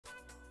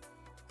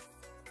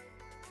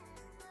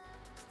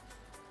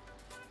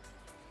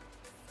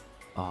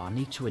Oh, I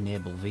need to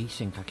enable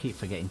VSync. I keep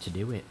forgetting to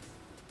do it.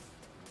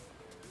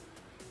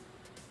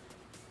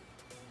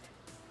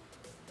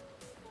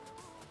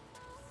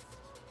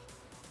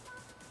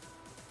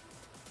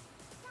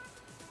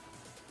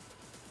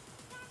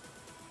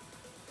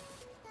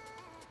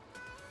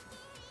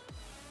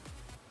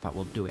 But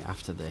we'll do it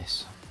after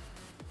this.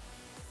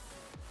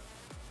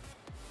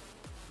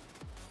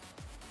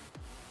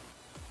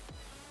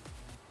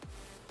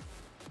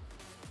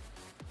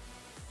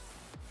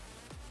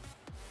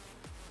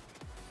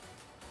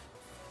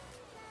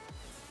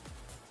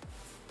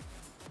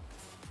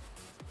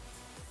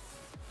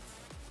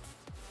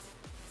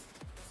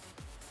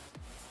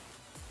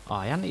 Oh,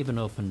 I hadn't even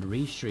opened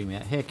Restream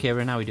yet. Hey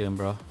Kieran, how you doing,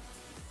 bro?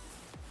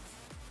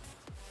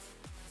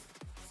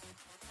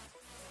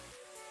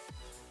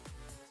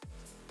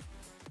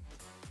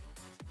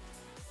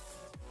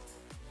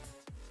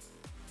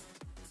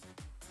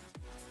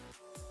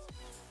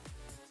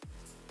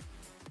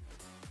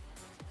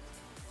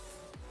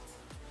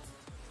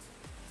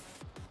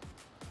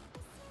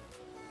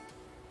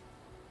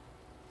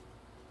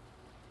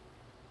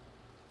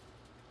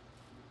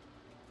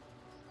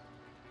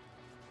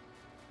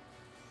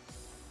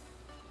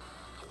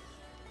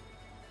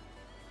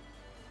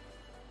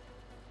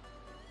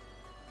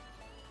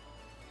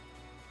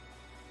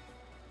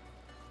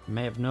 You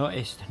may have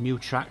noticed new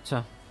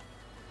tractor.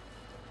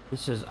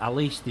 This is at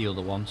least the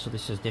other one, so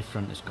this is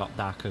different. It's got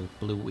darker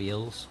blue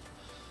wheels.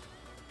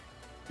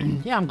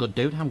 Yeah, I'm good,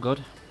 dude. I'm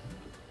good.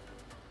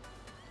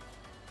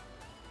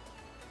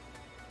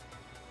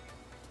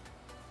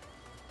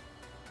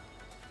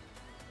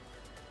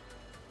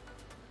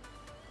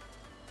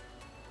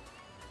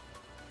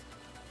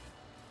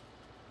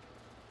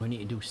 We need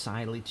to do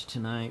silage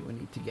tonight. We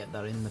need to get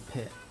that in the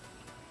pit.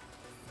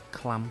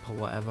 Clamp or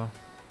whatever.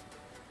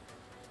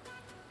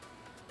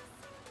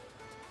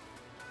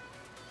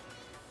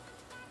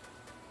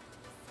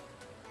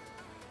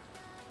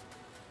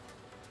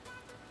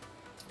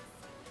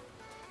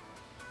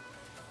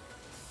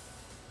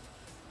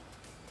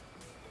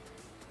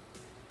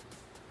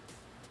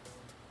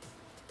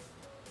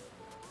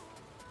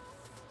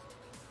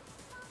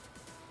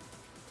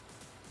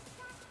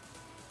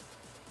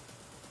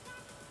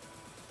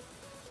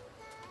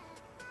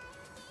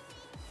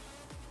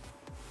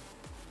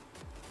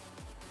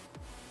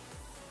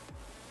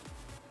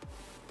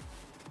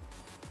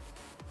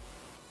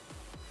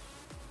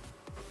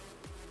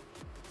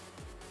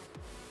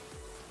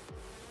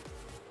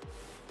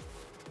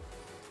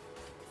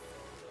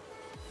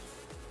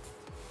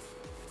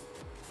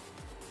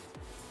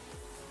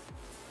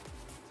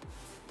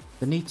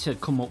 They need to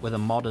come up with a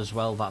mod as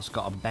well that's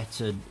got a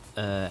better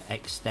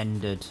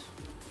extended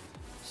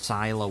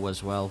silo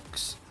as well,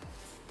 'cause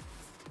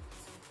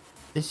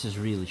this is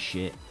really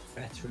shit.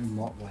 Better in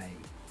what way?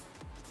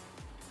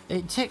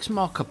 It takes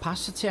more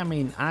capacity. I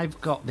mean, I've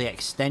got the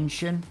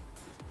extension,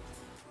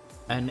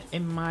 and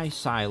in my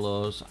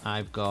silos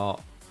I've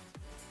got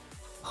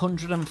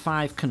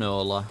 105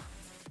 canola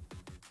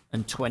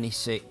and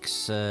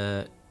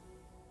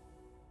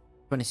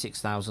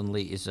 26,000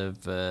 litres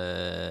of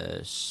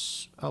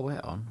oh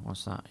wait on,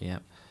 what's that?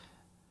 Yep,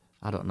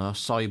 I don't know,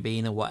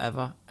 soybean or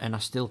whatever, and I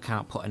still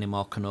can't put any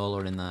more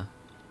canola in there.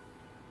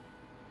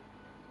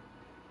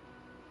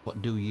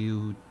 What do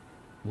you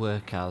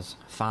work as?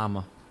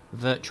 Farmer,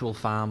 virtual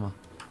farmer.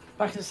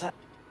 Back a sec.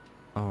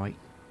 All right.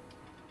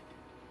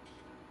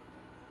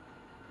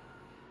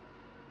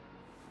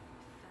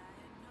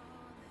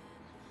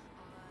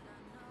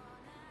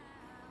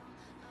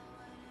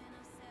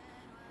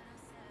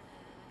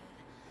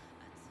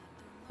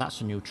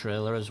 That's a new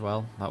trailer as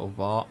well that we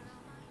bought.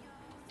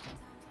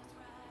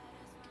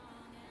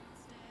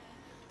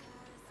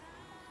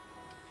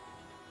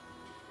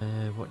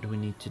 What do we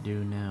need to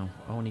do now?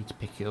 Oh, we need to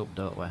pick it up,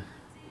 don't we?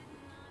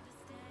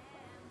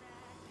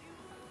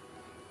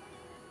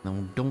 Then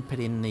we'll dump it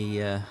in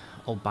the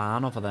old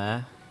barn over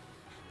there.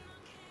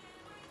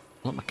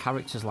 Look, my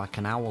character's like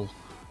an owl.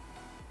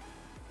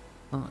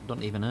 Oh, it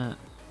don't even hurt.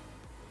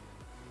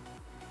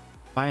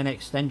 Buy an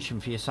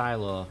extension for your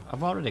silo.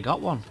 I've already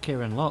got one,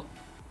 Kieran, look.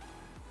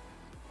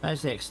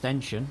 There's the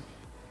extension,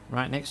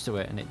 right next to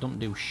it, and it doesn't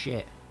do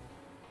shit.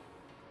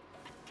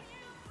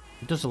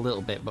 It does a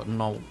little bit, but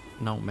no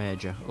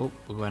major. Oh,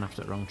 we're going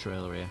after the wrong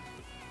trailer here.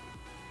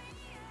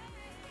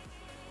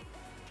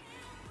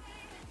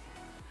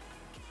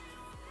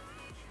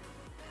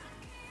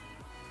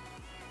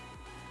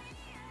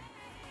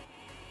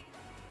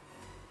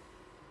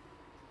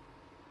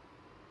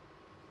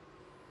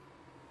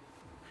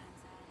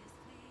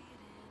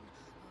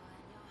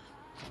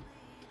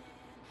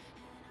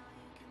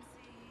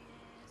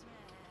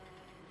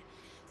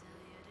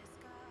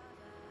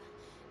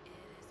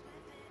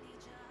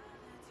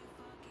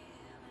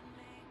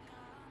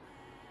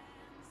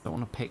 Don't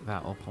want to pick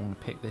that up, I want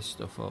to pick this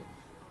stuff up.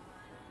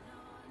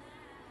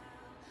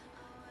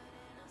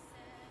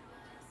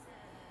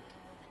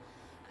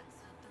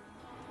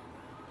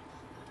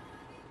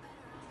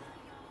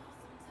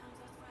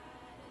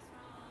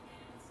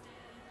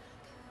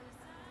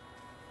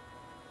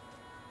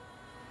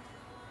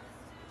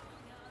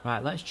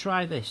 Right, let's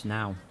try this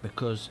now,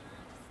 because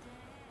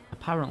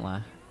apparently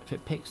if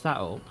it picks that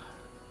up,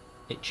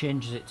 it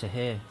changes it to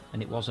hay,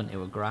 and it wasn't, it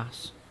was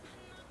grass.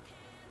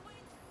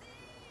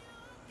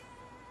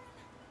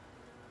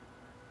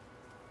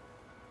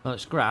 Well,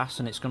 it's grass,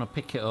 and it's going to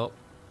pick it up,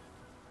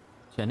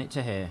 turn it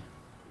to hay.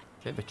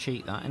 Bit of a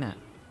cheat, that, innit?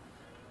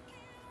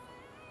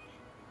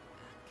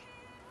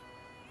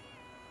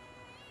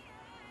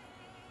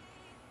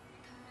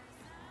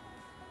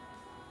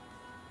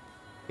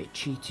 Bit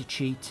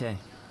cheaty.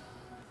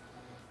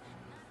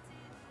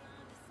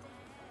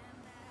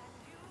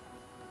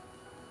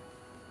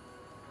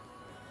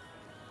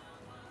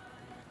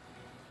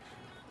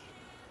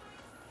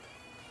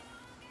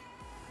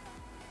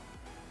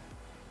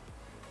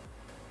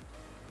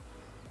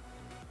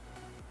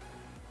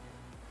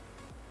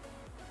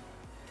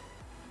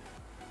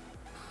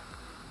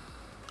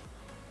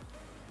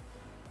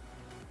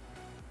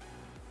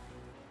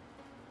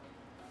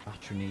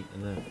 Battery need,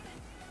 the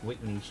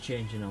wick needs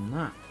changing on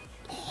that.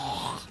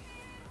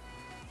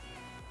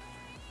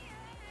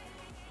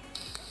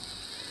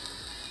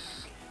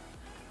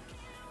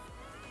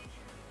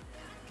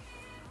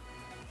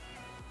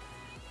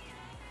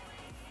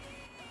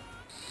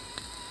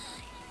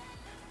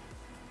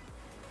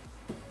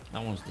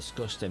 That one's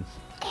disgusting.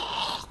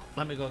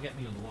 Let me go get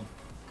me the other one.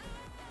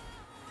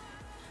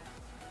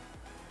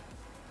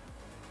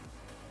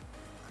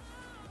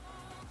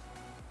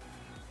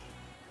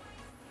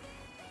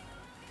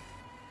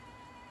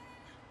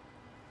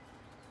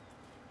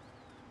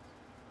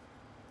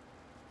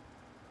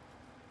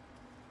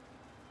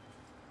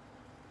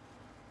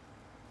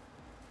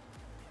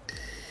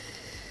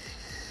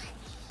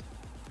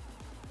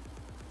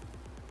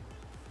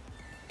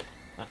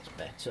 That's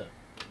better.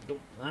 Dump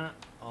that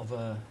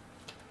over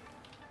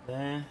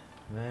there.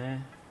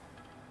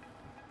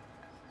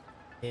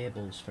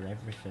 Cables for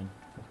everything.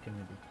 Fucking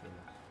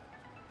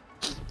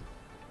ridiculous.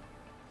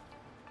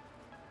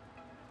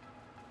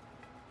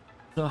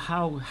 So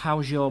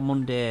how's your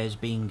Mondays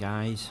been,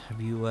 guys?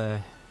 Have you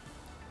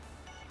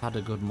had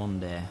a good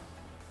Monday?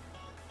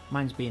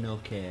 Mine's been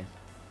okay.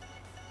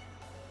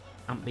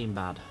 Hasn't been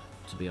bad,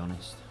 to be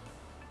honest.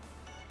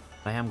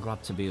 I am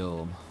glad to be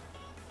home.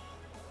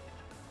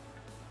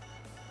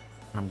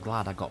 I'm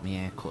glad I got my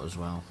hair cut as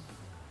well.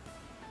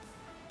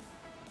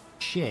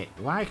 Shit,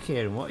 why,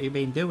 Kieran? What have you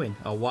been doing?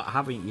 Or what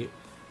haven't you?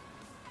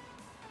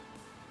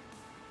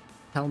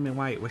 Tell me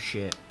why it was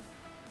shit.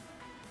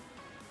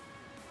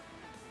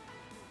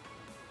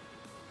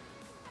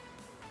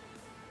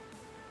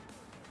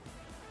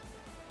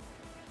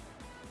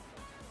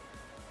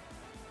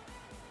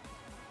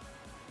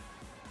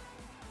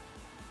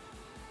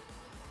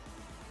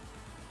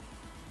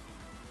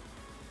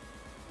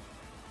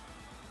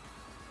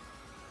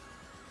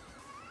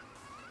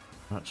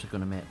 I'm actually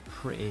going to make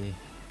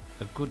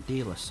a good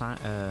deal of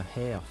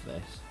hay off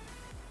this,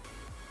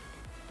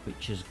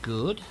 which is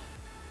good.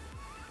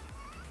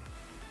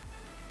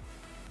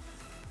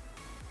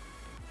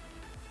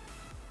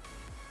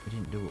 We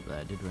didn't do up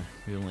there, did we?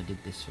 We only did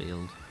this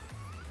field.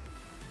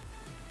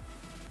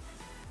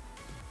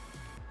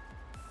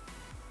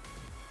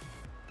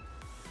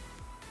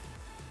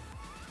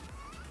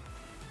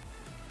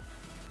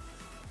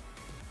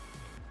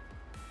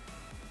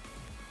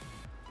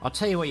 I'll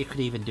tell you what you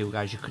could even do,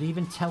 guys. You could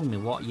even tell me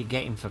what you're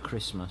getting for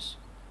Christmas.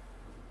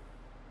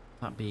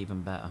 That'd be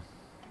even better.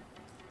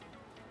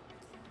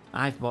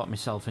 I've bought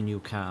myself a new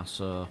car,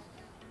 so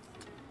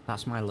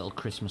that's my little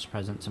Christmas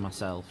present to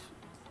myself.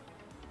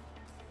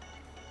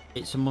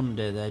 It's a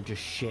Monday, they're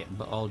just shit,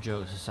 but all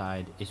jokes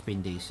aside, it's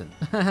been decent.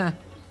 Yeah,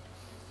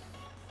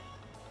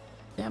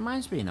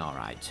 mine's been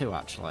alright too,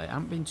 actually. It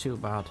hasn't been too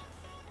bad.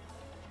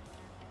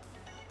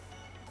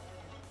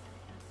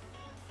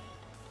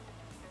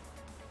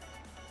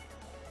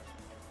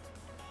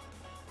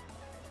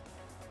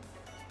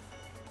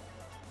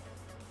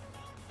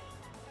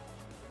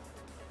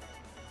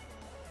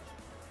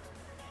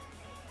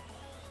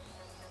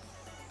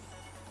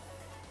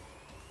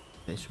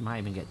 This might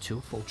even get 2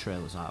 full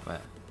trailers out of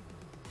it.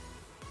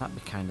 That'd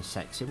be kind of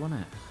sexy,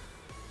 wouldn't it?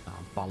 Oh,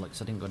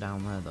 bollocks, I didn't go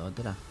down there though,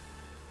 did I?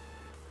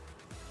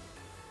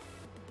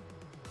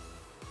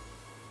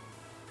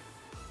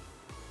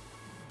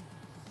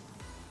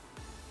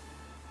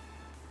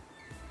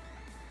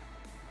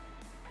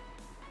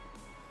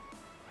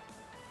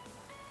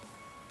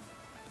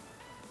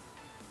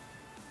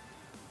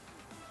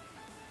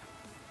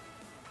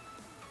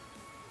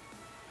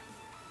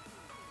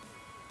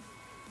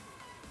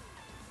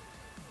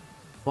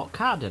 What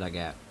car did I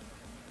get?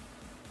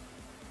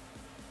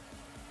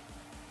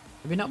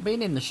 Have you not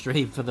been in the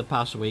stream for the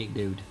past week,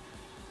 dude?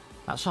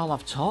 That's all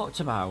I've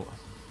talked about.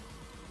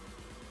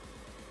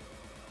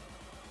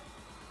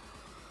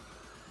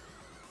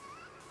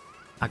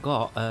 I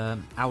got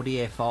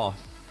Audi A4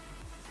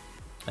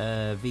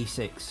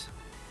 V6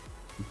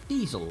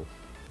 diesel.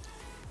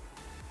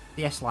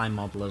 The S-Line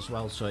model as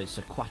well, so it's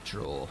a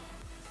Quattro.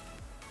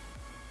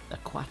 A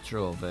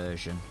Quattro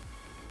version.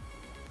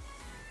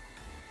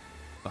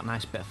 Got a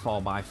nice bit of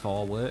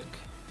 4x4 work.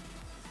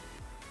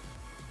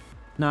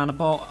 No, and I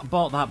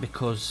bought that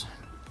because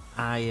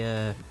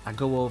I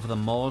go over the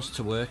moors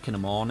to work in the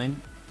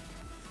morning,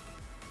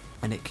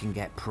 and it can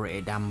get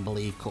pretty damn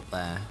bleak up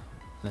there,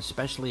 and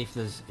especially if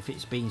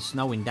it's been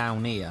snowing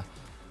down here,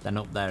 then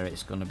up there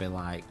it's gonna be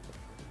like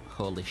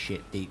holy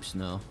shit deep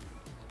snow.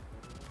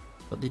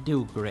 But they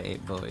do grate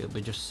it, but it'll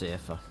be just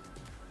safer.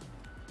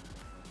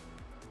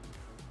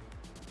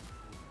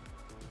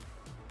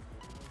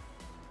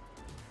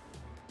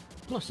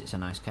 Plus it's a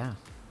nice car.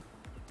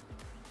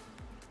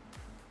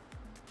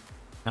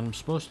 And I'm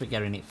supposed to be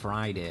getting it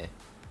Friday,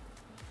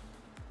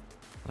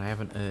 but I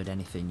haven't heard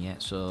anything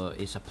yet, so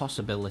it's a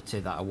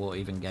possibility that I won't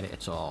even get it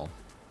at all.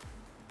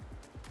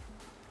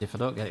 If I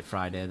don't get it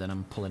Friday, then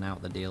I'm pulling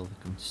out the deal.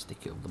 I can stick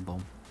it up the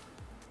bum.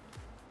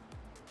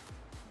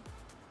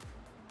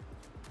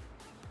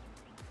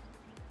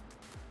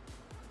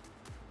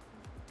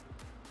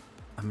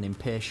 I'm an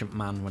impatient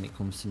man when it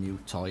comes to new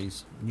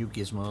toys, new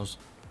gizmos.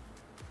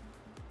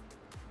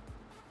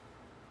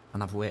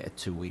 And I've waited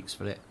 2 weeks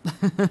for it.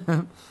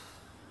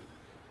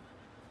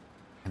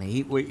 And I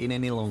ain't waiting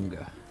any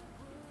longer.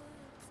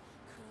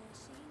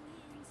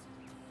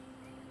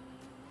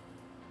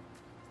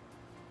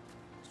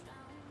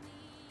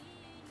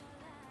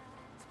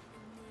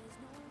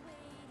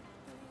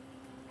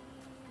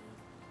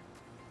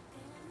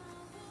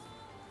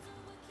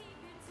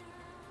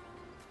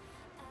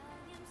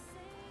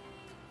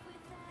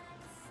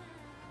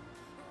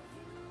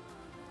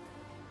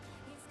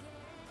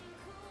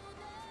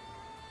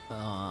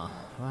 Oh,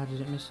 why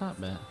did it miss that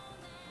bit?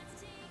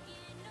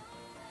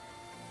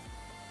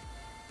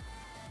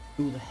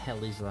 Who the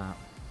hell is that?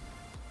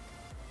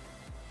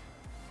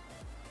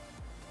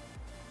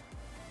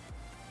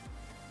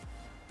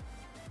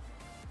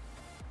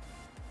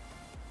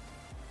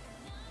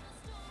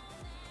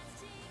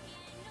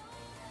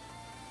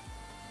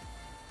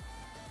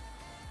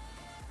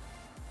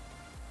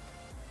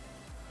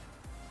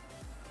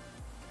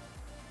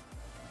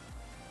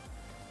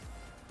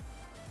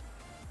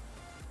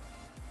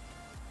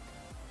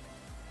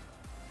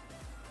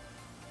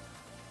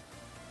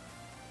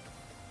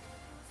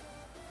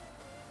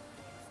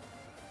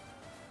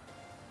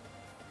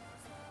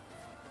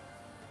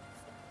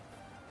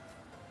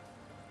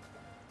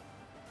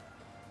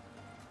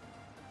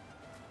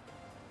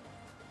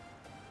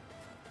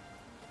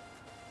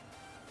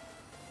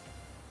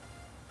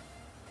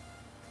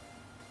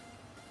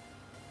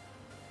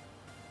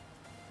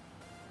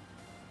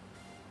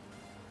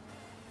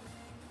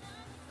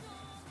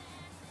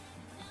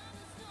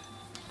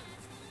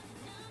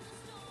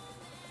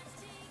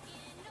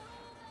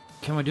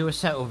 Can we do a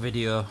setup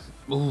video?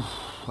 Ooh,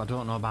 I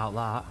don't know about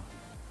that.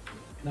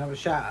 Can I have a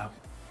shout out?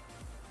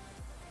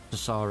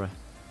 Sorry.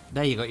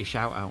 There you got your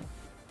shout out.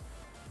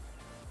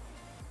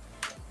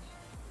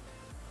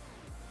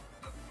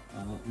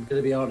 I'm going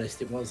to be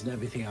honest, it wasn't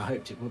everything I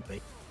hoped it would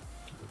be.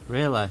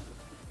 Really?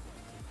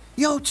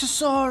 Yo,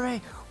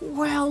 Tesori,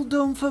 well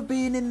done for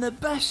being in the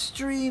best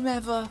stream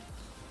ever.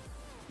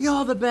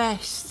 You're the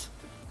best.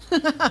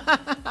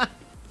 Well,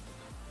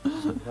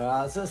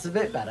 that's a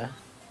bit better.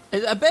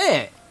 Is it a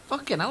bit?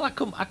 Fucking hell, I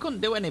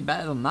couldn't do any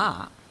better than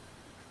that.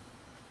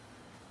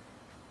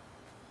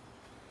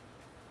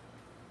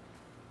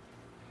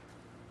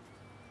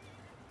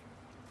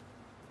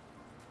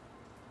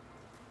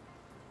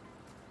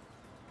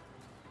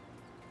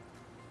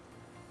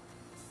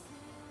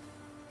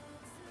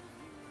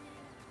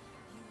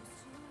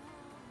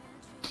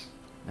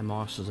 Them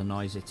horses are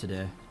noisy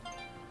today.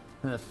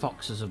 The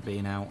foxes have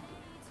been out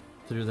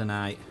through the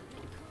night.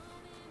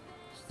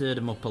 Stirred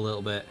them up a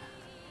little bit.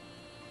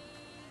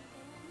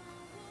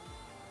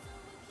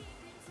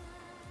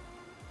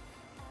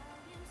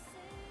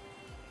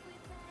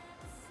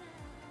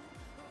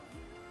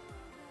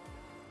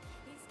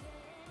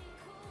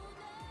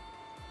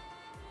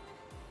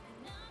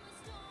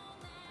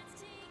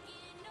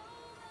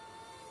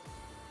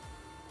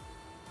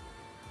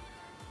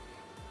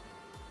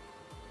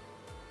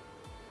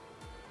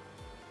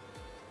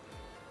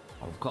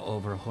 I've got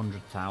over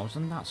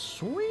 100,000. That's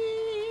sweet.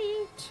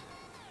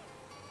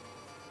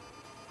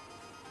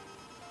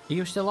 Are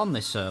you still on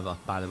this server,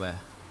 by the way?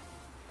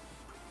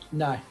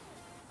 No.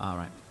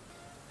 Alright.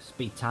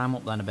 Speed time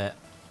up then a bit.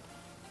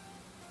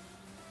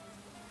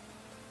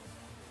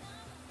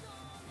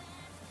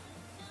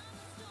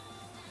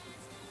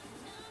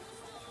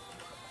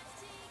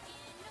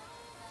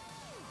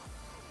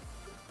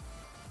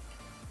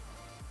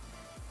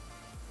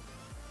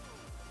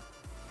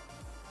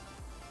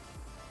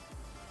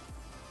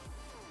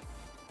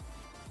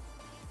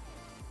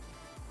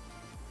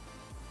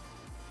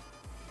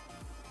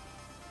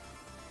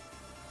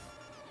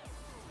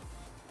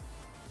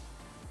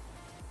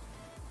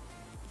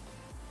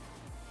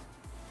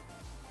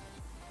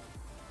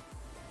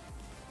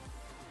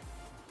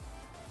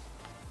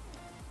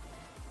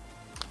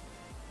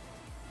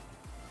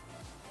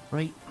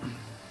 Right.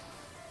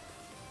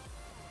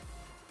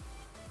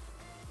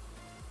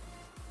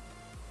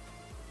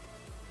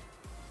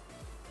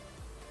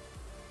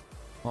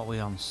 What are we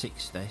on?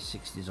 60.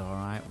 60's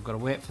alright. We've got to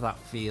wait for that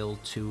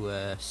field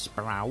to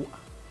sprout.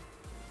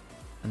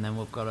 And then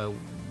we've got a...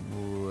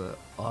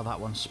 Oh, that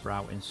one's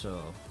sprouting,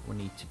 so we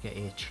need to get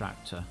a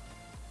tractor.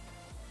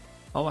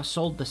 Oh, I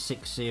sold the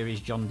 6 Series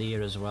John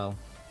Deere as well.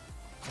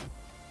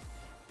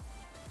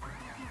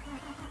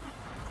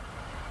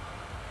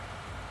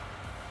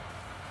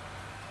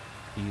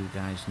 You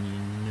guys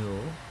know.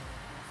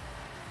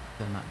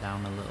 Turn that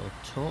down a little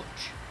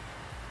touch.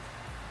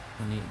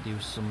 We need to do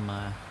some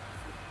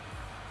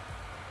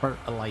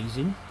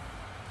fertilizing.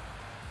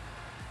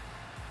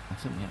 I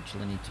think we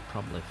actually need to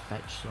probably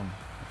fetch some,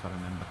 if I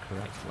remember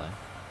correctly.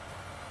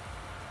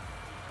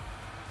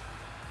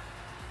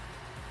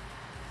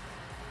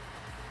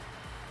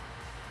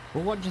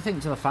 Well, what do you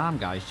think to the farm,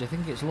 guys? Do you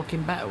think it's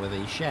looking better with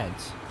these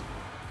sheds?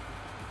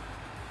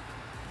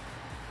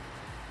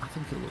 I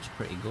think it looks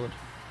pretty good.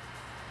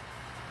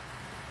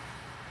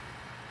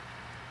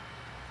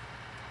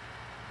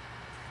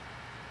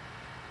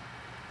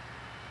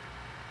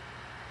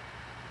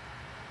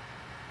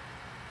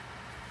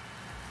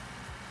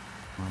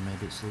 Or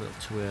maybe it's a little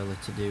too early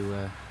to do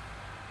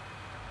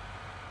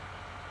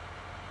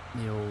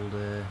the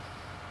old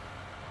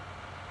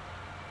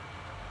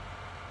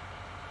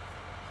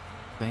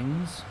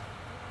things.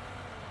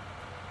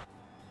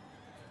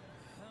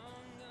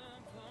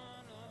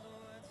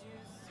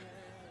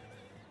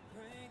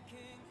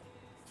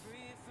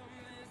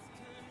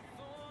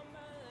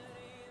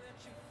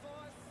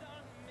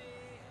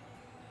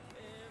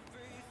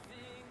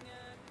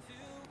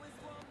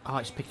 Oh,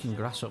 it's picking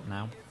grass up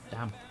now.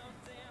 Damn.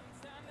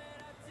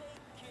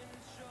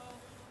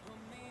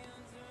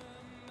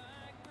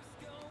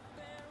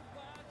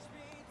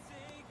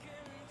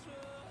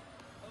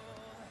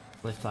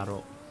 Lift that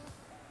up.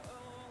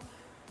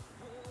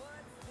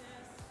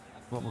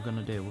 What we're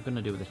gonna do? We're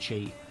gonna do the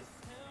cheat.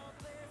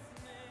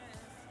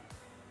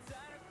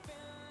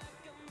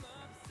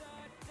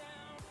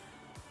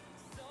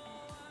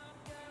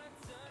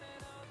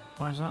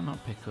 Why does that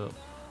not pick up?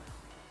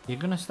 You're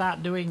gonna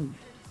start doing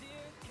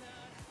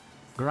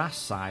grass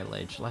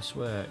silage, less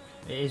work.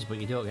 It is,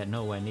 but you don't get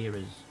nowhere near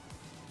as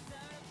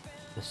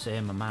the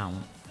same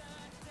amount.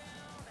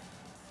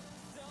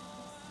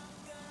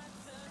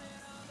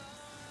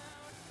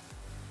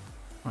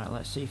 Right,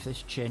 let's see if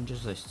this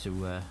changes this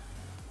to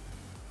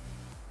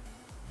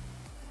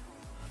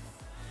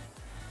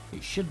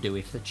it should do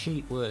if the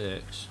cheat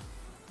works.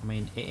 I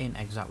mean, it ain't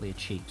exactly a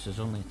cheat, so there's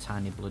only a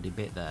tiny bloody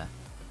bit there.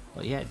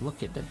 But yeah,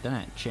 look, it did, didn't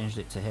it? Changed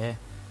it to here.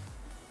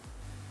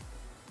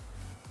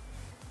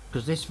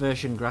 Because this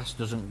version grass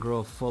doesn't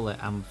grow fully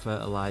and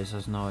fertilise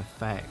has no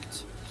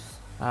effect.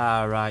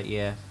 Ah, right,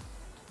 yeah.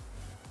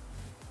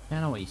 I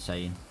know what you're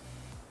saying.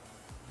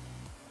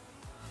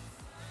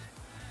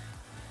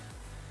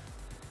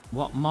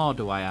 What more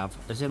do I have?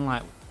 As in,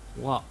 like,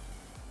 what?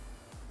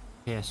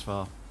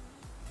 PS4.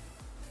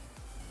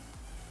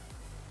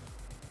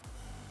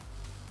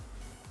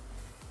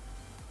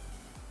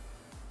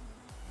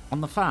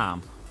 On the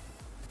farm?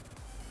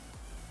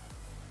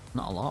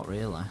 Not a lot,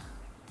 really.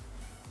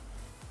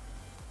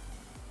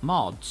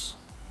 Mods.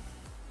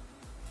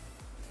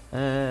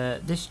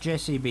 This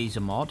JCB's a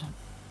mod.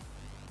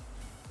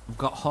 I've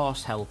got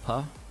horse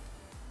helper.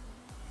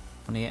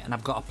 And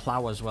I've got a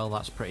plough as well,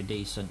 that's pretty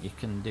decent. You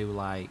can do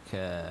like,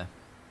 I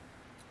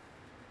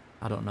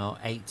don't know,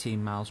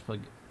 18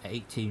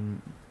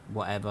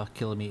 whatever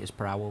kilometers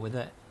per hour with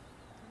it.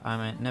 I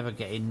mean, never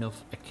get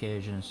enough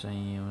occasions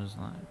saying you was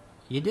like,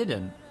 you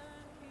didn't?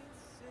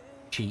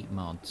 Cheat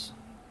mods.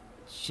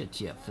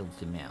 Shut your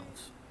filthy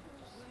mouth.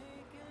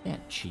 They're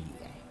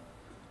cheating.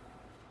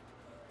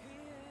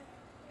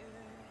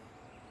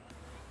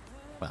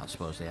 Well, I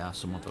suppose they are,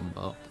 some of them,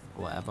 but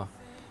whatever.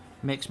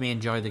 Makes me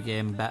enjoy the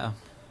game better.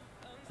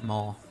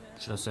 More,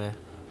 should I say.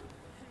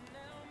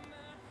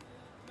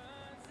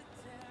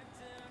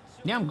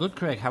 Yeah, I'm good,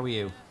 Craig. How are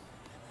you?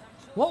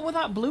 What was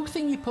that blue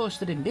thing you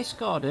posted in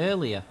Discord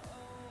earlier?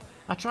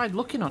 I tried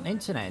looking on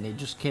internet and it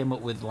just came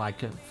up with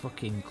like a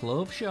fucking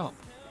clothes shop.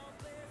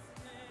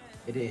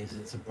 It is.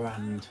 It's a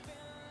brand.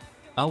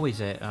 Oh, is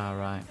it?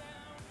 Alright.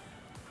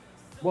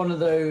 One of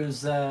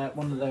those.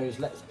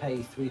 Let's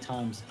pay 3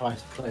 times the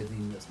price of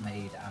clothing that's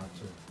made out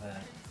of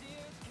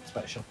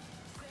special.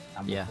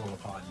 And we'll fall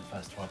apart in the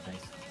first 12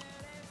 days.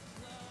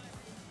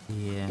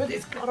 Yeah. But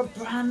it's got a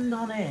brand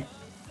on it.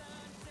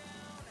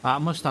 I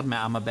must admit,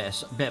 I'm a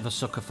bit of a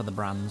sucker for the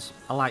brands.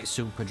 I like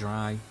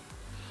Superdry.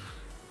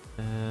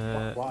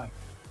 Why?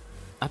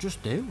 I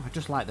just do. I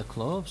just like the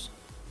clothes.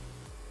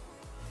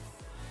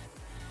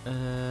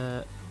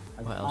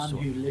 What else?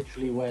 Who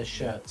literally wears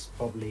shirts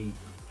probably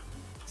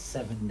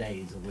 7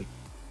 days a week.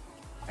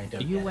 I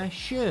don't. You wear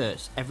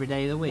shirts every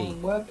day of the week?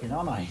 I'm working,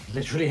 aren't I?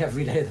 Literally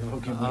every day of the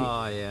fucking week.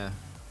 Oh yeah.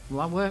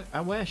 Well,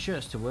 I wear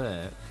shirts to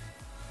work.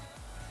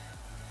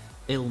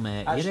 Ill,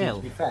 mate. Actually, You're ill.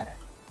 to be fair,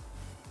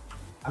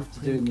 after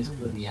doing this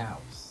bloody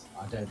house,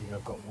 I don't think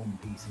I've got one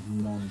piece of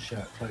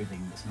non-shirt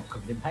clothing that's not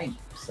covered in paint.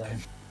 So.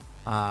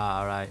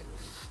 Ah, right.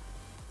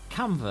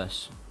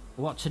 Canvas.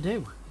 What to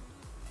do?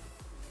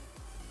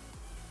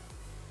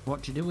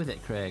 What do you do with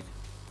it, Craig?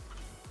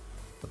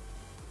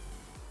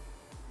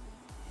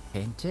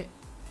 Paint it?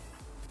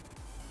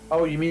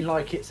 Oh, you mean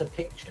like it's a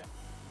picture?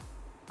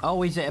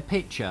 Oh, is it a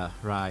picture?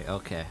 Right,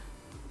 okay.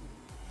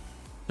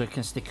 So you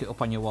can stick it up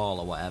on your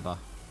wall or whatever.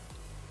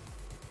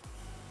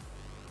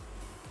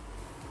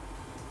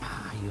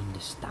 Ah, you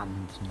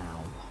understand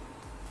now.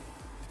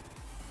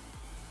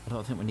 I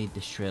don't think we need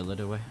this trailer,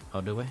 do we?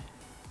 Or do we?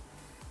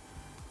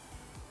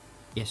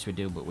 Yes, we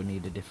do, but we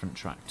need a different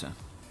tractor.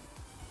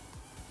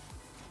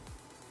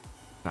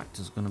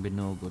 Tractor's going to be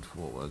no good for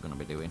what we're going to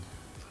be doing.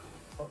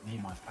 Fuck me,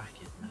 my back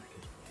is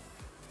knackered.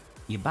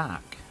 Your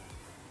back?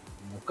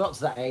 I've got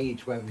to that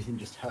age where everything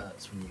just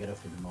hurts when you get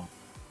up in the morning.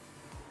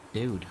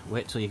 Dude,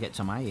 wait till you get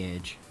to my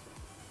age.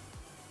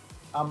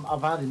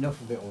 I've had enough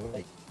of it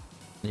already.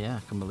 Yeah,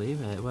 I can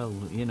believe it. Well,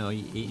 you know,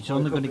 it's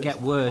only going to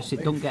get worse.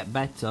 It don't get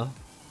better.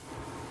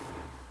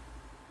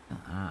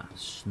 Ah,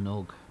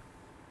 snug.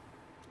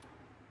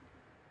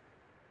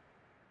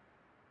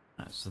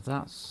 Right, so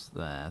that's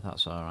there.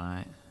 That's all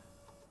right.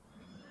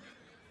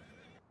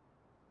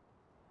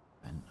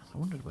 And I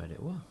wondered where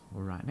it was.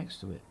 We're right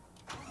next to it.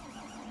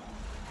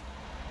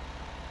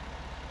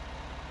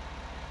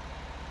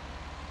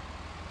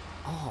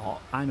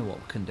 Oh, I know what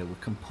we can do. We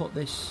can put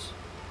this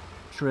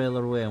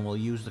trailer away and we'll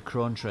use the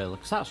Crone trailer,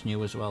 because that's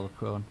new as well, the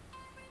Crone.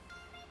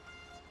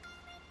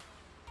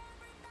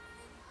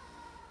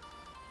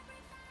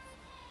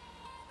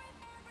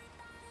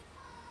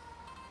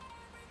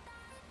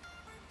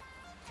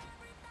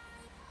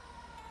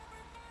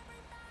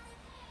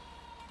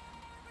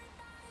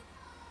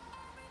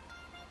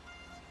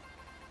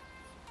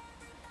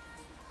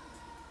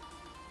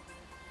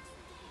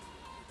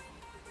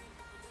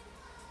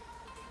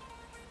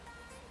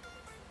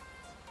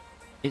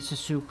 It's a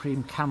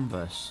Supreme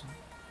canvas.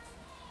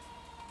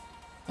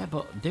 Yeah,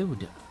 but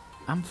dude,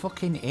 I'm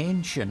fucking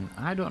ancient.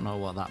 I don't know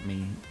what that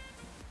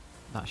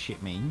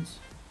shit means.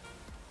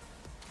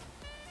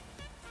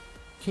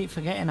 Keep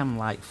forgetting I'm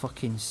like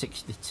fucking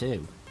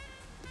 62.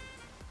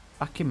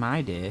 Back in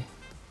my day,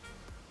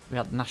 we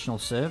had national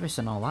service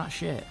and all that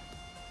shit.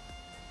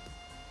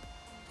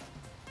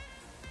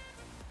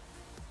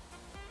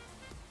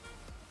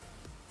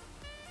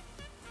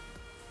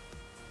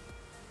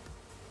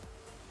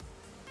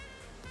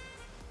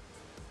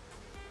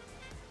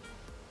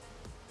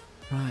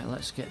 Right,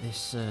 let's get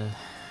this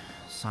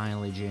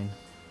silage in.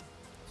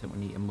 I think we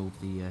need to move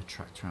the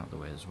tractor out of the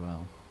way as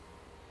well.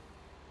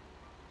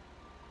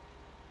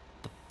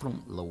 The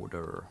front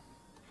loader.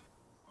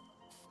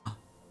 Oh,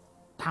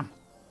 damn.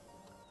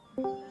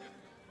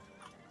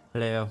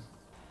 Hello.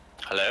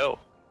 Hello.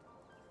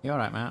 You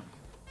alright, Matt?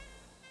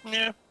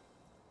 Yeah.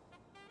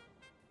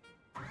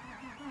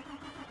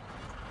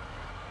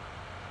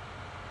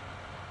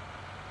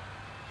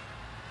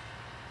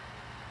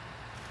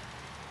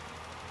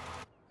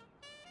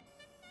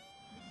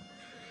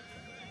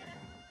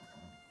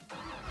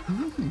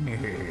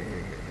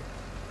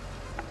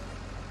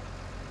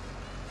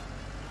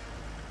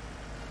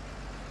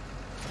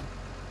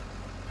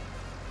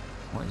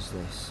 What is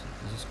this?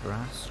 Is this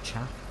grass?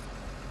 Chaff?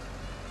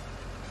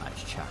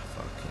 That's chaff,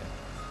 okay.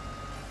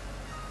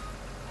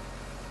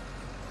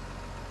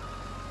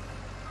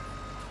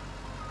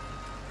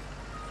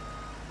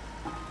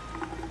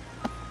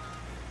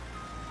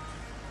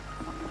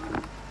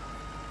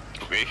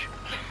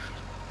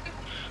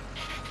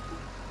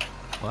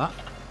 What?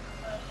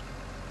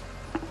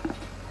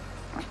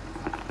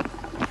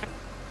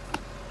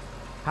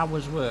 How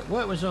was work?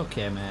 Work was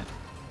okay, mate.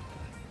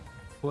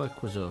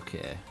 Work was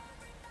okay.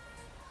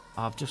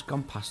 I've just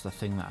gone past the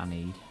thing that I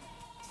need.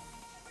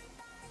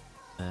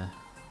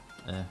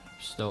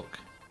 Stuck.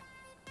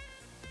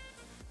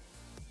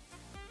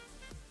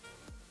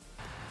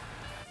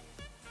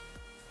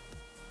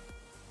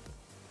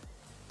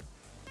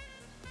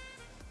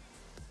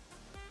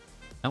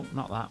 Nope,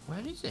 not that.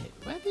 Where is it?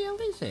 Where the hell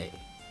is it?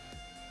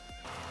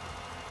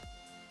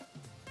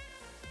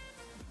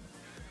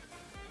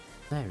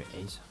 There it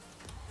is.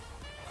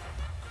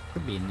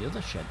 Could be in the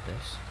other shed,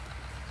 this.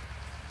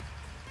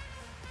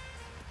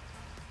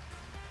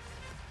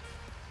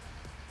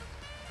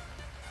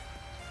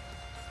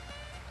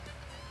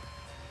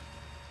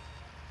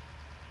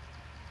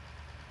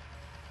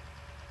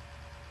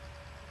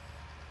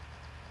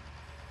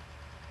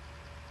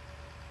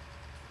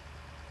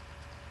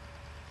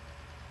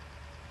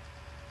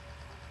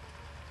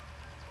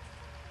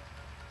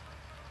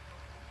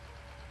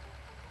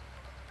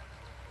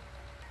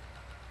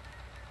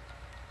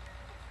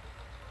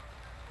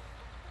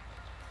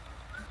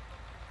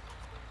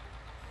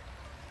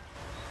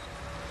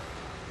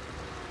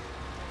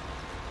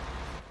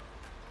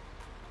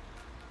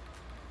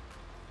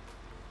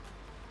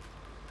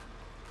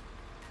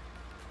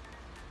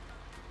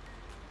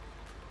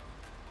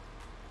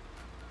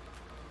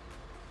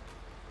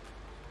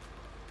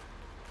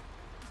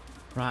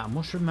 Right, I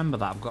must remember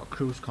that I've got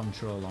cruise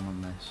control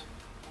on this.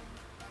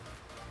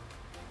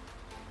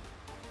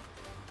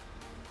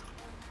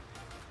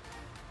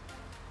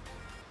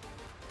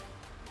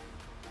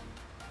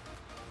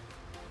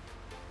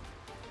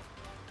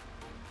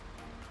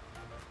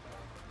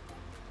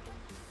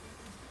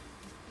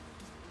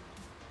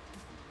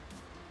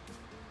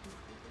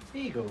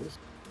 Eagles?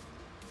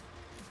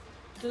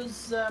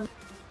 Does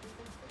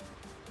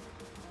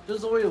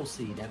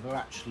oilseed ever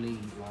actually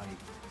like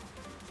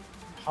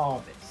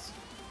harvest?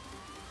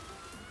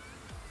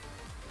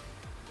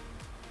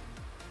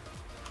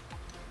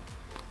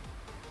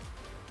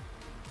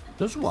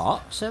 Does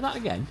what? Say that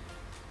again.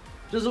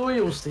 Does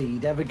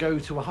oilseed ever go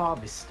to a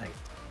harvest state?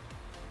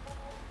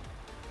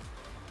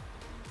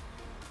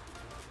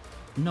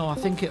 No, I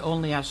think it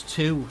only has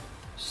 2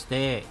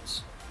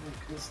 states.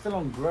 It's still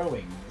on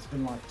growing. It's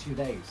been like 2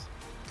 days.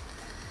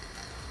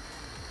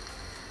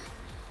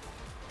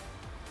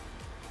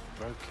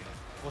 Broke it.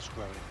 What's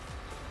growing?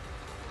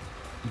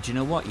 Do you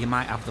know what? You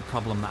might have the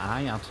problem that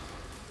I had.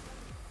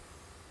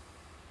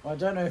 Well, I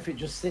don't know if it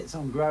just sits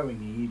on growing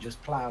and you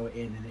just plough it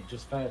in and it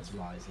just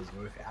fertilises,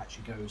 or if it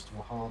actually goes to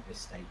a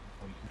harvest state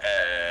before you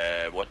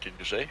can... What did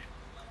you say?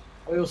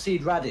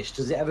 Oilseed radish,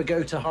 does it ever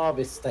go to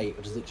harvest state,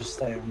 or does it just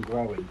stay on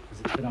growing?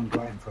 Because it's been on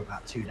growing for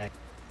about 2 days.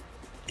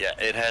 Yeah,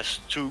 it has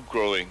 2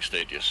 growing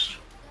stages.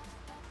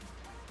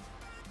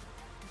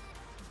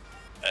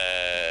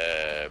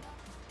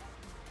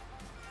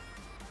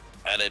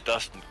 And it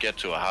doesn't get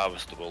to a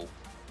harvestable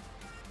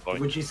point.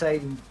 Would you say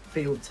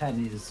field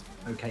 10 is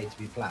okay to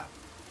be ploughed?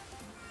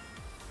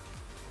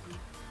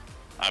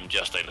 I'm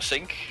just in a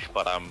sink,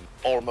 but I'm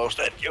almost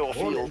at your Or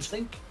field. in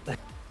sync?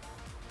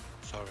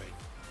 Sorry.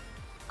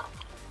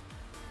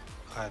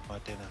 I had my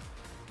dinner.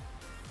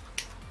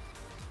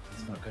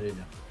 It's not good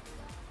enough.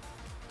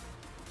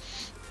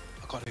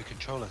 I got a new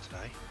controller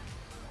today.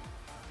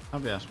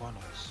 Have you? That's one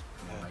nice.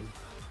 Yeah. Right.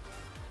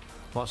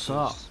 What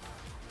sort?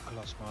 I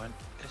lost mine.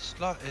 It's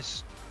like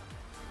it's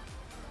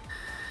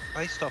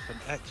based off an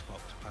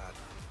Xbox pad,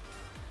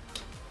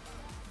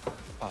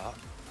 but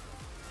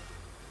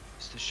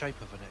it's the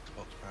shape of an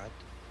Xbox pad.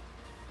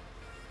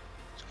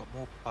 It's got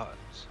more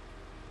buttons.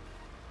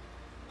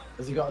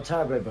 Has he got a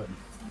turbo button?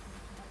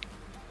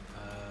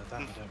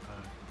 That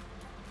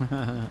I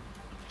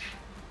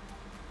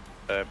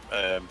don't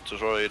know.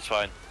 Tutorial, it's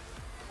fine.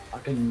 I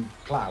can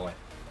plough it.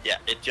 Yeah,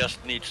 it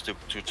just needs to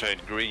turn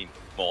green,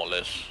 more or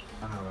less.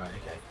 Oh, right,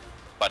 okay.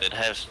 But it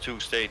has 2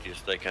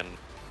 stages. They can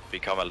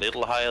become a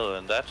little higher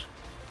than that.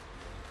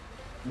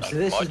 So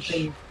Not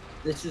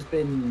this has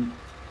been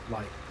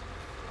like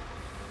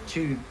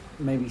 2,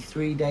 maybe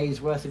 3 days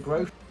worth of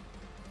growth.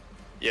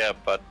 Yeah,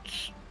 but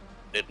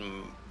it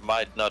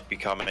might not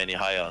become any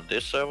higher on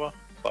this server.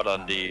 But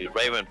on the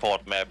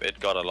Ravenport map, it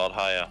got a lot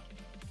higher.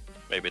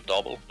 Maybe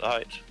double the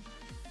height.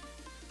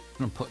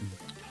 I'm putting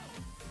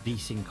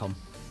VSync on.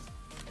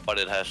 But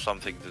it has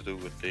something to do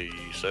with the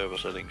server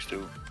settings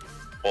too.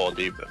 Or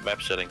the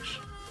map settings.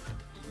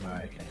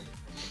 Right, okay.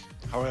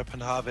 Hurry up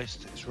and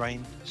harvest. It's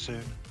rain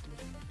soon.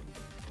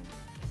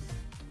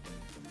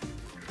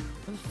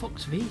 Where the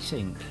fuck's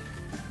VSync?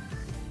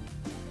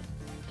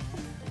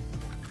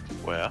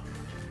 Where?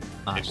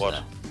 Ah, It it's was.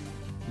 there.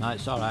 No,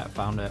 it's alright, I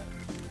found it.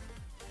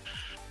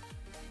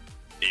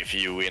 If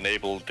you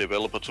enable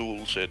developer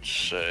tools,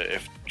 it's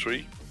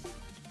F3.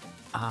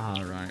 Ah,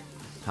 right.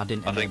 I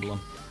didn't I think- enable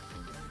them.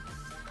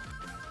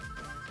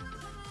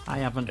 I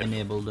haven't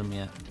enabled them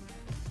yet.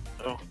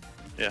 Oh,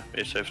 yeah,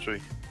 it's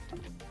F3.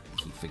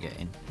 Keep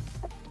forgetting.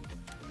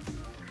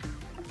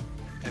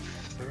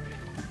 F3.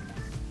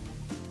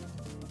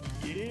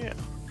 Yeah.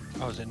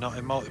 Oh, is it not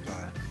in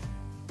multiplayer?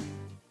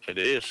 It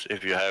is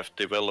if you have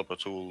developer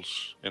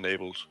tools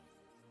enabled.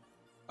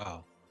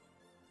 Oh.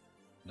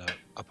 No,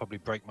 I'll probably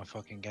break my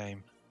fucking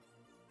game.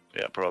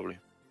 Yeah, probably.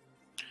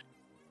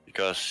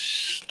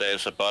 Because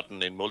there's a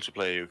button in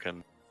multiplayer you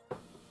can...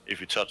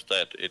 If you touch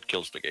that, it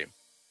kills the game.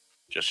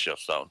 Just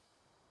shuts down.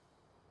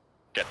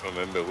 Can't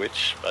remember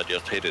which, I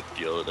just hit it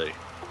the other day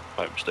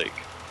by mistake.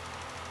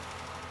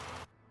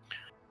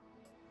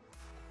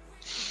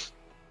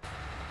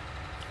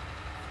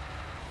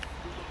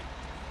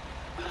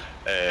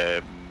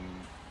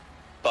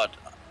 But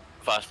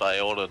first I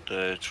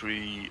ordered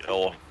 3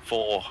 or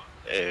 4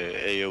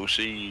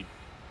 AOC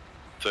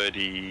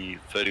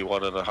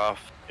 31.5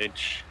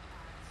 inch.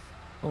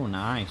 Oh,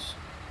 nice.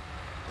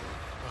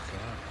 Fucking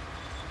hell.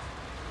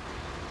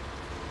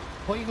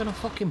 What are you gonna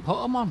fucking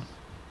put them on?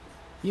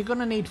 You're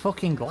gonna need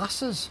fucking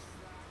glasses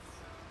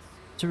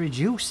to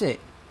reduce it.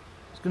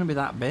 It's gonna be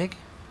that big.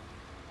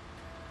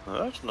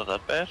 No, it's not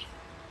that bad.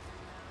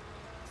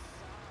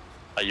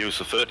 I use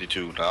a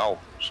 32 now,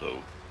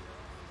 so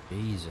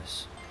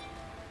Jesus.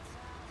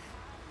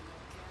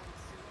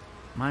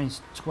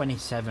 Mine's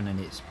 27 and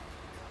it's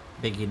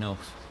big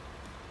enough.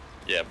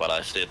 yeah, but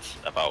I sit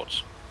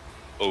about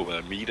over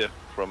a meter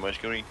from my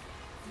screen.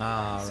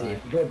 Ah, See, right.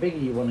 if you go bigger,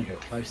 you want to go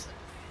closer.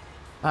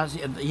 That's,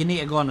 you need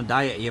to go on a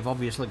diet. You've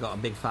obviously got a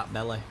big fat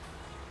belly.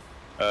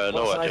 No,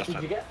 What I size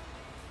did you get?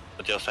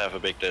 just have a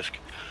big desk.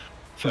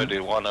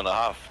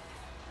 31.5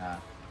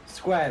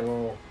 Square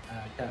or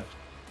curved?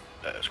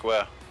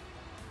 square.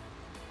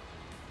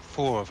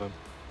 4 of them.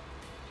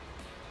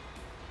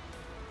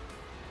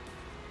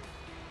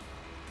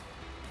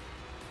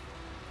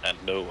 And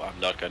no, I'm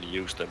not gonna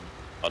use them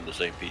on the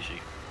same PC.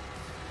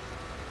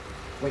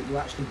 Wait, you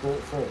actually bought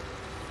 4?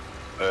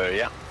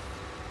 Yeah.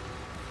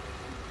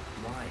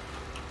 Why?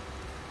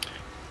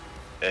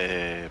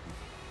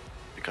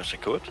 because I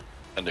could,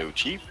 and they were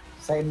cheap.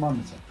 Same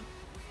monitor.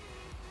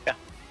 Yeah.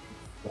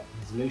 What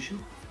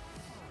resolution?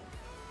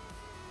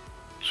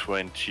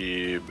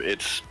 20.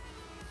 It's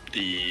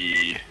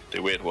the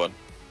weird one.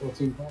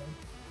 1440.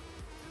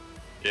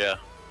 Yeah.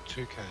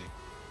 2K.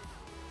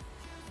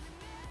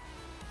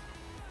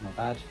 Not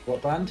bad.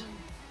 What brand?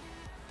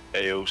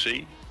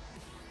 AOC.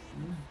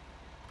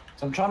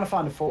 So I'm trying to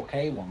find a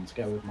 4K one to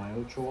go with my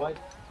ultra wide.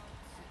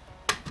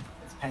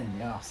 It's a pain in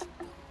the ass.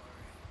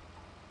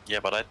 Yeah,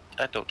 but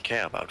I don't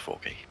care about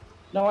 4K.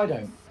 No, I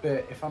don't.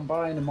 But if I'm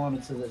buying a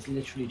monitor that's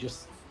literally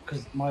just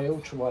because my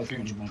ultra wide is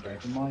going to be my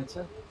gaming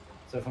monitor,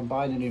 so if I'm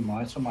buying a new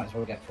monitor, I might as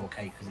well get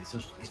 4K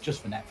because it's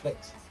just for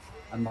Netflix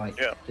and like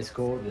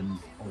Discord and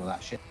all of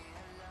that shit.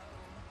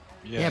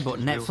 Yeah, but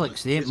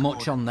Netflix, there ain't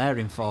much on there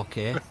in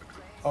 4K.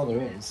 Oh,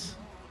 there is.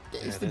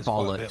 It's the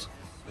bollocks.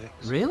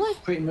 Really?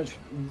 Pretty much.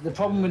 The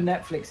problem with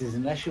Netflix is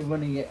unless you're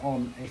running it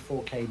on a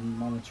 4K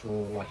monitor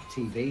or like a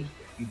TV,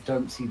 you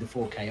don't see the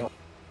 4K up.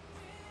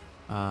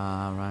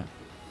 Ah, right.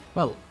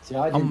 Well, see,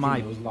 I didn't think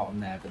there was a lot on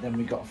there, but then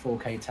we got a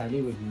 4K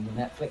telly with the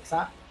Netflix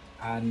app,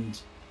 and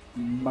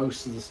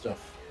most of the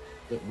stuff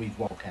that we've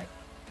 4K.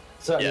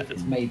 Certainly if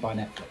it's made by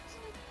Netflix.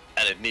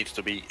 And it needs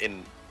to be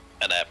in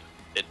an app.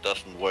 It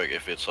doesn't work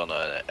if it's on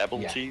an Apple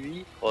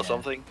TV or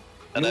something.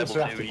 You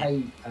also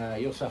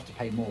have to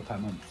pay more per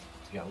month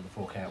to get all the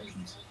 4K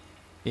options.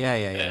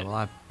 Yeah.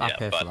 Well, I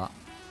pay for that.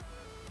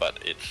 But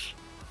it's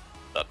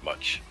not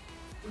much.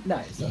 No,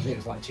 I think it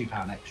was like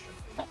 £2 extra.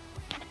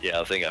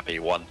 Yeah, I think I pay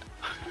 $1.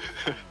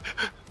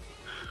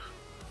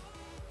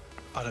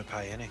 I don't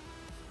pay any.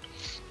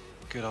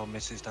 Good old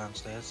Mrs.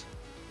 downstairs.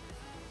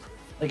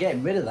 They're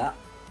getting rid of that.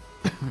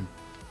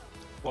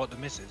 What, the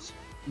Mrs.?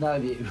 No,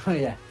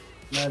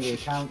 the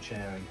account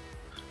sharing.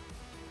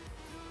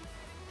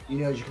 You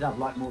know, you can have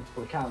like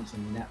multiple accounts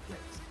on your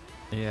Netflix.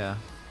 Yeah.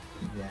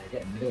 Yeah,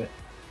 getting rid of it.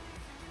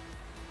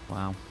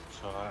 Wow.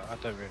 So I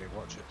don't really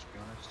watch it, to be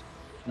honest.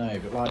 No,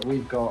 but like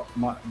we've got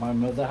my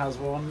mother has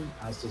one,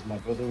 as does my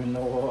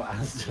brother-in-law,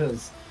 as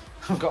does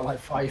I've got like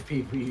 5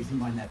 people using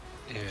my net.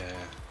 Yeah.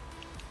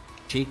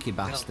 Cheeky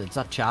bastards!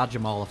 I'd charge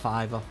them all a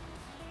 $5. Well,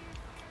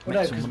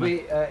 no, because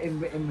we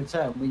in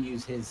return we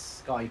use his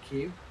Sky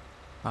Q.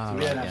 So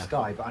we don't have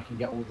Sky, but I can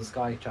get all the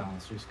Sky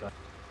channels through Sky.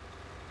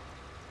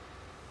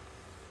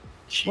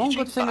 One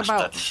good thing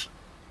about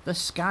the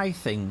Sky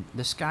thing,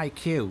 the Sky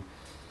Q,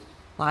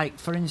 like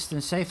for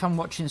instance, say if I'm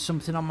watching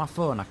something on my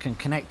phone, I can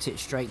connect it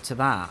straight to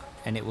that,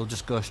 and it will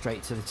just go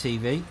straight to the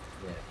TV.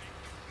 Yeah.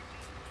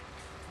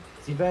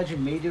 See,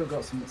 Virgin Media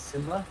got something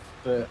similar,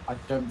 but I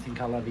don't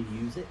think I'll ever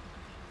use it.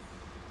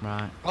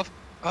 Right.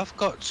 I've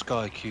got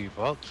Sky Q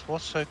box.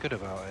 What's so good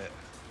about it?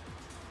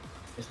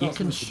 It's not you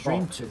can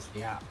stream to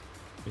the app.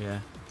 Yeah.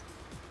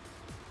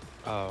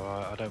 Oh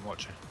right, I don't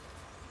watch it.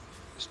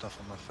 Stuff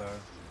on my phone.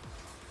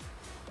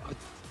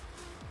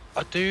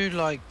 I do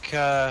like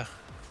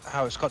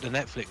how it's got the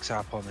Netflix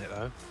app on it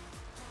though.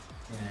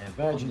 Yeah,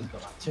 Virgin's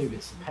got that too, but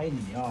it's a pain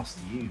in the arse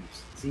to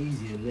use. It's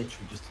easier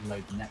literally just to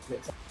load the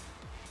Netflix app.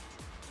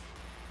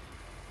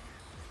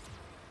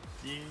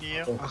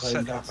 Yeah. I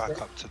set that back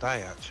up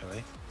today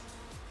actually.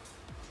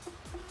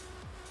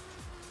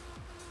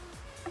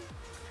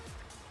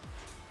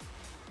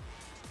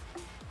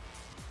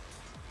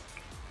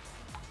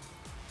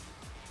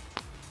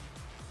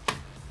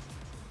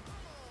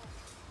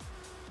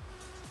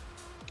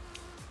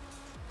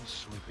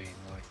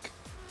 Being like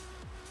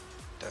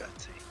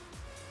dirty.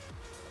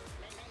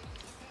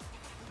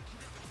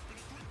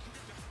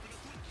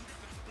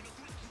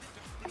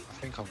 I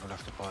think I'm gonna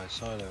have to buy a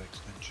silo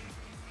extension.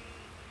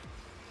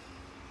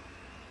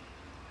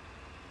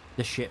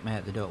 The shit,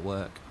 mate, they don't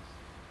work.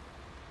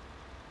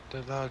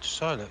 The large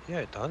silo, yeah,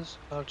 it does.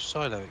 Large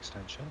silo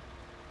extension.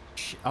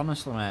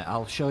 Honestly, mate,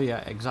 I'll show you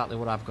exactly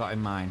what I've got in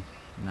mind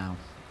now.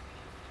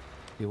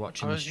 You're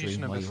watching the stream. I was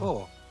using it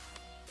before.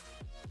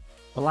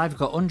 Well, I've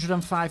got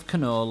 105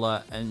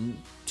 canola and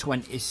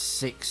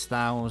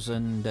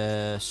 26,000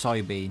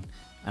 soybean,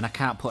 and I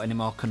can't put any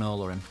more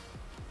canola in.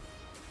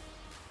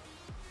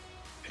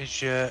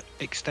 Is your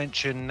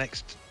extension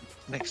next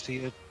to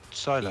your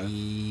silo?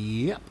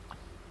 Yep.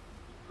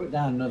 Put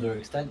down another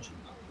extension.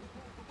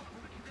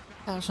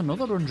 That's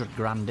another 100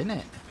 grand, isn't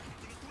it?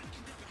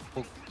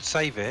 Well,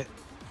 save it,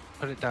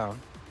 put it down.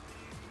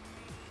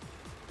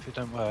 If it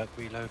don't work,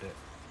 reload it.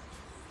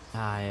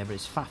 Ah, yeah, but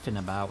it's faffing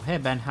about. Hey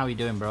Ben, how you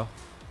doing, bro?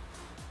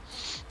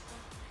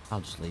 I'll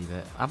just leave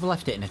it. I've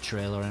left it in a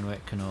trailer anyway,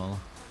 canola.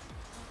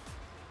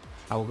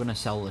 I was gonna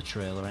sell the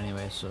trailer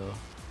anyway, so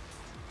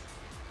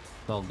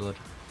it's all good.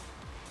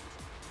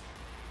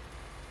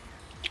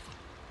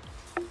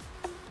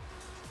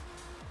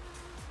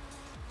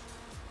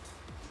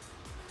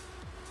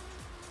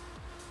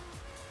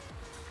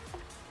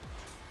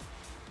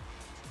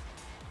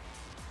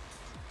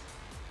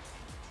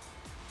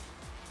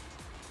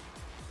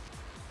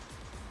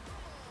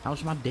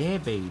 How's my day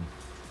been?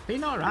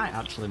 Been alright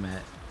actually,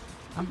 mate.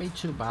 Hasn't been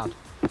too bad.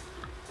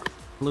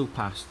 Blew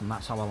past and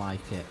that's how I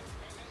like it.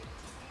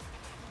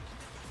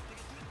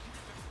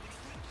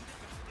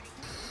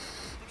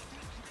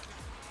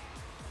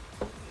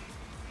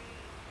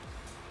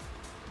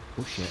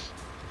 Oh shit.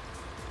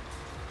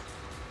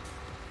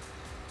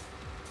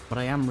 But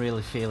I am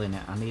really feeling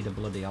it. I need a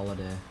bloody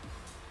holiday.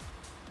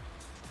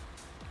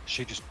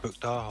 She just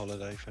booked our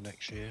holiday for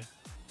next year.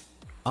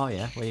 Oh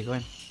yeah, where are you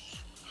going?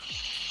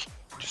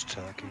 Just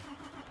Turkey.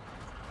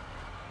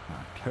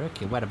 Oh,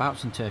 Turkey?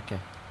 Whereabouts in Turkey?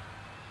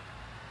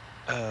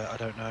 I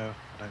don't know.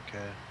 I don't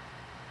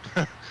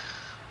care.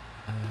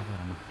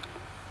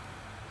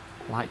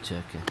 Like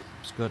Turkey.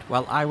 It's good.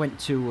 Well, I went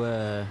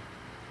to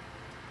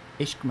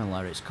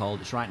Ishmael, it's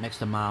called. It's right next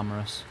to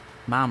Marmaris.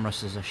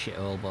 Marmaris is a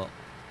shithole, but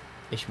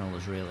Ishmael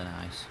is really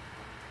nice.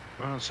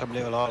 We're on some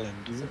little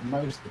island. Is it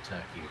most of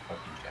Turkey you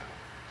fucking shout?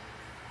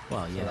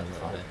 Well, So yeah, a that's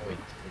little like,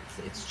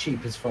 bit. it's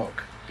cheap as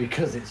fuck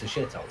because it's a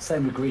shithole.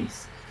 Same with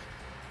Greece.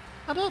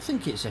 I don't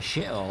think it's a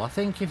shithole. I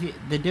think if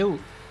they do,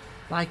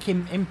 like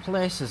in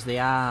places they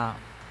are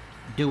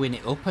doing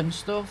it up and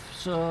stuff,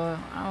 so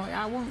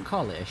I wouldn't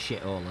call it a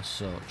shithole as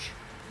such.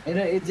 You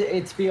know,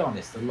 to be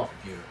honest, a lot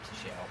of Europe's a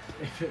shithole.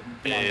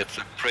 It's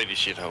a pretty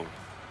shithole.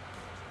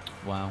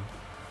 Wow.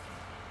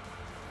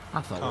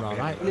 I thought Can't we're be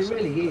alright. Well, it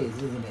really is,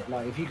 isn't it?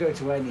 Like, if you go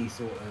to any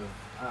sort of,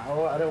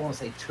 I don't want to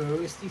say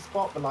touristy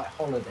spot, but like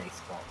holiday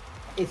spot,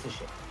 it's a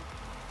shit.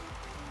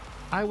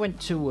 I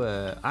went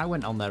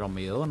on there on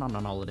my own on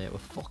an holiday. It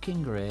was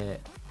fucking great.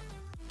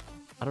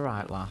 Had a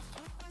right laugh.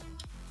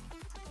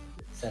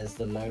 Says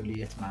the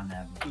loneliest man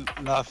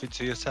ever. Laughing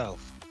to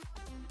yourself.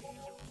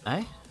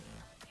 Eh?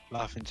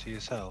 Laughing to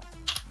yourself.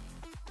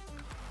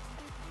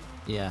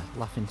 Yeah,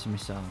 laughing to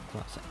myself.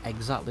 That's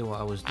exactly what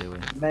I was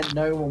doing. It meant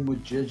no one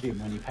would judge him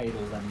when he paid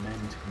all them men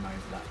to come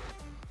over that.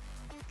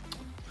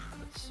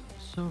 That's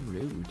so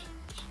rude.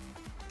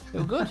 They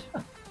were good.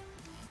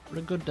 We're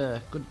a good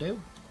do.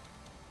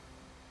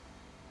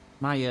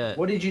 My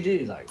What did you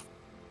do though?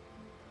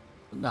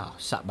 no,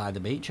 sat by the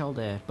beach all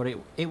day, but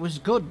it was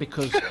good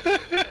because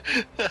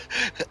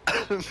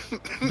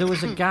there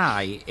was a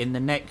guy in the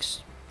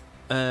next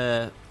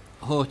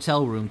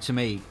hotel room to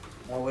me,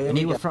 and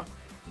he was from.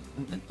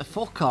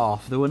 Fuck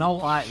off! They were not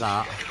like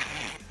that.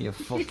 You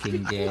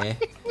fucking gay.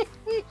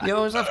 You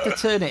always have to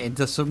turn it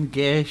into some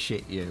gay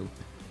shit, you.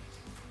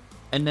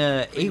 And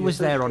he was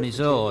there on his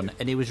own,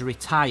 and he was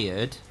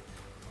retired.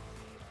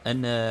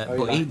 And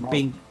but he'd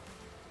been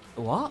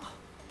what?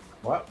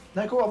 What?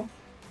 No, go on.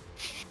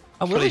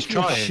 I will if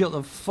you shut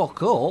the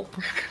fuck up.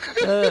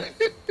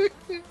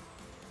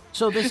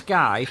 So this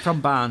guy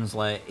from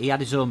Barnsley, he had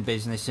his own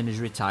business and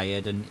is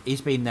retired, and he's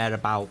been there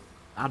about,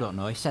 I don't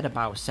know, he said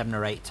about 7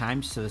 or 8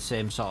 times to the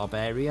same sort of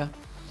area.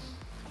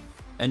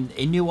 And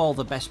he knew all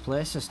the best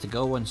places to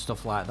go and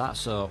stuff like that,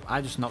 so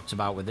I just knocked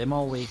about with him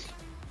all week.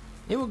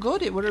 It were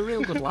good, it were a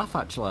real good laugh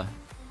actually.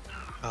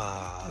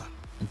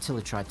 Until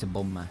he tried to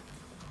bum me.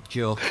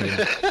 Joking.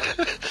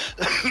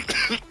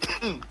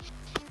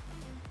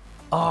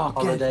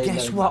 Oh,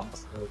 guess what?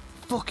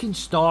 Fucking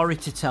story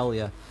to tell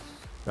you.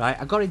 Right,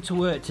 I got into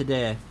work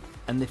today,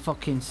 and they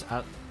fucking...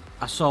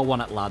 I saw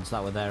one at lads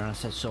that were there, and I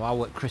said, so how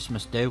would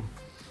Christmas do?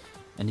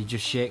 And he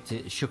just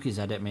shook his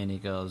head at me, and he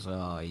goes,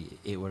 oh,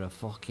 it were a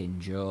fucking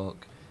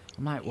joke.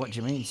 I'm like, what do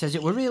you mean? He says,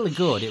 it were really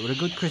good, it were a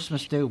good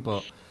Christmas do,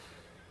 but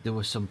there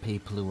were some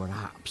people who were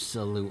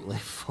absolutely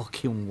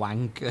fucking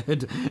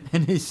wankered.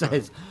 And he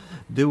says,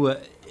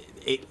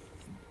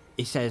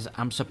 he says,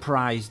 I'm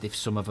surprised if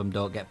some of them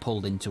don't get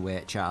pulled into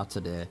HR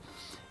today.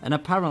 And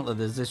apparently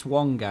there's this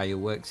one guy who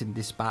works in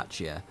dispatch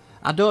here.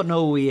 I don't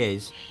know who he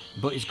is,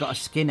 but he's got a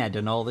skinhead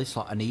and all this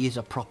lot, and he is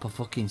a proper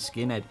fucking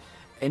skinhead.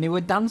 And he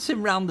were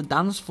dancing round the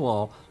dance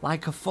floor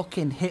like a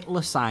fucking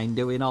Hitler sign,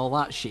 doing all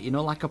that shit, you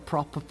know, like a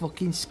proper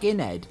fucking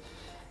skinhead.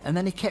 And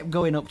then he kept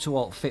going up to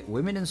all fit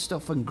women and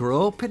stuff and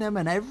groping them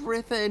and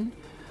everything.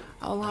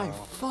 I was like,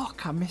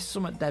 fuck, I missed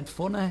something dead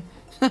funny.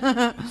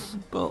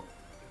 But,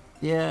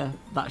 yeah,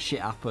 that shit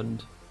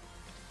happened.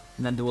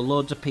 And then there were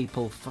loads of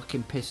people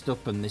fucking pissed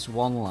up, and this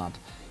one lad,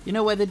 you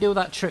know where they do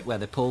that trick where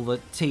they pull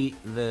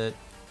the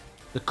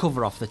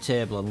cover off the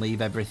table and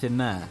leave everything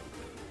there?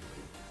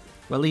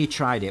 Well, he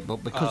tried it,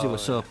 but because he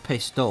was so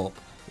pissed up,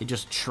 he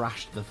just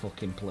trashed the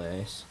fucking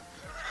place.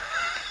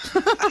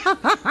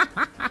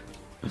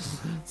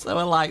 So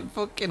we're like,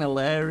 fucking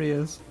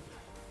hilarious.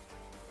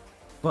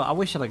 But I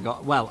wish I'd have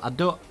got, well, I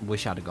don't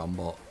wish I'd have gone,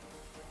 but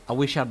I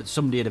wish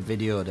somebody had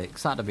videoed it,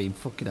 because that'd have been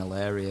fucking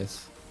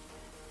hilarious.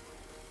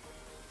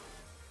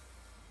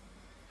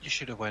 You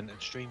should have went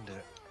and streamed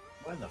it.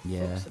 Where the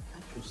fuck's the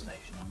petrol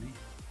station on here?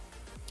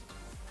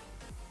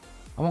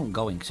 I wasn't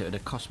going because it would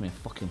have cost me a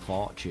fucking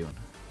fortune.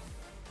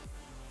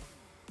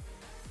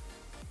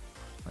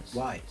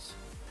 Why?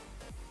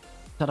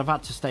 Said I've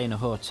had to stay in a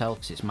hotel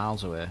because it's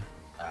miles away.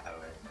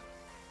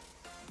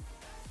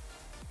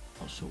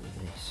 What's up with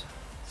this?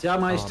 See, I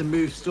managed to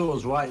move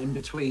stores right in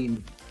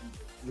between.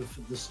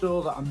 The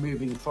store that I'm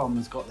moving from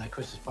has got their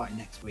Christmas party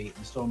next week.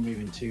 The store I'm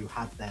moving to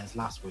had theirs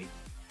last week.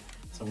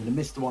 So I'm going to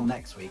miss the one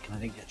next week, and I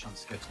didn't get a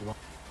chance to go to the one.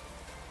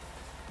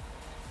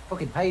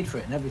 Fucking paid for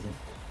it and everything.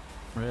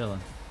 Really?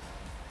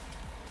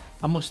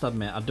 I must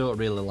admit, I don't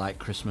really like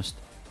Christmas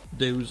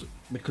do's,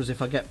 because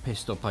if I get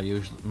pissed up,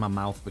 my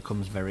mouth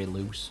becomes very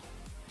loose,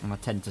 and I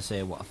tend to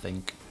say what I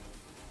think.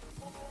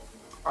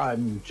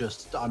 I'm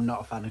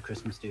not a fan of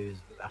Christmas dues.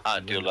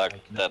 Do you like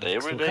that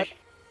every day?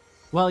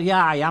 Well,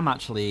 yeah, I am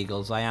actually,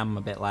 Eagles. I am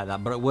a bit like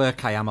that, but at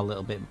work I am a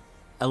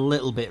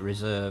little bit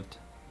reserved.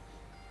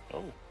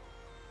 Oh.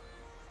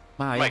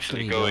 Well, I'm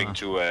actually going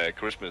to a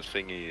Christmas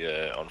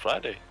thingy on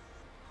Friday.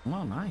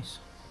 Oh, nice.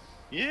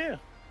 Yeah.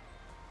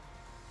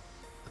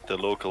 At the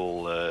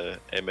local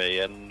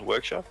MAN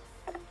workshop.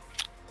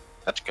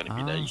 That's gonna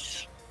be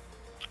nice.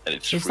 And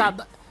it's free.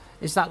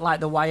 Is that like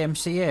the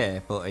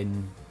YMCA, but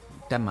in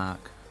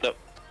Denmark?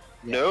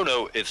 No,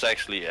 no, it's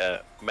actually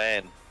a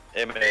MAN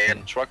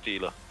truck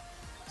dealer.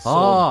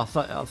 Oh,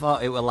 I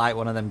thought it were like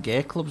one of them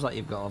gay clubs that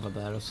you've got over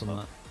there or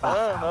something.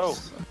 No.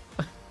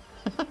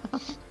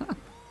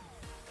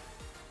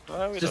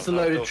 Just a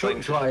load of truck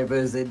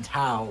drivers in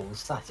towels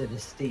sat in a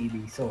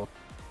steamy sauna.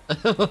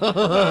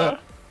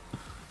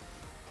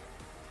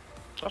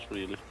 Not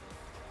really.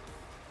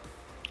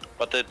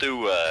 But they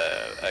do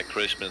a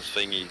Christmas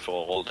thingy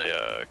for all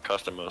their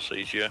customers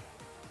each year.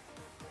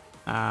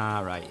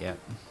 Ah, right, yeah.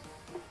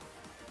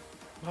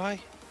 My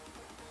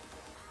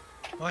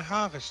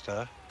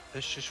harvester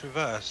is just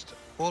reversed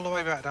all the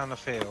way back down the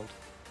field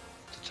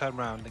to turn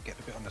around and get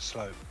a bit on the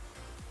slope.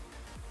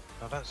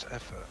 Now that's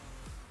effort.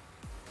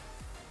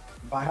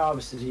 By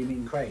harvester, do you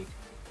mean Craig?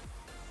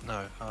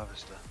 No,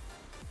 harvester.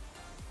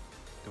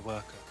 The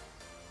worker.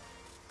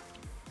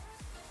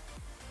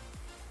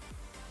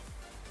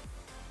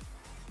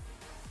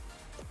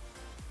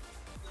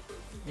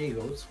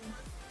 Eagles.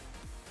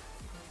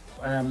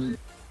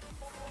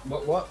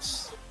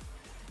 What's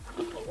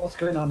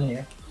going on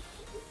here?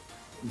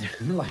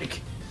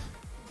 Like,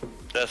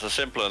 there's a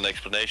simpler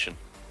explanation.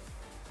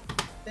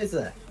 Is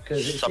there?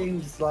 Because it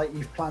seems like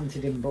you've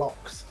planted in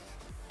blocks.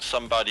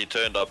 Somebody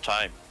turned up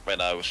time when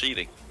I was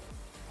seeding.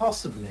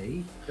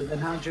 Possibly, but then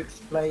how do you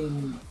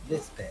explain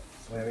this bit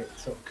where it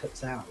sort of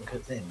cuts out and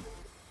cuts in?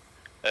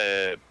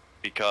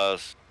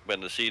 Because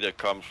when the seeder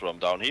comes from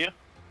down here,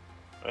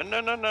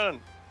 no,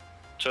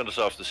 turn us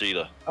off the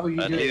seeder. Oh, you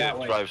do it that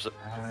way. Drives you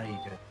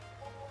do it.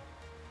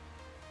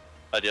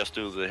 I just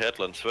do the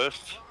headlands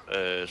first,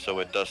 so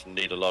it doesn't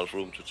need a lot of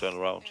room to turn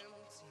around.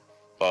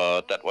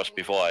 But that was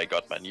before I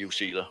got my new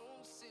seeder.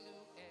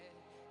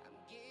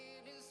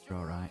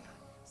 Alright.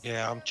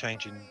 Yeah, I'm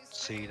changing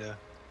seeder.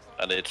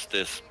 And it's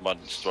this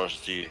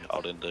monstrosity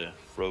out in the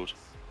road.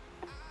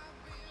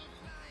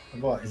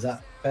 What, is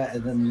that better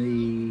than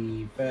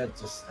the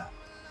birds or stuff?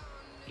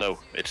 No,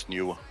 it's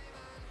newer.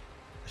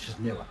 It's just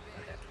newer.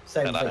 Okay.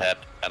 Same and thing. I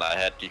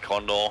had the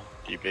Condor,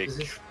 the big.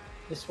 Is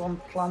this one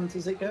plant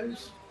as it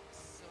goes?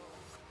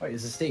 Wait,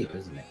 it's a steep,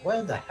 isn't it?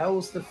 Where the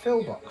hell's the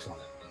fill box on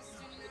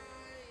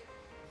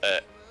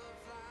it?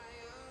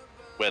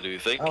 Where do you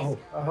think? Oh,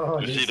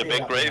 you see the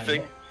big grey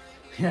thing?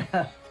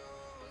 Yeah.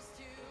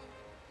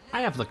 I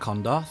have the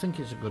Condor. I think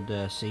it's a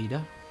good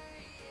seeder.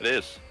 It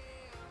is.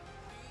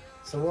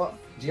 So what?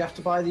 Do you have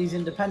to buy these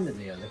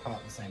independently, or are they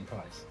part of the same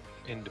price?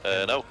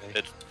 No,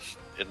 it's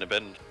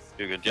independent.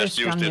 You can just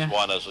use this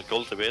one as a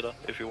cultivator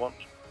if you want.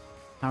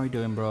 How are you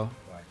doing, bro?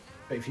 Right.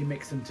 But if you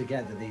mix them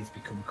together, these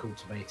become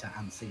cultivator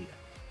and seeder.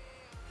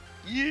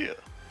 Yeah.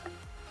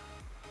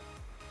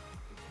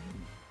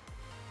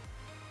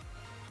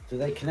 Do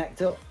they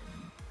connect up?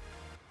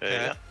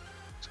 Yeah.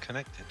 It's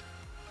connected.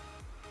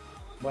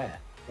 Where?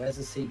 Where's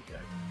the seed go?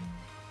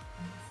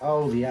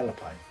 Oh, the yellow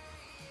pipe.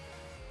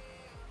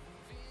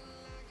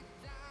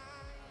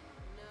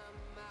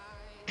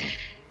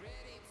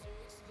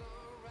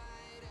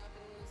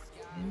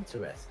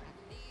 Interesting.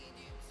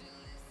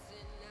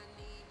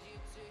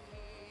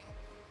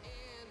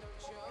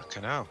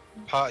 Fucking hell.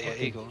 Party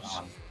at Eagles.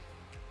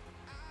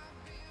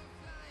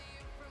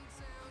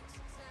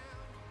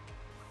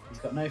 He's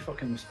got no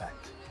fucking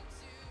respect.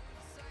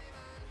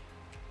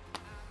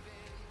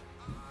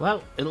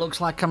 Well, it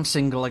looks like I'm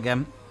single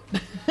again.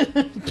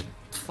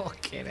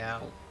 Fucking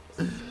hell.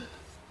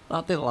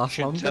 That didn't last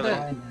long, did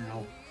it?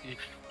 You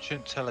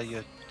shouldn't tell her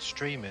you're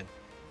streaming.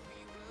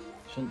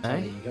 Shouldn't tell her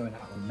you're going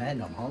out with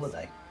men on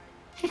holiday.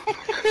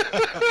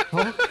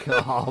 Fuck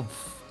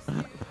off.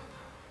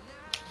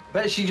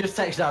 Bet she just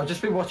texted out, I've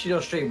just been watching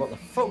your stream, what the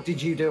fuck did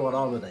you do on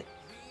holiday?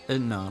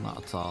 No,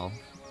 not at all.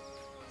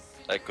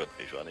 That could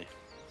be funny.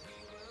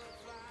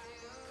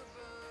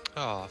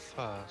 Oh,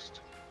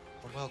 first.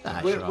 Well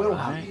done. We'll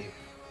have you.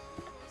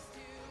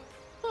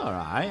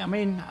 Alright, I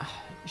mean,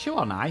 she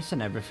was nice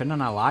and everything,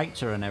 and I liked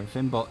her and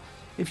everything, but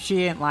if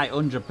she ain't like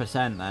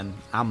 100%, then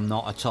I'm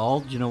not at all,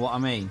 do you know what I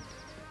mean?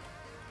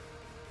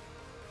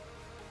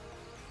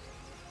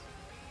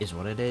 Is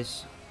what it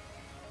is.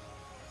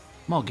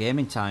 More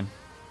gaming time.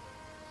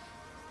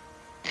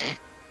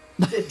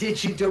 Did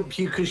she dump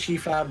you because she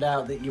found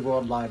out that you were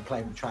online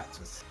playing with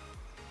tractors?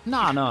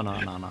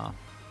 No.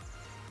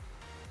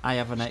 I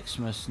have an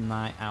Xmas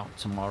night out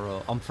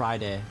tomorrow, on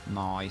Friday.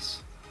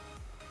 Nice.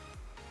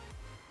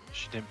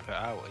 She didn't put it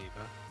out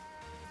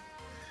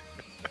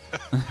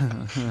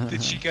either.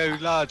 Did she go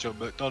large on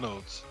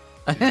McDonald's?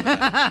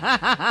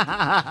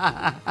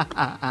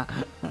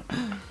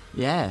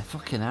 Yeah,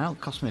 fucking hell,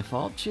 cost me a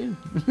fortune.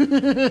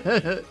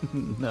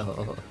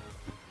 No.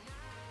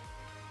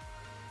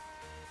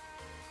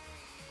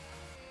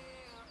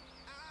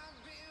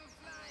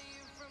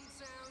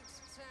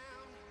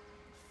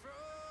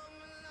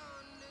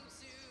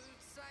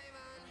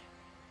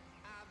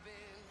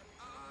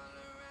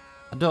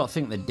 I don't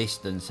think the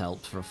distance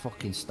helps for a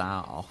fucking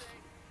start off.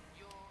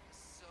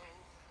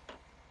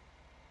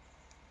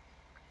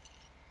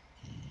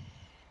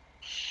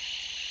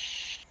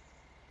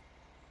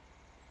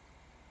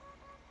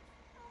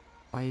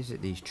 Why is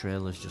it these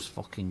trailers just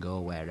fucking go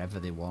wherever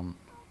they want?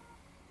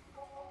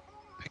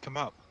 Pick them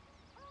up.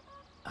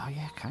 Oh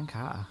yeah, can't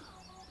I?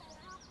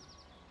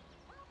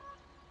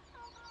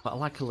 But I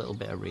like a little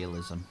bit of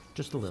realism.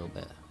 Just a little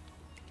bit.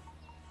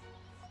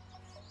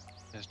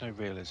 There's no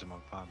realism on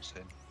Farm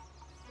Sim.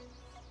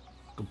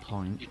 Good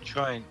point. You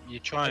try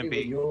and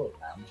be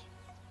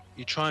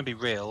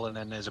real, and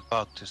then there's a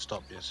bug to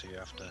stop you, so you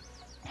have to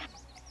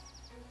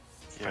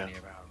fanny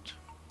around.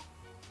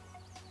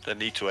 They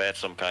need to add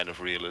some kind of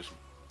realism.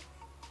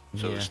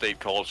 So the state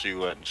calls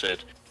you and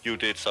said, you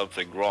did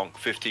something wrong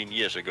 15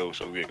 years ago,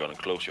 so we're gonna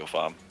close your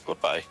farm.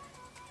 Goodbye.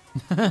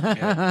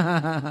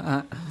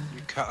 Yeah.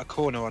 You cut a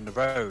corner on the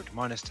road,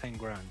 minus 10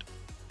 grand.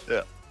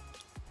 Yeah.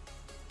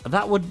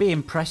 That would be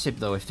impressive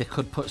though if they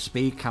could put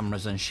speed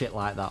cameras and shit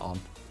like that on.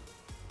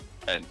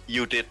 And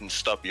you didn't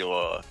stop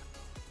your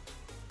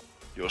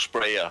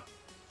sprayer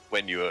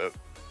when you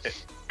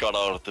got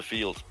out of the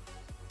field.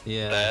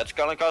 Yeah. That's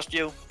gonna cost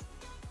you.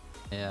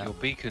 Yeah. Your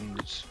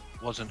beacons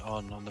wasn't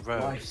on the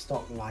road.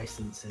 Livestock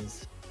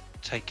licenses.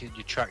 Taking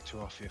your tractor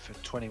off you for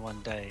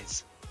 21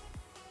 days.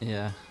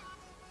 Yeah.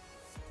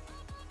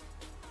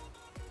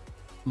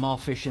 More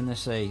fish in the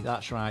sea.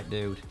 That's right,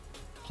 dude.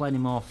 Plenty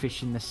more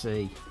fish in the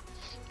sea.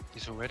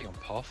 He's already on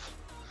POF.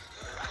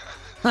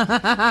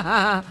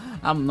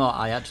 I'm not.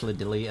 I actually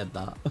deleted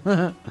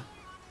that.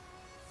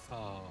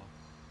 Oh.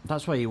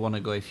 That's where you want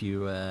to go if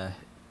you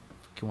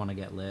want to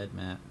get laid,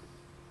 mate.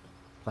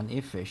 Plenty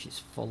of fish. It's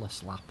full of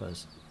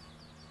slappers.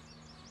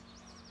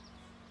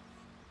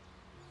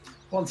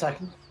 1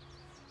 second.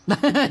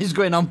 He's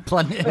going on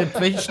plenty of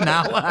fish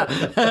now.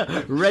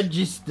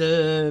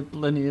 Register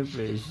plenty of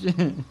fish.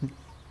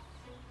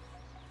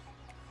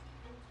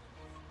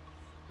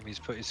 He's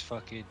put his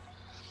fucking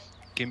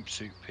gimp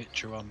suit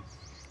picture on.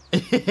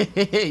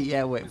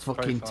 Yeah, with his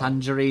fucking profile.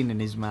 tangerine in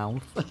his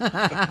mouth.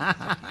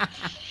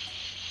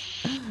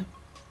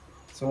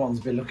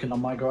 Someone's been looking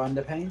on my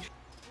Grindr page.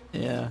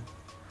 Yeah.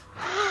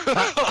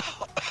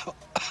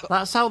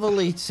 That's how the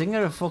lead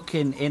singer of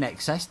fucking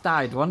XXFastFingersXx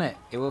died, wasn't it?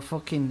 He was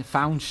fucking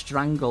found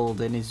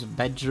strangled in his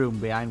bedroom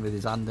behind with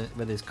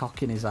his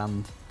cock in his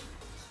hand.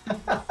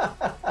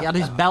 He had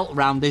his belt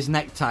round his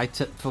necktie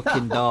to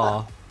fucking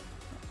door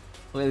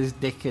with his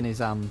dick in his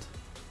hand.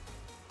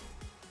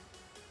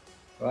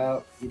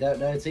 Well, you don't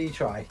know till you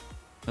try.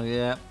 Oh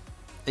yeah,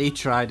 he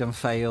tried and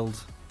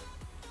failed.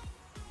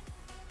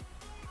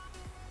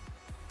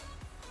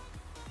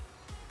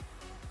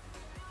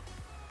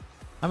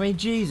 I mean,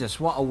 Jesus,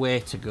 what a way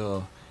to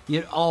go.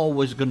 You're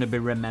always going to be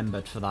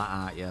remembered for that,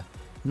 aren't you?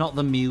 Not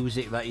the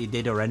music that you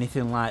did or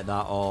anything like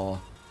that, or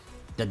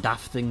the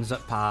daft things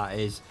at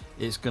parties.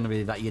 It's going to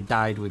be that you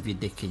died with your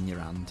dick in your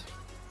hand.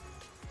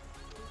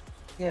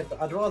 Yeah,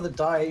 but I'd rather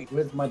die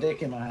with my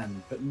dick in my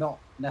hand, but not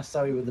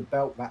necessarily with the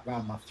belt back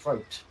round my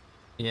throat.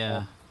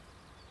 Yeah.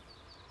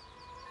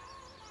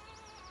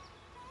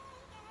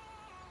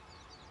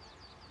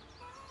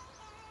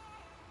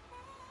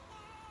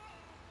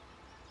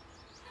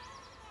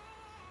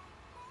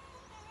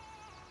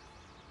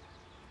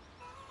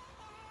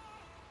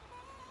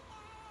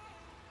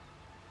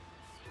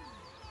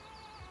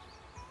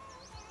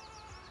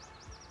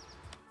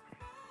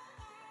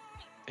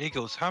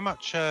 Eagles, how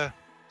much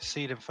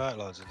seed and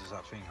fertilizer does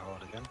that thing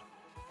hold again?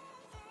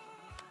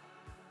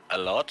 A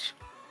lot.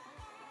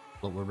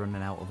 Look, we're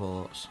running out of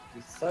oats.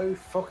 It's so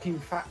fucking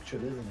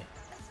factual, isn't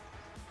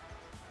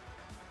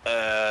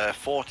it?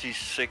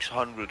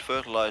 4,600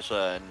 fertilizer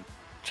and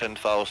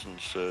 10,000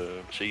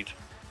 seed.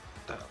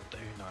 That'll do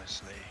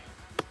nicely.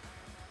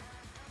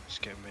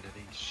 Just getting rid of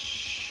these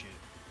shit.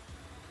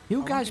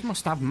 You guys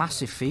must have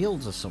massive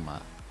fields or something.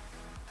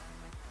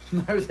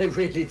 No, they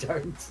really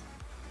don't.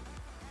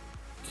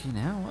 You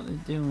know what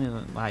they're doing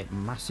with like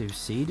massive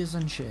seeders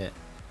and shit.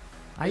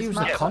 I use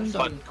a It's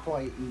condom. actually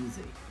quite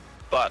easy.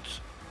 But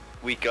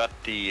we got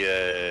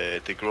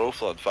the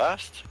growth on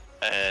fast,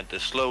 and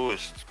the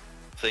slowest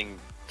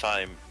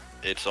time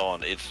it's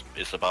on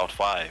it's about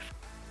 5.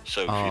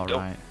 So if you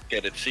don't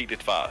get it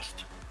seeded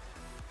fast,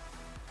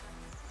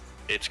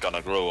 it's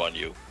gonna grow on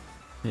you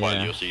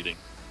while you're seeding.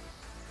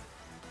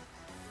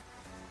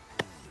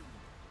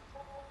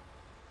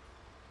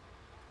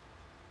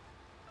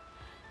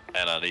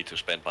 And I need to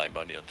spend my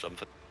money on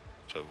something,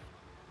 so...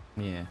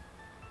 Yeah.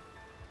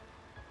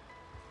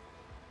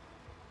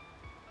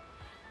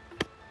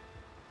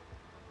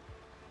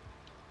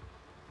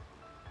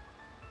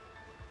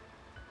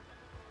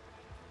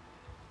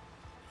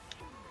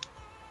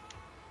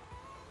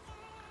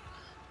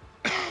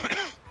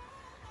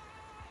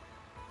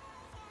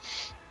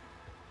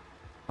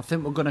 I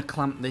think we're going to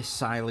clamp this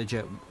silage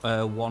at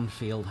one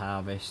field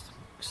harvest,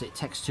 because it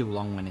takes too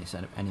long when it's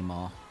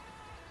anymore.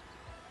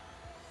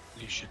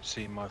 You should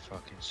see my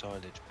fucking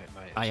silage pit,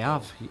 mate. I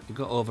have. You've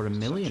got over 1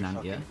 million,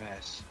 haven't you?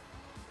 Mess.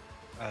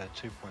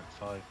 2.5 mil,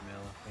 I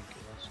think it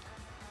was.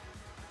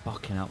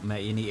 Fucking hell,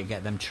 mate, you need to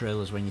get them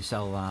trailers when you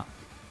sell that.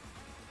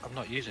 I'm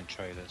not using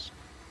trailers.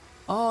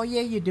 Oh,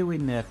 yeah, you're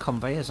doing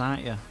conveyors,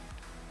 aren't you?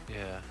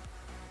 Yeah,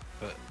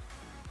 but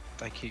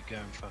they keep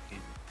going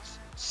fucking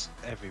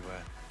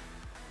everywhere.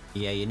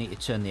 Yeah, you need to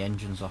turn the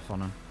engines off on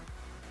them.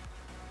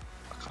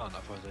 I can't,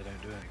 otherwise they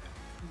don't do anything.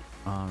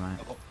 Alright.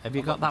 Have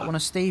you got that one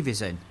of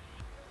Stevie's in?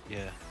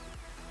 Yeah.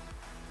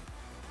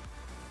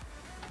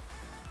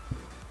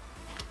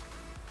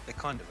 They're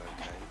kind of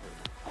okay, but...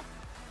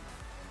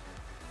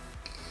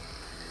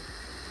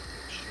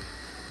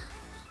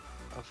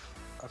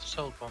 I've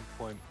sold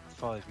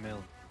 1.5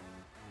 mil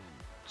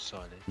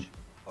silage.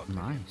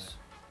 Nice.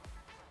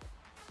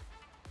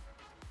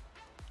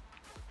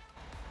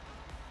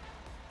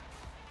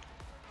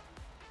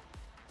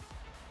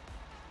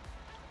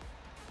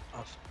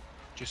 I've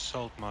just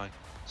sold my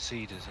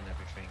seeders and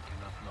everything,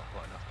 and I've not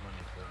got enough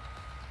money for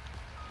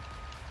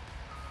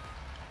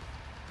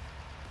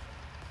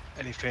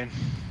anything.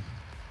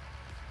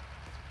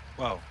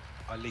 Well,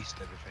 I leased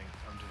everything.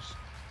 I'm just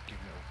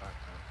giving it all back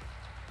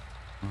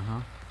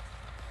now.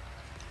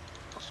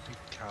 Possibly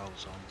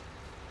cows on.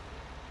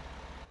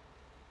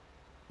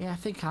 Yeah, I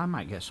think I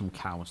might get some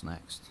cows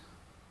next.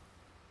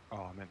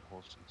 Oh, I meant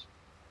horses.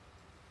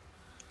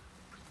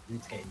 I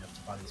need to get enough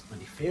to buy this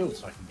bloody field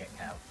so I can get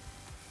cows.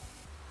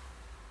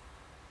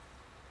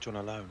 Do you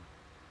want a loan?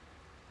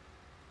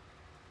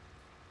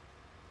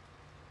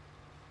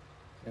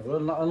 Yeah,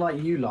 well,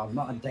 unlike you lot, I'm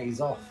not on days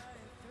off.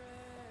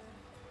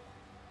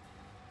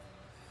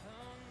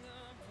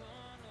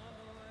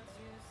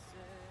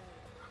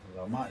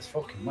 Well, I might as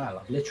fucking well.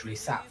 I've literally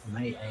sat from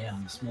 8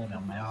 AM this morning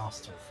on my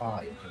arse till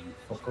 5 and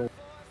fuck all.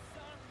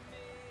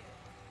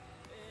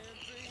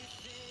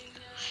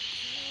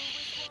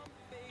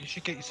 You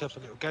should get yourself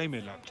a little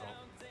gaming laptop.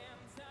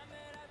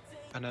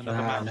 And another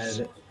mouse.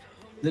 No,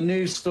 the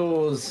new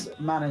store's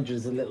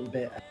manager's a little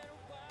bit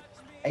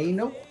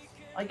anal,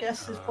 I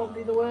guess is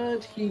probably the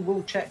word. He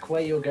will check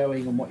where you're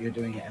going and what you're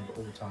doing at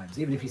all times.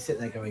 Even if you sit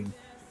there going,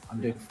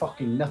 I'm doing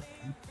fucking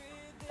nothing,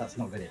 that's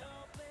not good enough.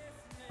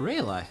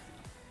 Really?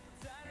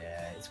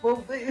 Yeah, it's, well,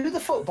 who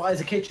the fuck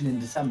buys a kitchen in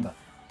December?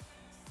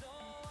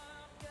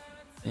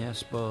 Yeah, I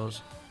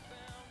suppose.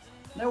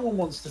 No one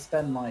wants to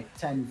spend like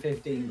 10,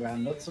 15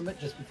 grand on something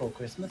just before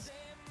Christmas.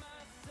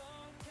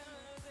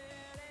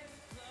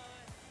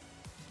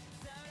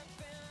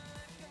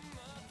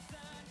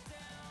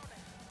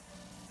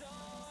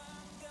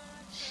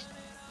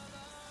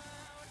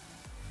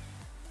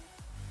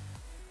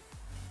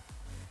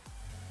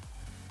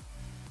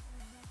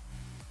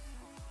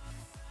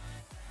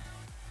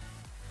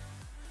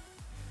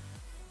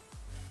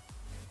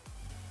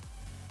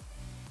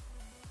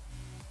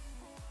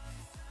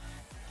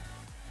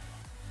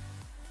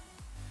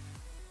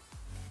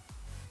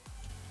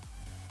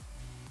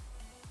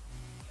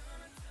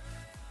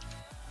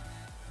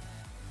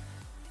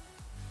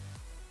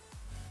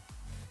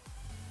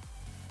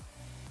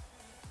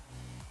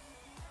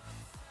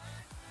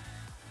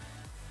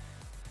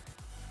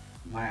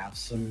 Might have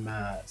some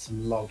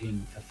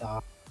logging for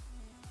that.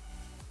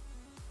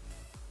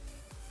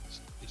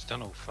 It's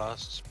done all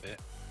fast bit.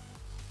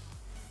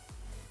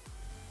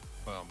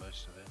 Well,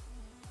 most of it.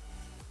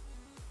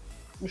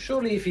 Well,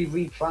 surely if he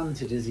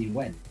replanted as he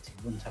went, he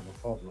wouldn't have a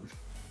problem.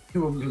 He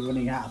wouldn't be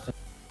running out of things.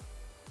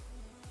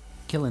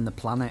 Killing the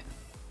planet.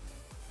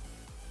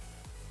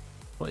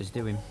 What he's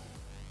doing.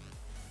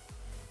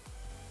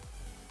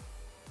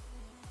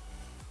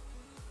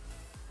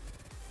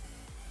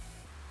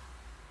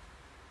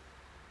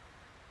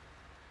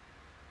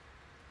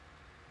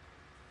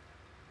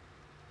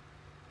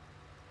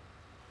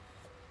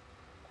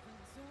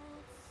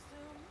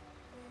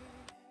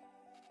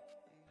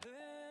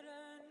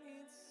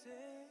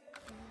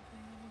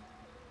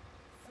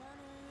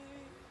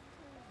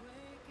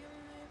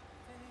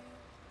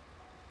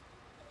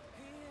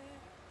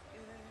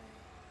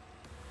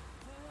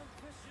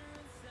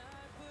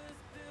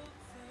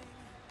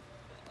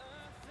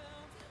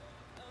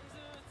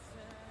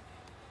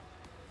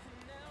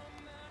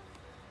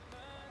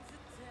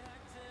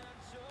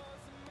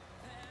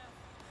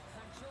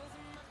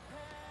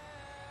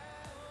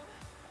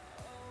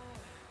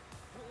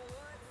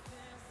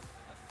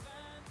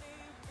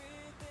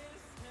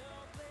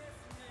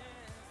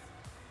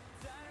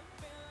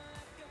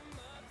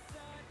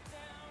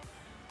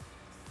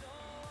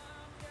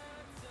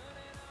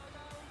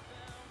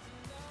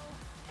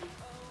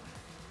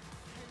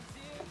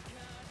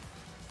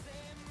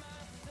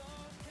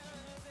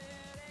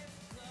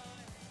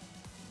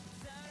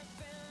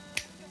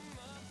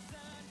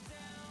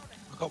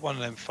 Got one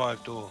of them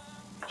 5-door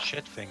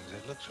shed things.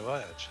 It looks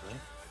alright actually.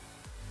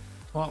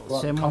 What,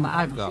 same one that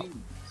I've got?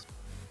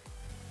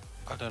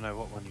 I don't know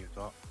what one you've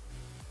got.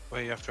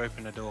 Where you have to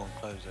open the door and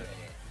close it.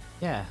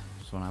 Yeah,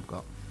 that's one I've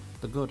got.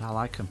 They're good, I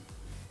like them.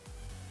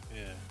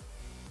 Yeah.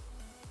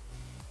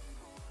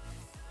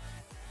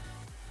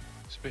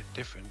 It's a bit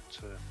different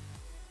to the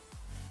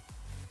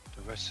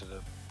rest of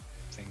the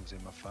things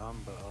in my farm,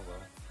 but oh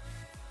well.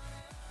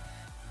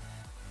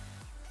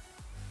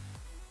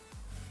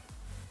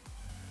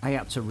 I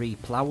had to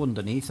re-plough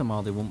underneath them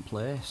or they wouldn't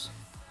place.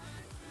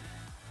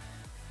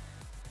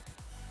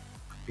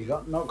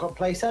 You not got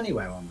place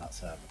anywhere on that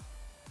server?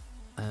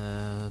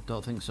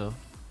 Don't think so.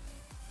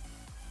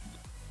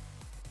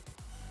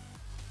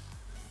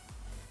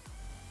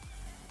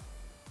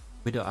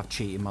 We don't have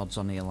cheating mods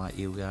on here like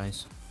you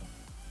guys.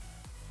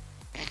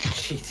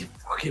 Cheating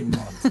fucking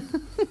mods.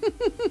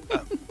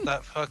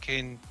 that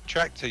fucking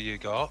tractor you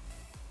got.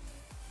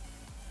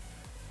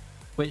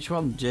 Which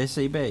one?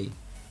 JCB?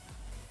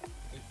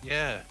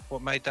 Yeah.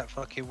 What made that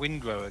fucking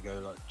windrower go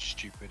like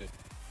stupid at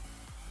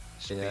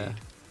speed? Yeah.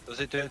 Does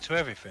it do it to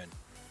everything?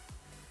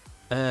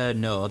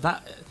 No.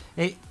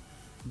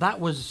 That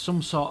was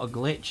some sort of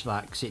glitch,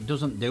 that, 'cause it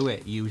doesn't do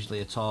it usually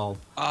at all.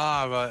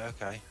 Ah, right.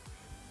 Okay.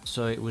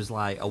 So it was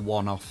like a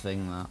one-off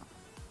thing, that.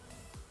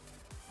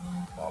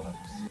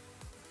 Bollocks.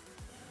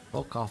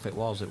 Fuck off, it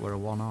was. It were a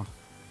one-off.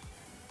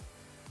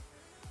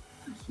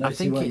 No, I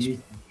think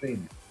it's...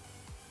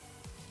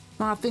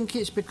 No, I think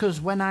it's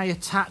because when I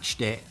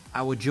attached it,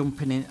 I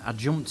jumped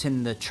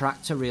in the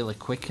tractor really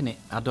quick and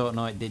I don't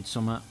know, it did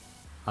something.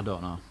 I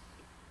don't know.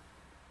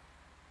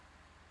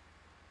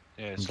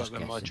 Yeah, it's like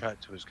when my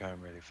tractor was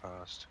going really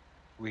fast.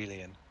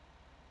 Wheeling.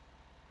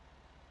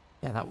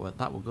 Yeah, that were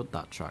good,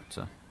 that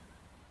tractor.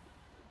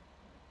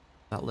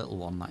 That little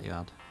one that you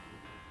had.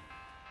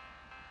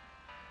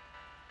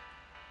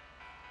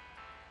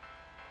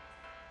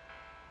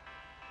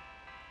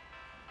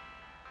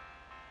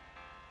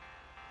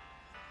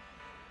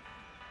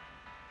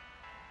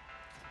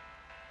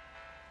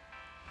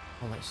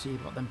 Well, let's see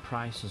what them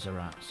prices are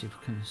at. See if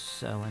we can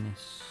sell any.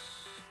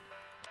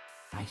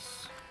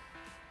 Nice.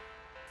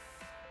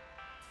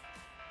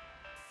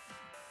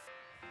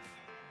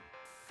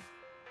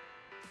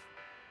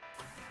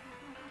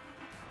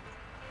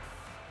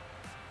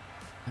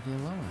 Are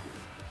they lower?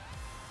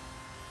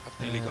 I've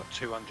nearly got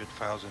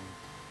 200,000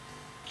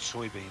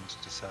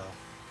 soybeans to sell.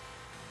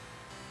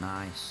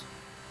 Nice.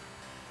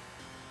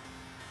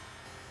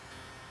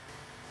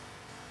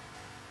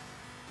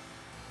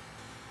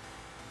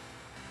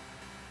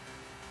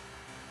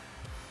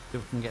 See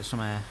if we can get some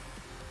air.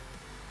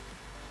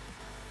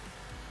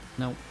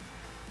 Nope.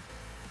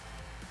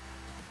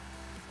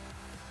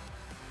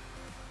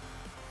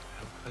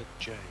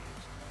 J.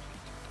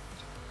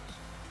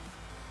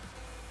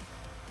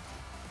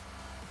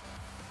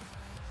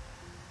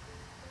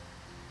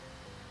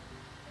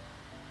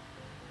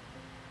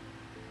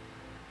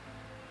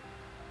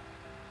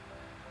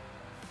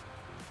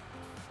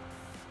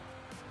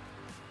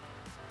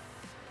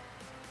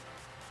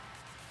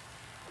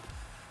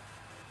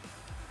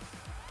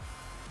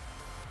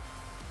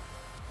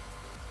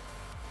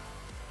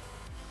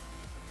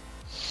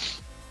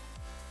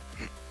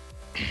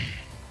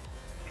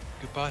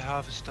 Goodbye,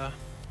 Harvester.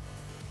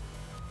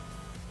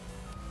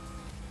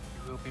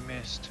 You will be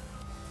missed.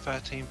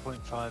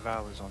 13.5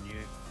 hours on you.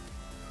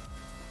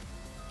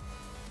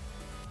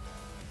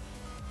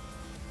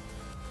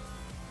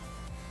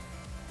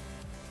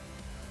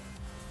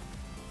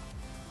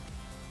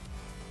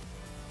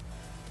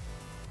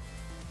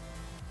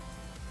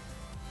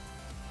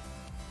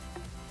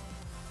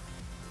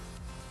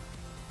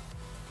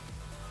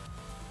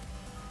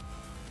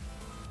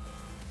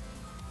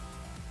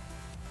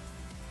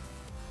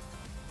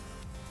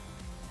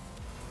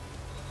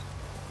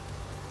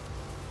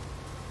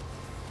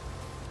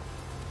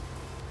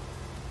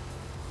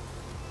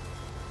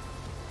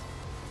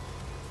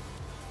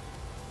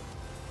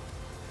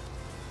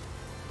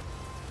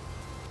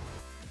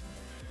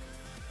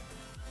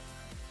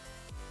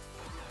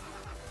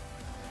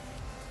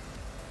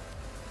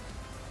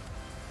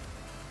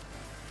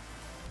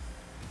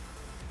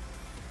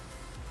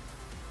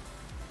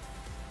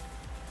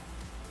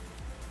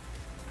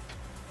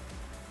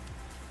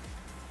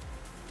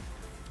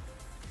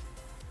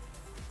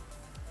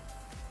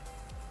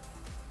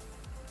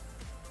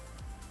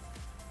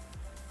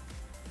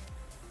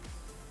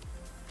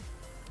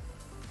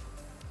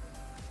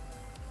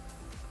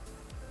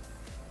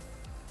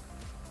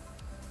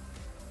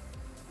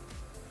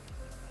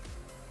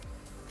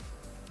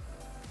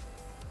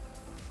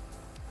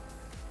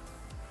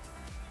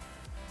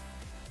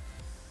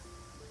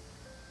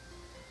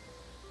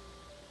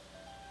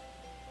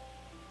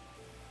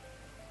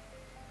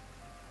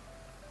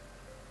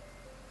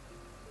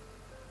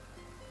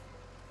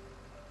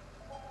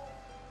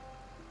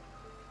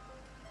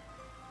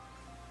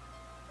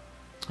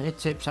 Hey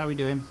Tips, how we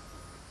doing?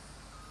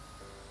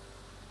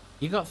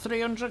 You got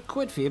 300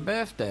 quid for your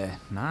birthday?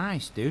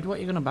 Nice, dude. What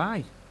are you gonna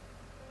buy?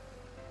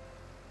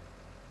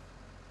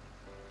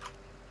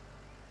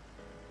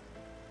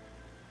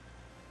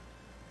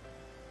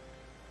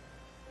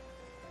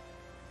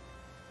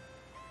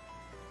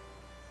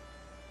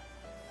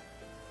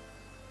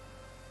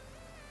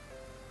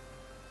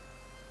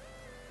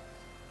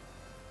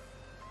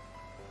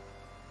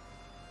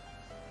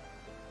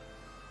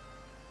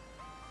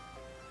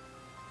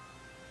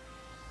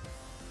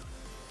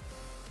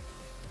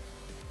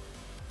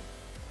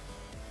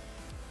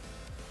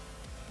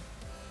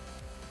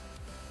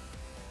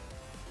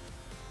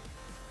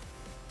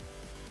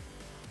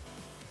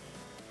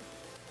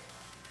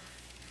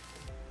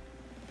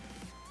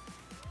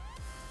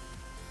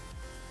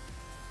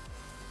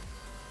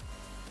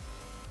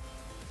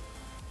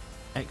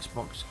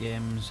 Xbox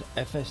games.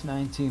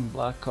 FS19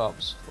 Black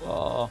Ops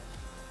 4,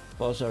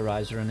 Forza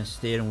Horizon and a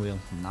steering wheel.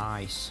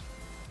 Nice.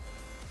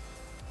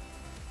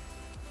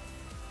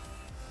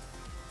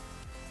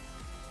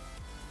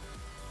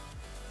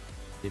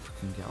 See if we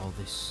can get all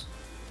this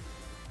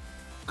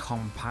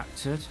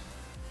compacted.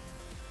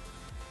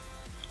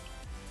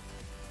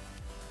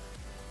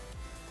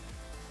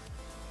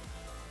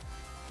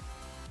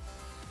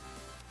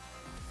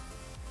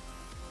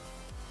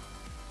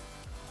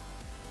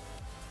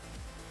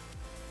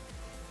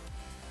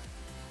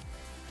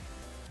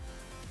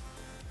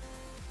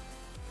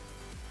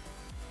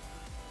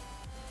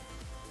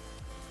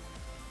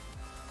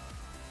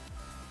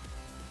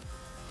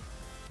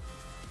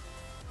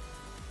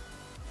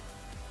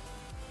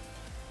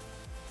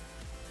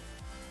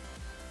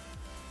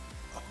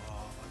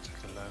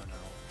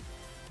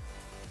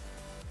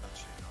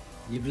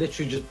 You've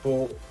literally just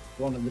bought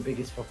one of the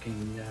biggest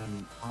fucking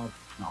not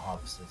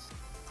harvesters,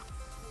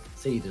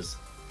 seeders.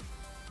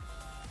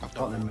 I've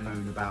got them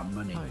moan about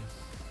money. Oh,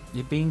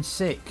 you've been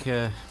sick,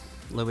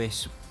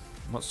 Lewis.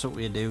 What's up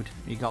with you, dude?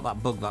 You got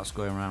that bug that's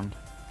going around?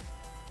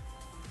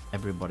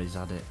 Everybody's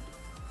had it.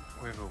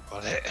 We've all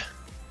got it.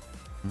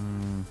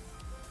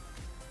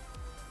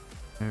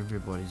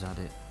 Everybody's had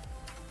it.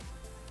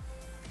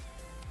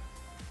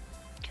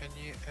 Can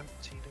you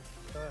empty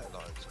the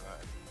fertilizer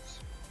out of these?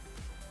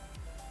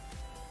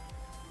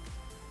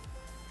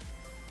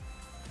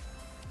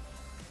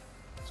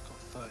 It's got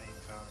 13,000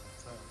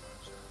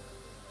 fertilizer.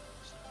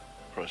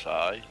 Press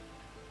I.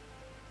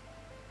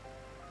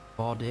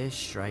 4 days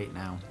straight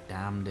now.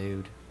 Damn,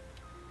 dude.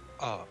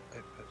 Oh,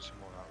 it puts some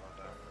more out like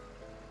that.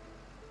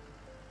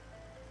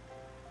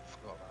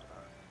 Forgot about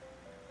that.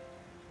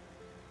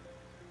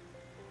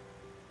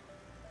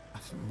 I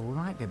think we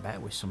might be better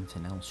with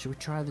something else. Should we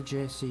try the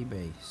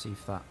JCB? See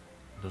if that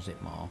does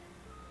it more.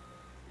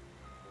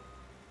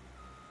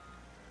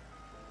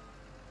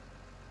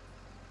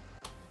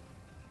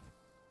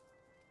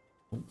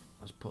 Oh,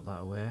 let's put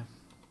that away.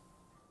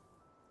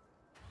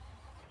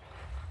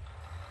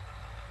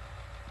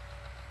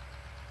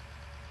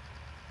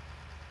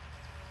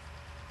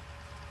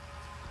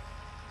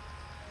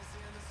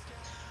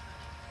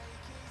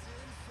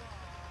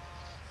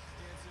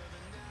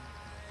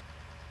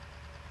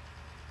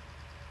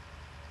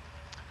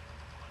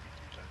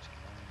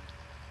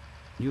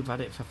 You've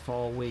had it for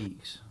 4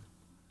 weeks.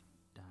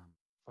 Damn.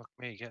 Fuck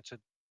me, get to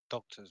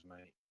doctors,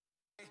 mate.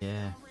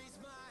 Yeah.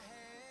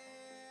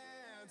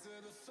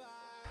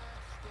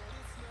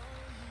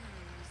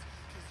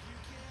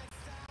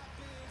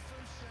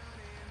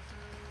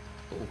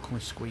 Oh, can we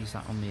squeeze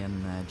that on the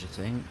end there, do you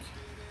think?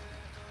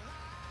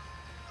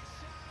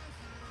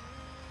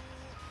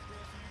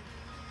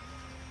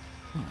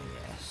 Oh,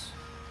 yes.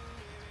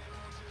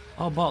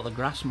 Oh, I bought the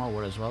grass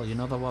mower as well. You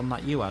know the one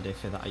that you had,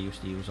 Iffy, that I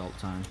used to use all the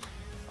time?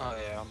 Oh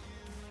yeah, I'm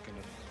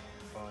gonna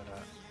buy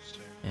that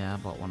soon. Yeah, I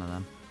bought one of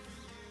them.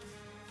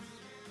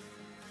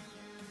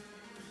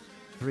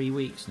 3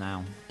 weeks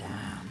now.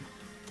 Damn.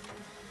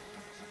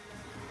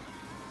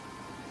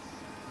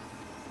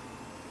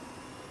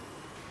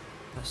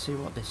 Let's see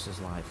what this is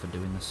like for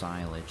doing the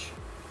silage.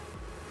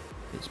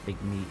 It's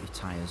big meaty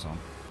tyres on.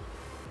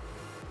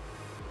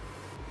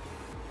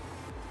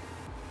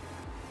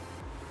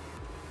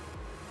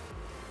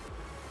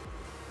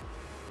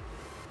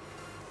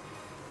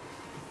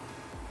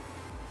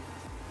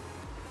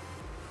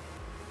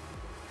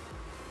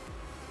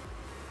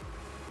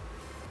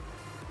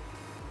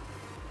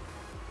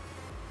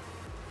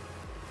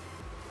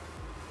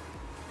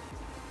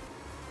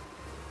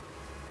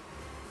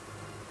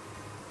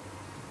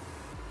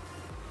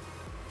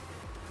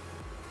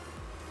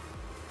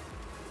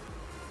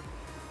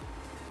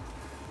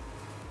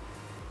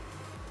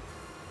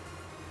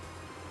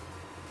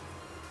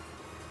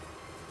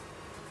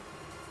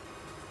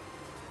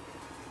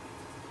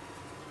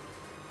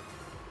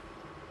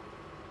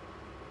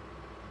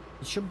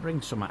 It should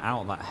bring something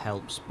out that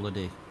helps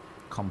bloody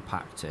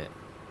compact it.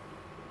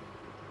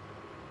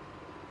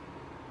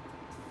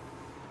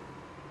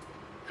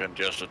 You can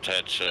just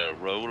attach a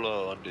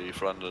roller on the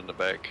front and the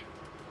back.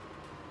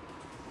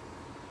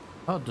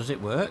 Oh, does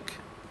it work?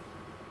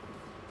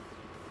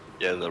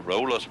 Yeah, the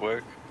rollers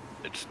work.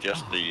 It's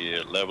just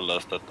the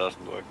levelers that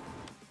doesn't work.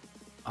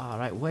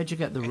 Alright, where'd you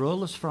get the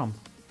rollers from?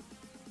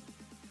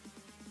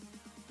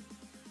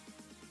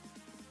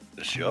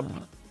 The shop.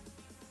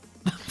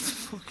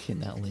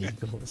 Fucking hell,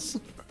 Eagles.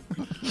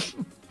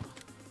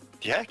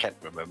 Yeah, I can't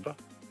remember.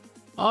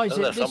 Oh, is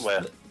it there this,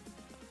 somewhere?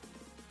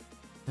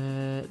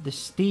 The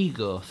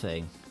Stego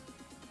thing?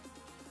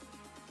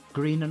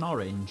 Green and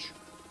orange?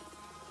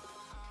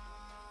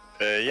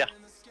 Yeah.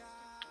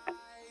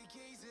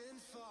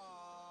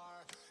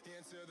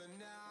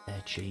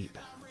 They're cheap.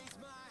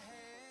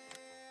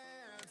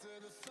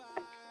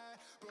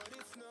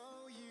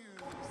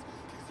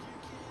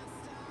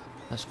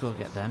 Let's go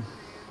get them.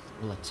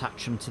 We'll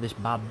attach them to this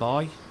bad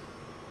boy.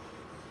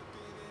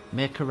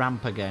 Make a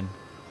ramp again.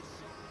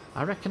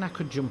 I reckon I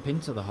could jump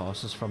into the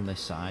horses from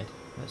this side.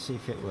 Let's see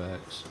if it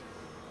works.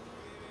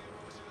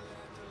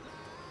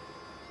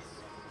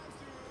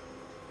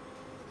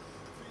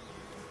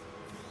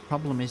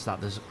 Problem is that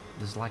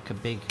there's like a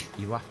big,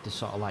 you have to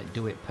sort of like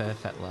do it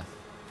perfectly.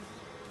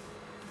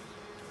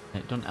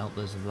 And it doesn't help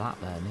there's that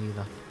there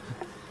neither.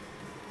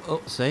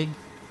 Oh, see?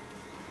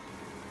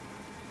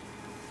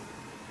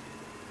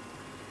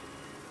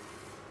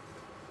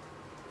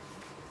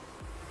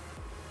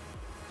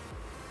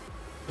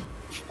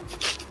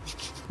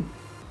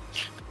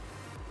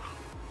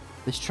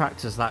 This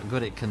tractor's that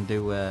good, it can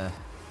do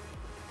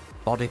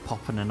body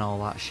popping and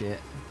all that shit.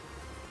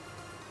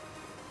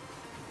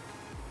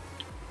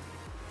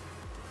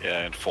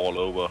 Yeah, and fall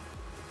over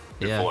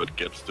before it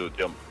gets to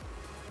jump.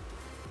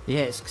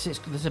 Yeah,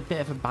 there's a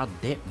bit of a bad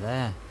dip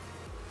there.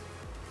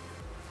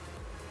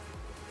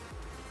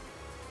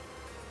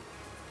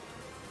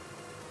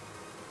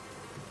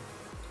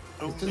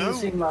 Oh, it doesn't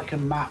seem like a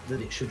map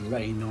that it should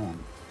rain on.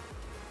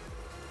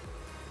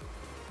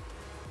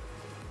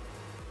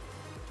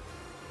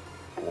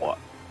 What?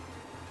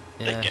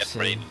 Yeah, they get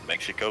rain in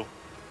Mexico,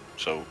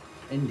 so...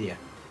 India.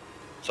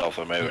 South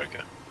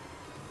America.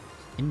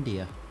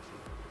 India.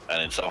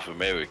 And in South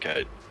America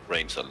it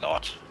rains a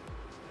lot.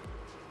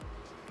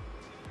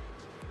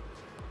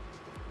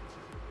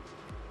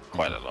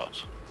 Quite a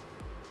lot.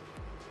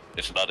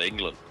 It's not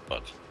England,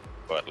 but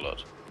quite a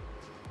lot.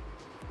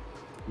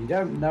 You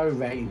don't know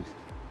rain.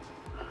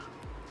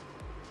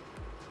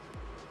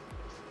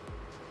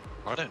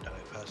 I don't know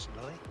it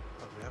personally,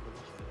 but we have a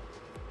look at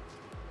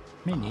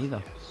it. Me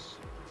neither. Yes.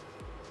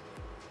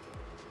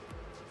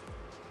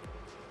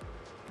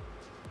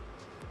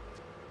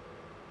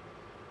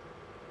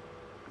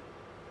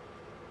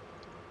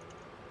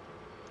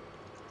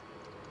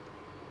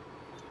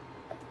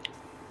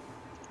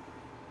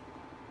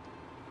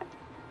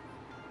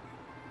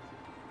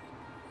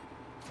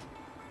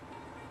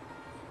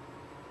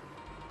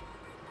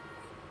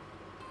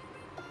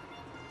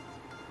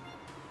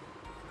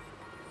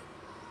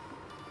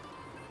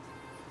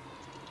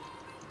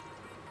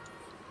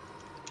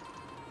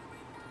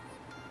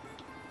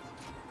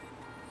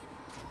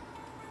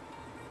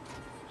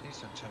 Please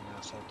don't tell me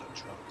I sold that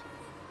truck.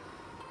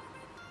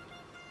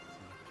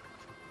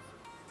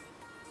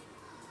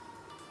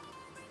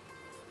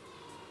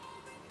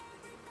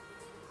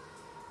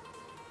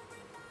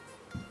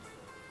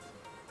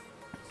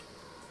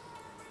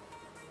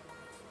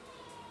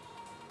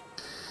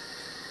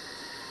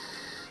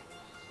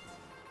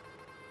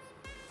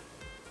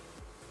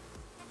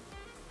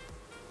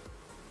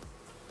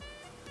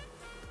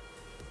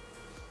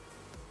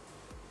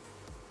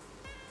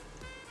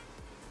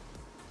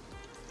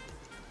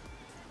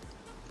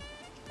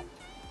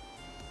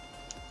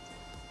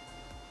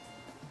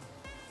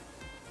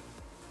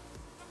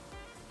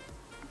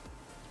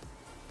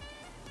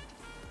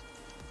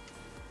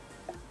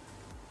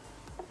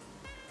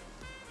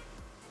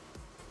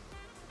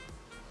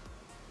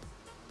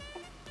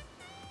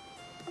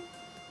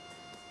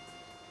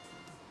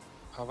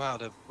 Oh wow,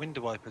 the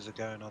window wipers are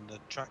going on the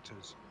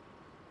tractors.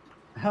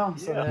 Oh,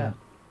 so yeah.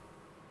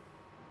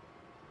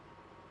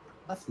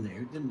 That's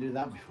new. Didn't do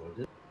that before,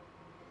 did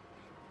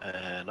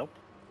it? Nope.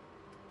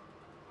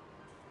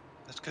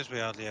 That's because we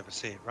hardly ever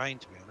see it rain,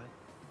 to be honest.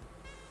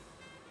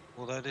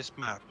 Although this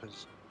map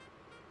is,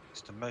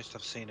 it's the most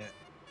I've seen it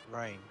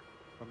rain.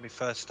 When we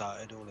first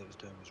started, all it was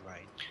doing was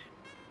rain.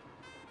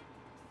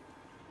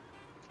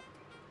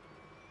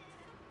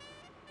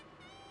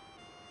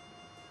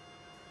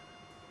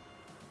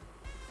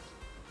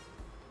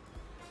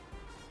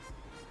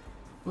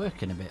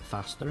 Working a bit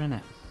faster,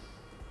 innit?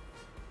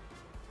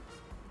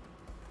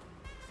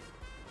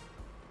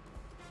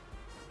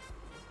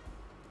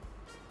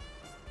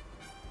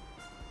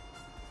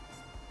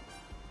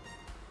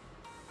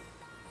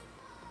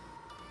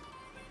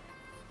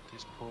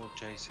 This poor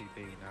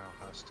JCB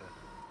now has to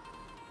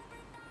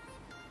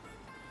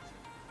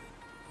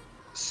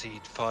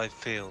seed 5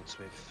 fields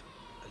with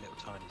a little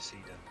tiny seeder.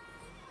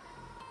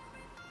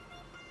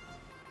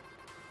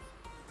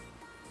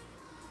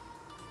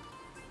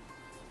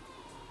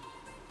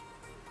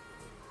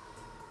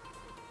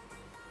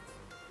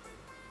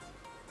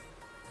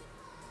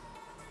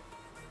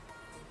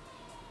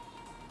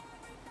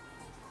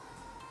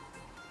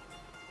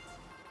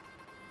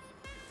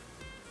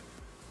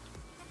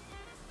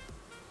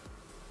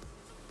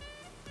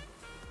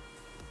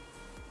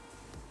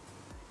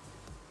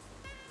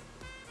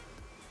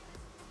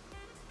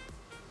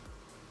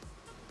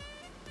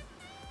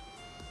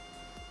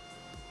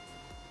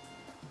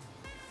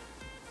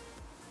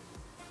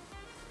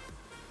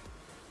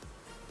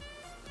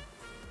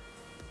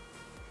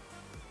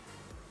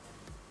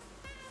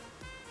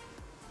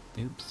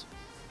 Oops.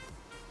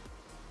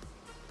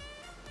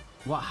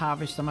 What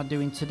harvest am I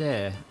doing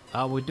today?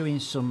 Oh, we're doing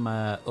some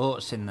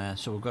oats in there,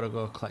 so we've got to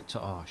go collect.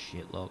 Oh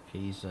shit! Look,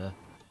 he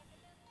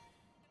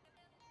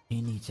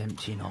needs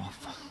emptying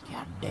off.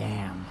 God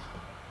damn.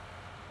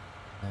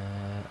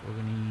 We're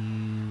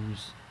gonna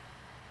use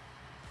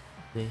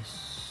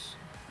this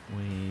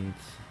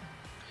with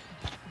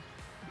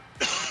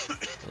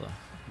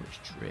which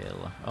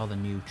trailer? Oh, the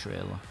new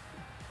trailer.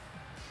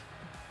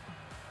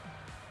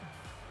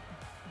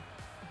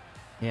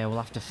 Yeah, we'll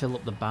have to fill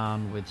up the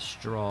barn with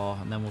straw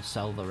and then we'll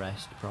sell the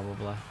rest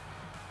probably.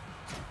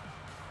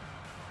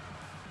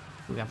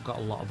 We have got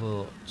a lot of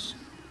oats.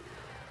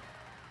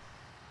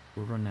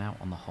 We're running out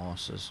on the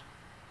horses.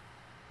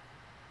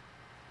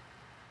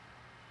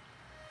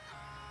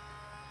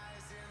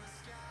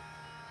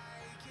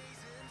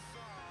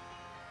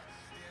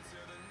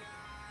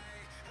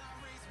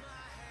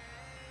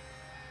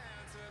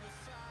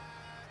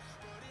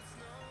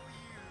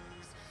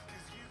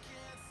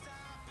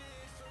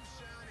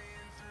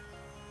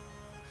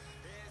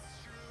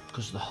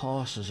 Because the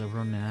horses are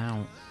running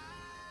out.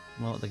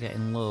 Look, they're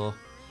getting low.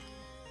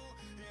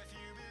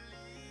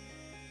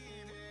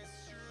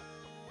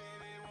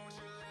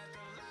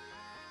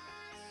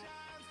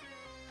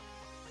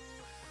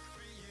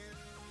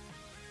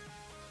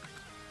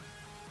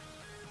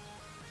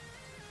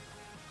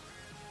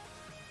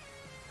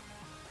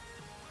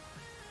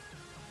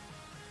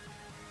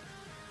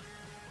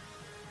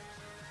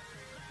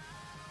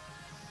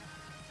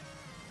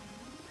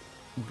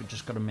 We've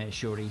just got to make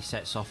sure he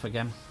sets off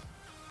again.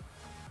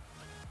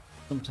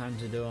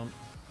 Sometimes they don't.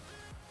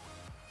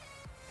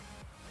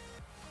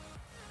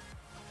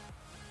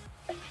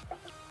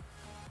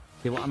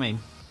 See what I mean?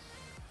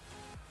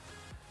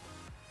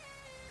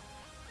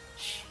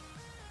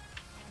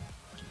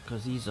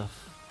 Because he's a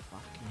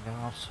fucking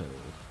arsehole.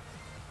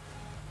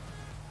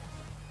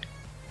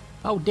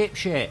 Oh,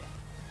 dipshit!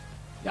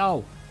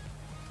 Yo!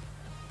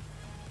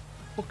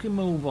 Fucking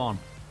move on.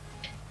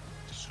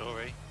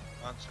 Sorry,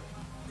 answer.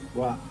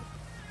 What?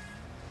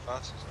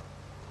 Fastest.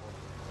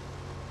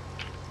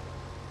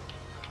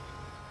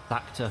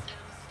 Factor.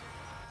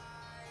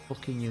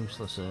 Fucking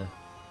useless here.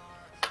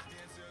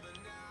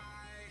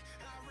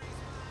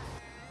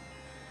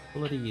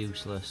 Bloody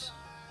useless.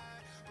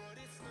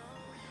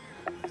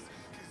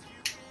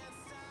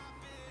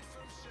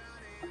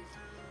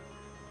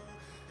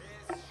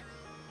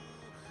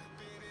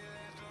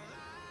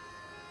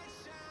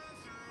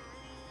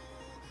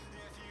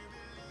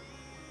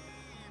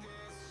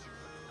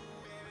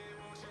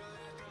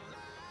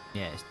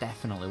 Yeah, it's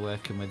definitely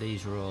working with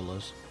these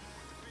rollers.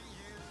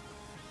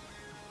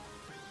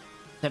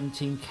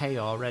 17k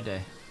already.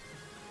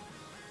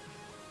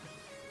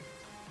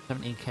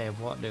 17k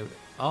of what, dude?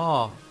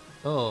 Oh,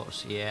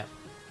 oats, yeah.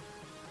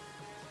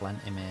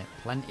 Plenty, mate.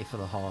 Plenty for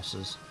the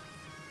horses.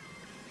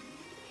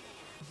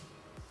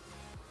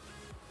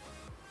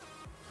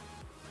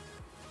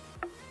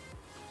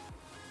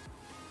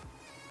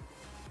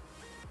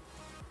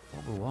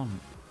 What we want?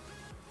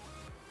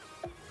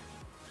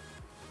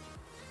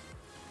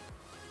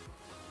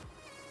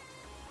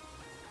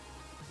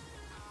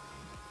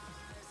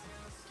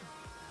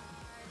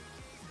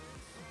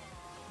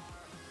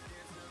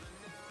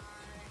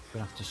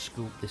 Gonna have to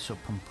scoop this up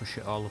and push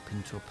it all up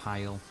into a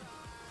pile.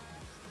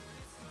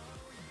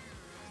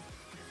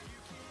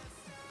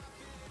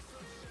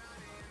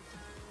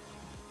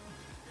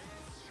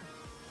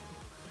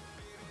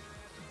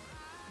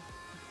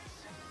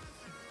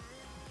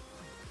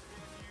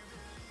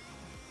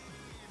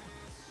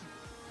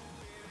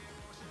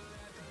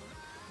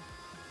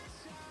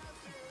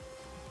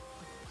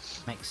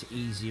 Makes it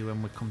easier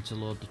when we come to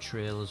load the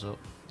trailers up.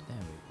 There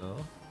we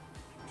go.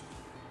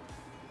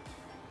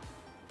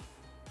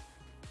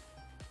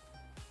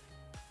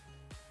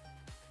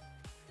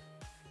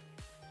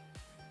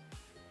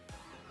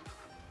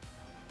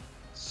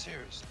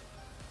 Seriously.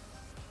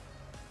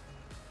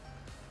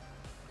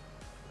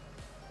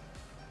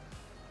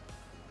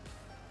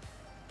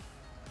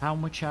 How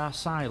much are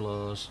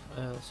silos?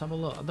 Let's have a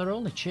look. They're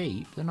only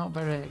cheap. They're not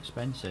very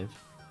expensive.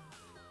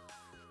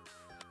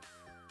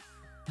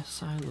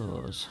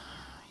 Silos.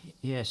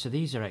 Yeah, so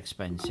these are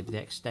expensive. The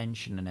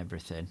extension and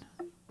everything.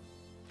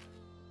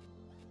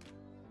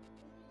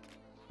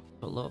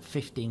 But look,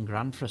 15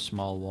 grand for a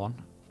small one.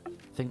 I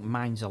think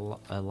mine's a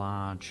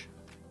large.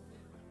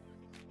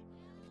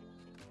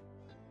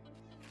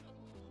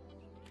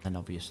 Then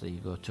obviously you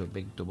go to a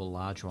big double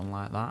large one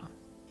like that.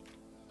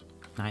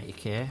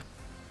 90k.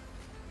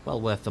 Well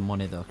worth the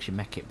money though, because you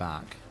make it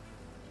back.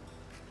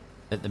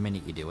 At the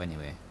minute you do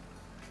anyway.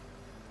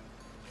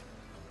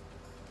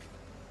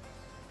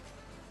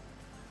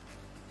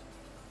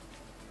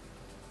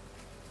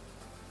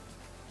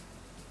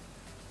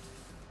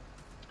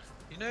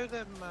 You know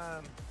them,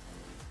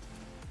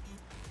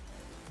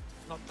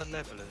 not the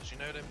levelers, you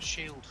know them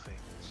shield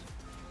things?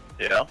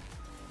 Yeah.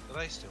 Do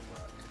they still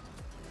work?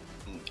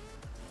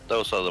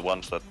 Those are the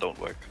ones that don't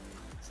work.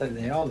 So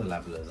they are the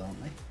levelers,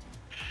 aren't they?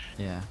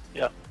 Yeah.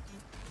 Yeah.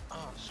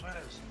 Oh, I swear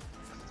there was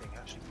a thing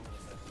actually called a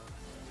leveler.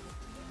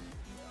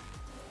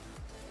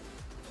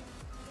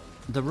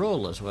 The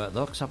rollers work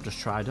though, because I've just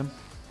tried them.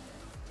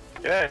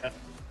 Yeah,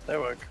 they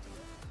work.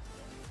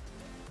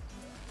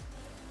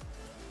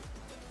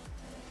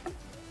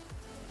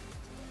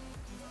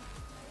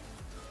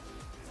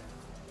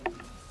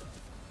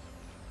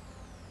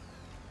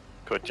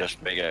 Could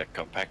just make a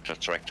compactor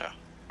tractor.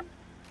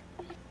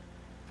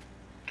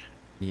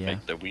 Yeah.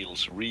 Make the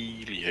wheels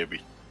really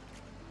heavy.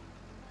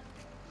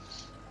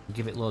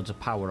 Give it loads of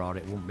power or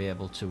it won't be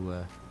able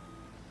to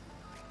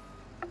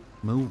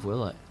move,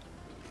 will it?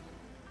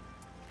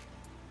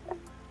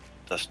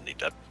 Doesn't need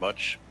that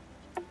much.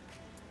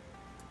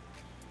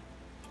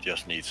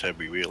 Just needs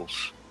heavy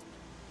wheels.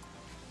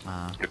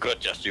 Ah. You could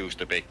just use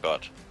the big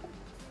butt.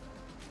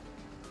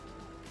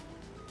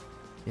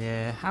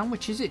 Yeah, how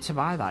much is it to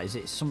buy that? Is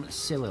it something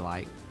silly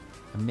like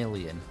 $1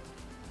 million?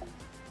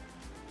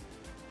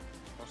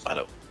 I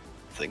don't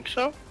think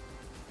so.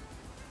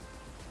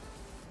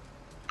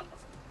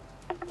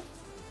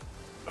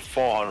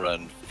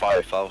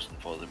 405,000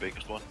 for the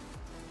biggest one.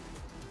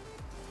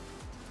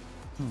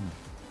 Hmm.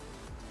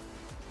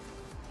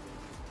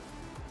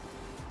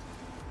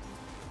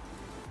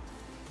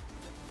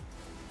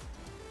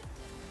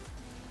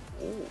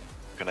 Oh, you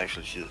can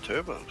actually see the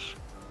turbos.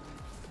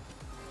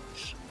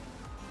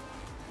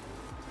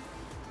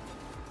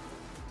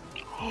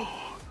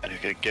 And you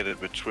can get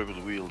it with swivel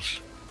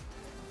wheels.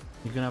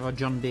 You can have a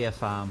John Deere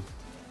farm.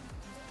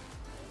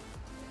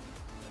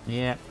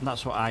 Yeah,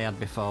 that's what I had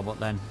before, but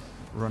then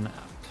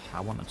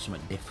I wanted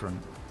something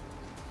different.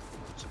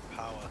 Some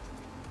power.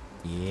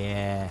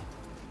 Yeah.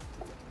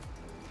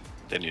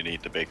 Then you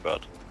need the big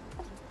butt.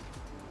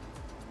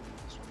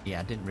 Yeah,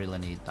 I didn't really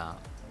need that.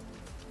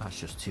 That's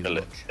just too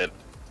much.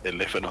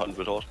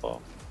 1100 horsepower.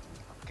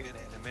 I'm getting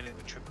it in a minute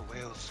with triple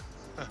wheels.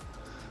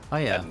 Oh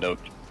yeah.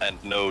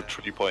 And no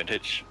 3-point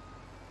hitch.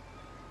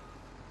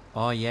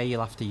 Oh yeah,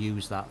 you'll have to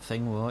use that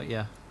thing, won't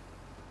you?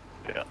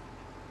 Yeah.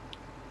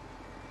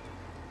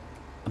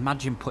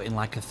 Imagine putting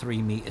like a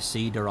 3-meter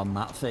cedar on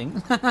that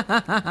thing.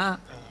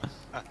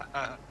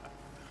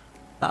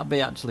 That'd be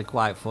actually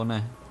quite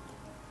funny.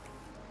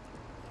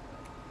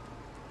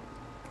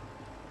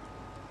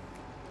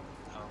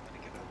 Oh, I'm gonna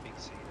get that big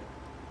cedar.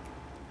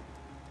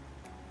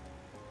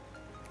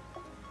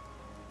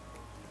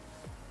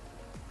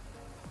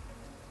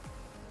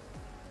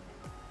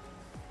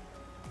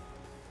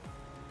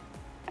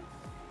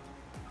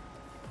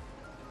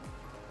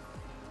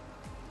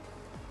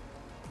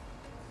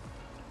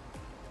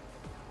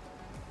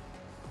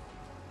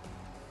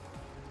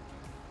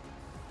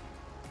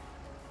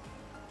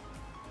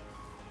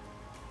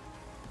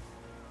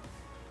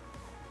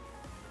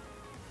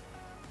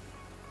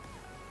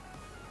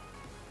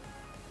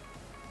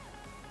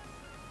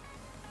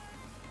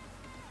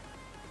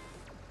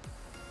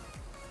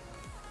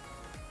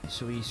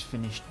 So he's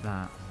finished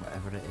that,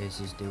 whatever it is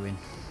he's doing.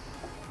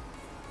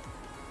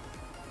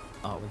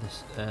 Oh, with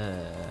this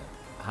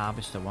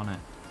harvester, wasn't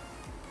it?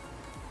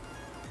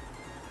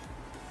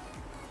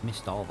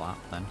 Missed all that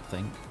then, I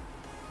think.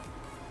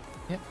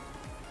 Yep.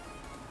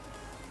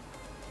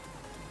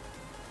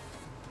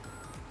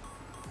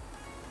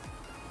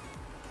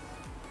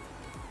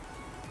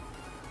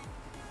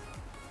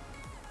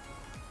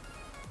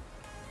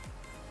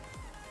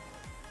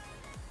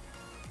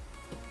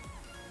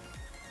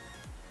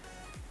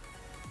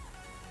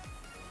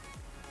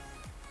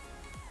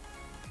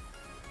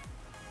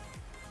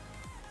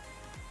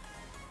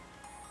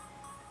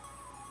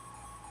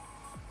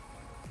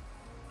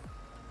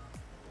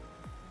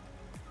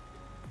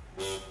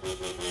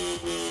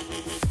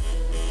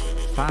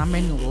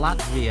 Farming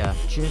Latvia.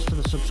 Cheers for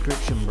the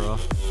subscription, bro.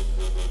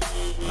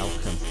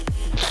 Welcome.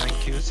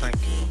 Thank you, thank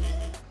you.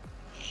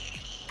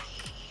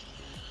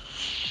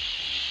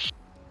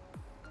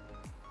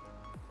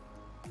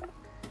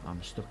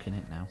 I'm stuck in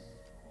it now.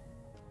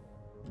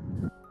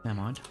 Never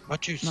mind.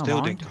 What you No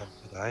still mind. didn't come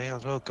today? I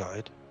was well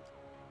gutted.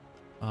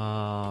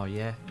 Oh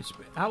yeah.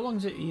 How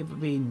long's it you've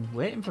been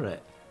waiting for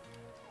it?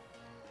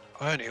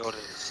 I only ordered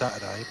it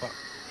Saturday, but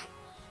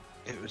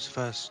it was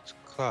first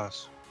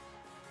class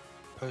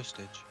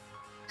postage.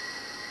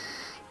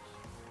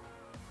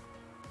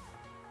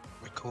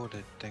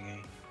 Recorded thingy.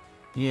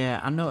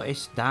 Yeah, I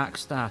noticed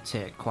Darkstar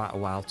take quite a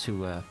while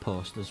to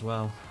post as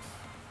well.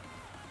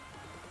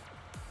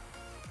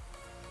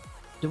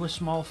 Do a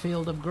small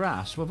field of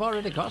grass. We've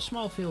already got a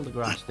small field of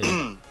grass,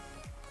 dude.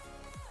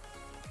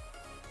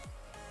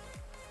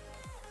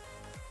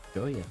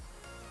 Show you.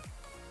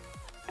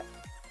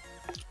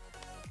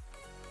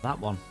 That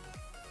one.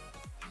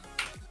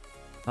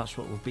 That's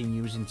what we've been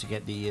using to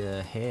get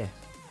the hay.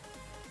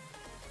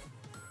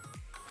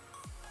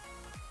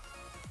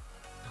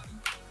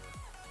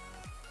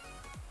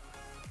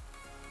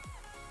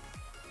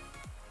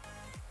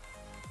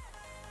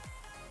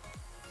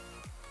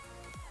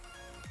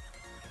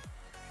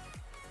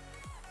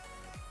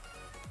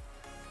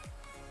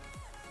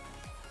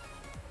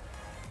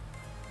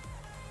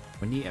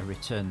 We need to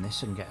return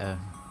this and get a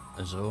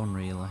zone,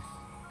 really.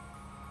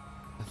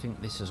 I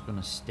think this is going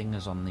to sting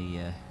us on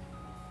the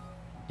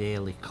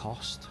daily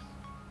cost.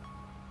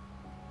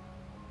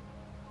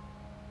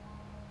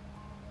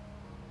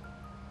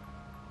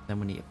 Then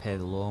we need to pay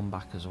the loan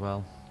back as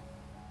well.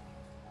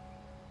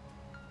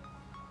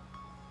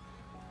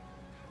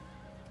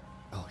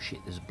 Oh shit,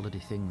 there's a bloody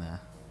thing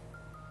there.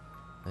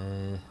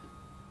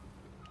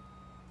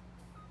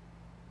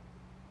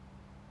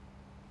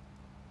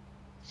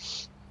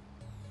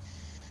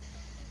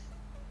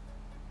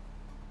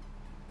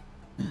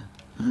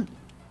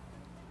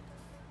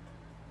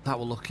 That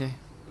were lucky.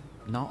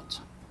 Not.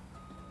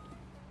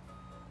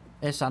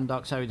 Hey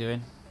Sandox, how are you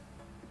doing?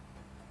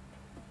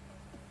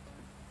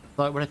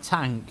 Thought it were a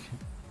tank.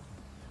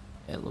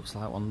 It looks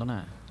like one, doesn't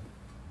it?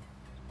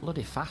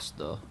 Bloody fast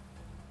though.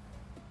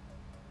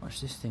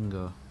 Watch this thing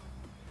go.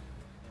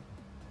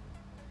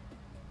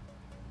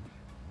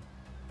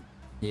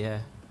 Yeah.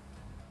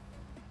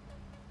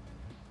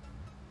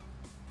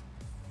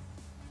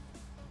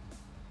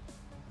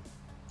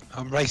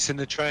 I'm racing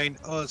the train.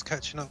 Oh, it's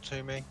catching up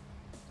to me.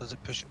 Does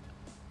it push?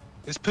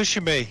 It's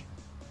pushing me.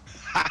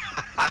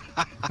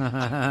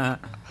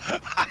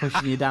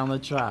 Pushing you down the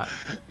track.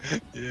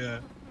 Yeah.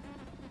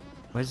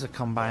 Where's the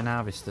Combine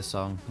Harvester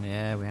song?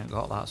 Yeah, we ain't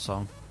got that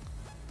song.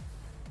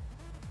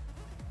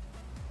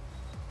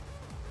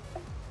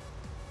 I'm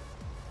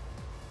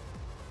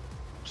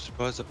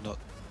surprised I've not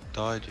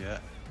died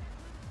yet.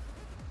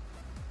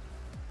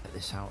 Get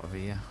this out of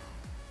here.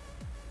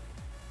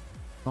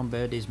 Come on,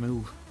 birdies,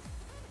 move.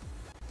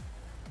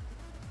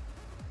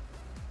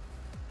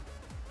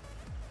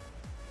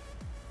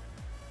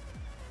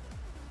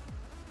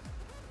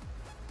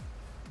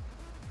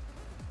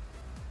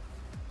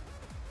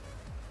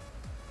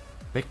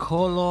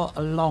 Piccolo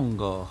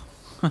Longo.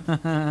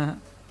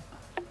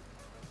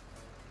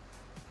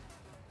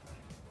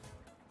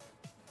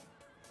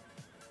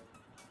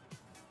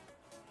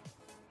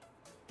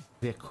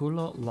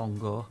 Piccolo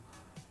Longo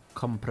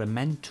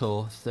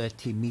Comprimento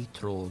 30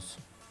 metros.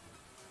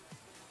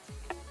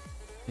 I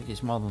think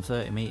it's more than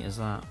 30 meters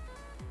that.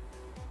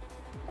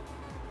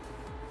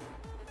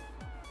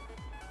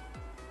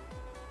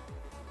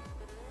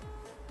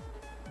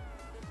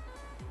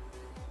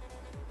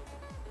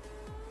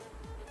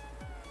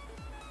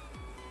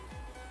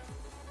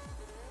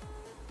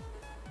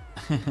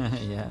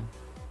 Yeah.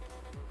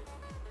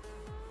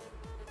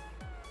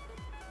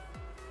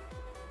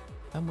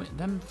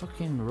 Them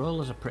fucking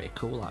rollers are pretty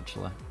cool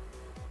actually.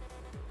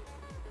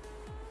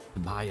 The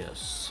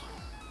bias.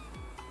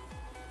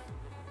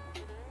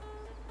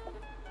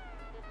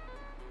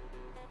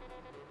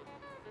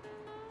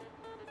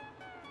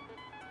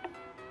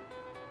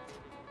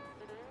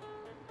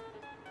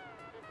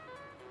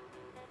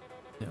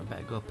 I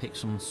better go pick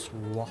some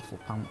swaffle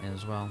panty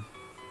as well.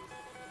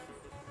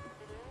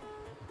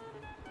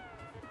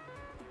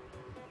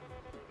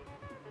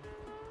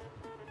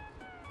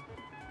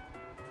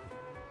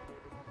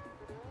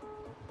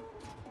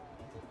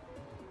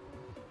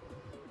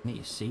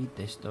 Need to seed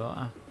this, don't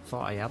I?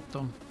 Thought I had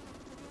done.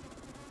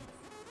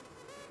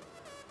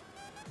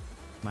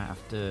 Might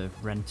have to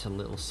rent a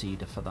little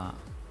seeder for that.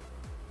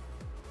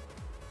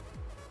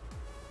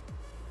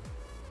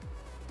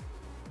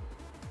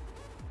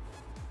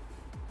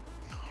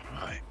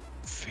 Alright,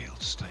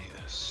 field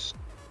status.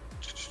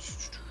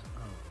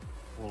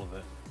 Oh, all of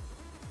it.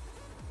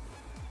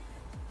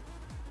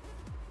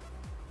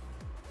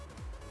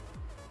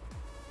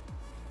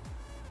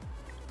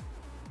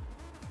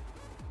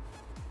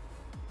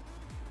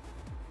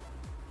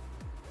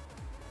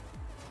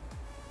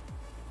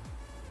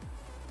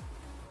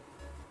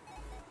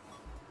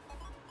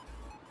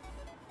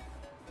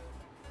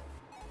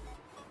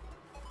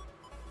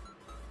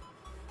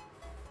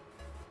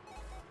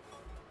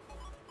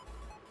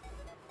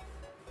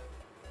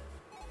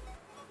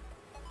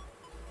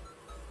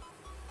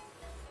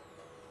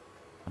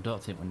 I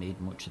don't think we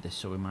need much of this,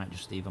 so we might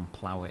just even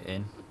plough it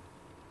in.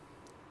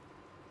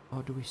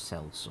 Or do we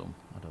sell some?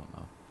 I don't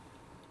know.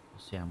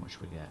 We'll see how much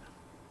we get.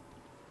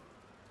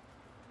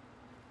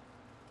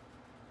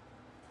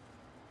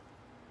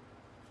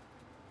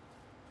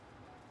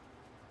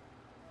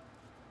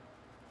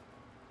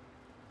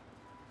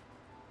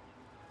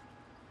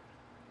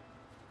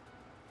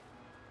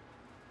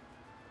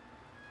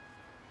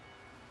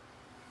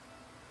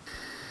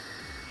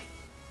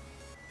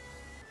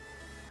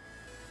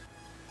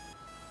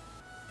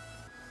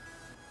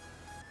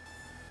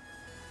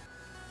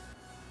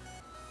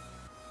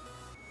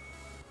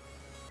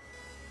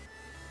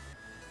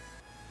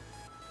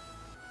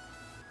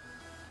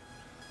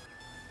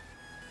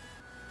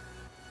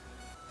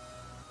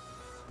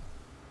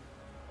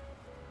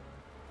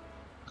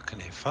 I can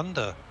hear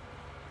thunder.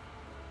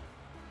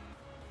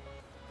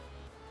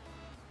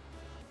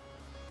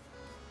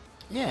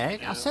 Yeah,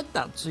 I said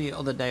that to you the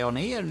other day on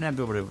here and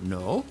everybody went,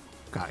 no,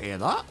 can't hear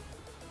that.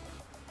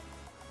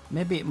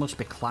 Maybe it must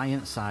be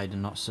client side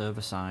and not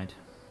server side.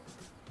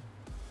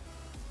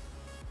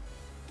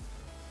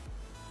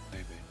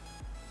 Maybe.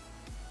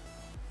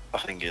 I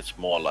think it's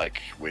more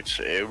like which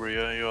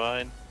area you are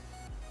in.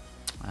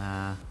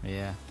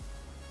 Yeah.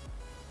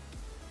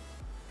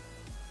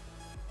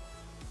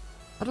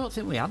 I don't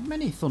think we had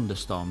many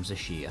thunderstorms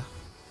this year.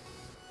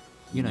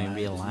 You know, in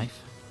real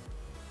life.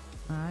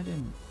 I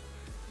didn't.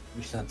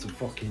 We just had some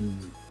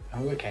fucking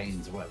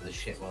hurricanes or whatever the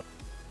shit was.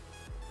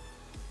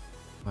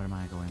 Where am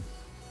I going?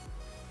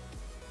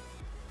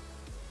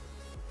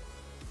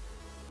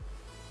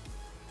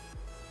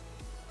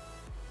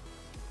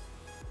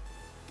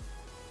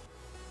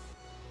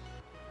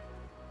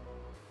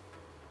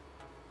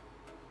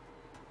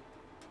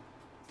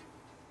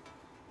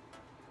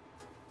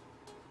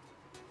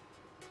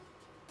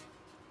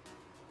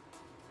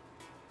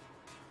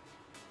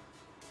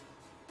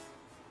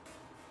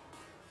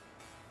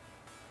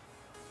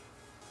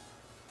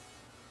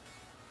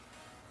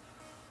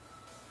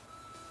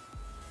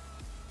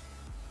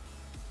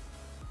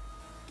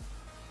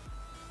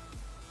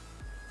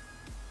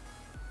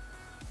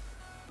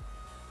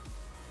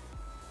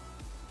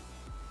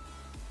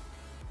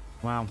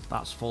 Wow,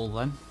 that's full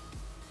then.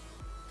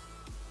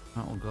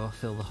 That'll go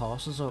fill the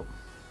horses up.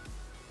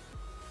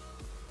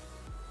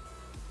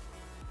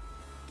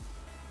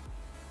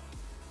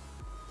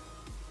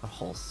 The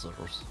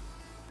horses.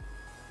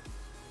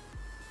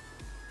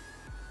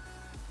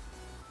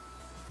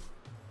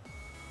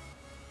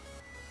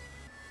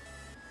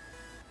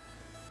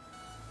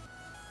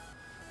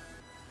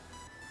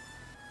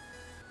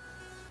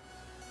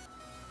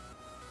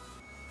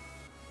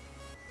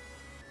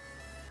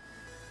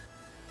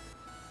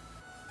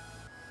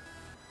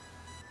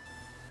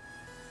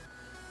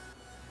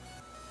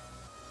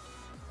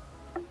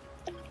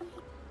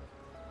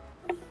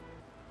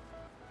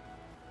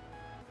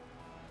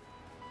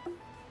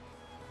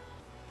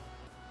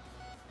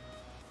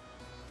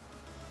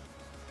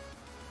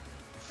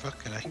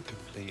 Fucking ain't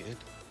completed.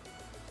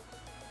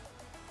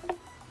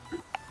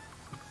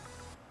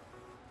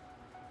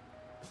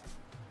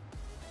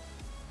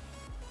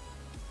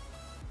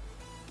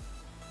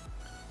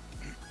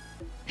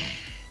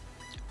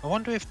 I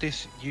wonder if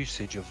this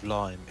usage of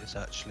lime is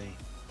actually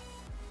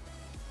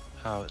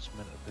how it's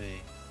meant to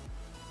be.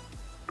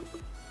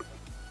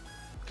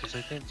 Because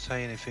they didn't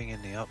say anything in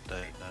the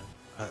update, no,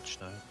 patch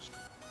notes.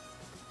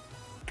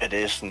 It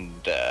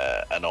isn't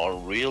an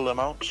unreal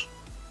amount.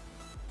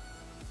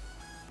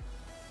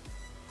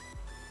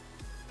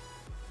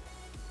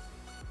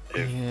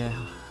 If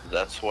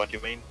that's what you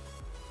mean?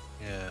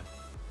 Yeah.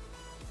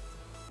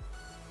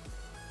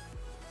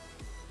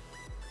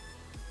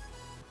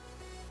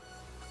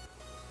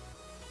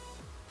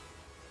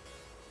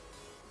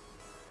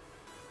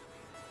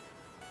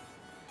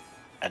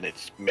 And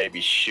it's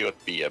maybe should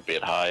be a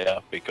bit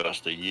higher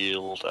because the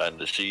yield and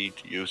the seed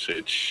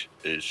usage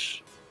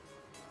is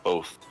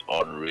both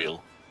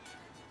unreal.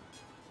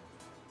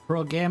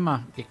 Pro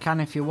gamer, you can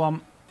if you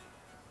want.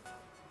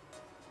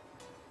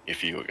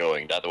 If you were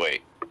going that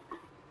way.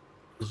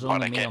 There's But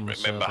only I me can't on the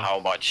remember server.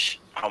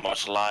 how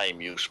much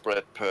lime you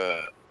spread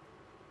per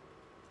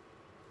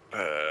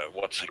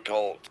what's it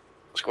called?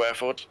 Square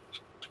foot?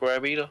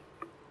 Square meter?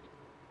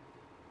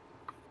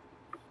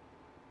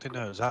 Didn't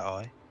know it was that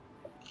high.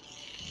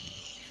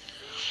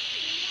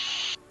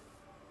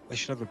 They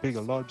should have a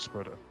bigger lime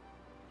spreader.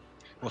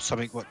 Or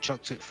something what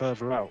chucks it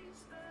further out.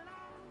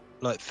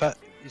 Like,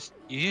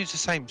 you use the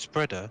same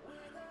spreader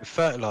with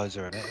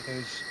fertiliser in it, it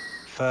goes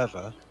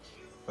further,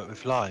 but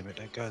with lime it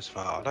don't go as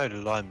far. I know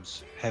the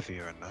lime's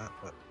heavier in that,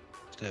 but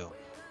still.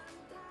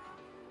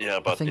 Yeah, I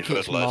but think the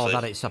it's more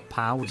fertilizer that it's a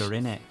powder,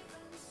 innit?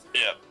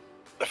 Yeah,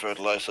 the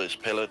fertilizer is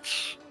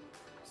pellets.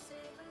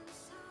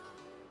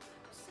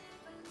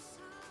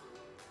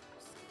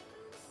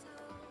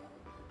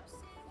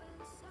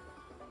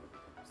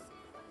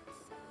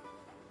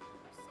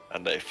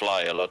 And they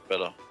fly a lot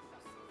better.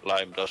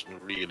 Lime doesn't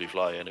really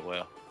fly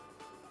anywhere.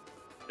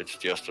 It's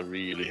just a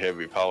really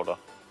heavy powder.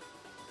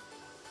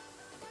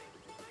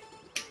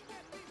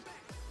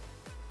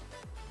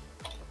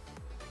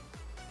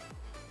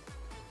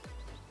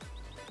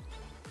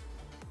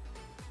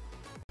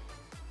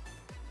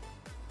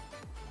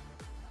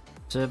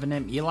 Server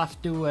name, you'll have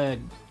to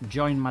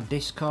join my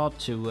Discord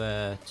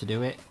to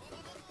do it.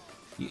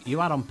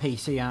 You are on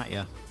PC, aren't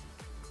you?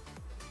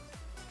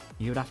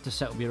 You'd have to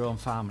set up your own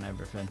farm and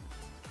everything.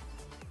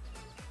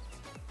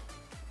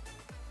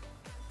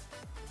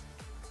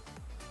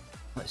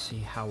 Let's see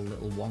how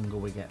little Wonga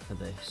we get for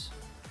this.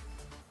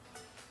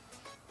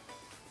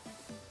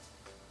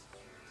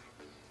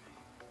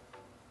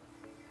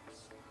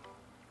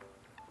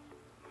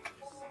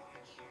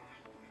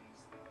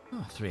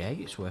 Oh,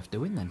 3.8, it's worth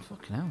doing then,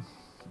 fucking hell.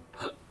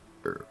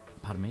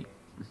 Pardon me.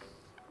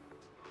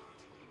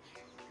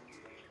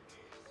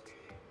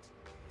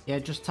 Yeah,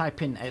 just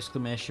type in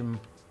exclamation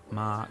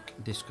mark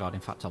Discord.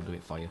 In fact, I'll do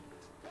it for you.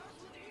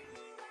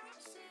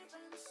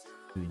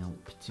 Doing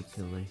not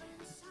particularly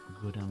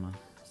good, am I?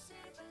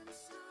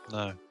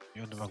 No,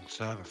 you're on the wrong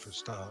server for a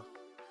start.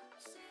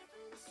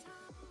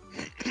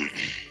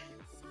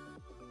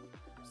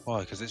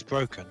 Why? Because it's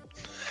broken.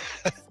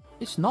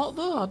 It's not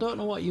though. I don't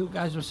know what you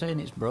guys were saying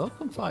it's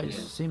broken for. It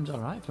seems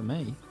alright for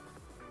me.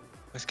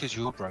 That's because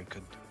you're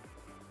broken.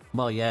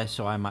 Well, yeah,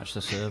 so I match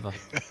the server.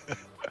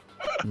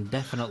 I'm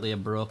definitely a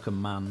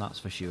broken man, that's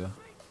for sure.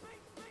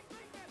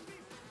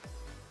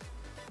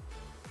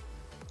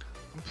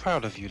 I'm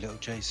proud of you, little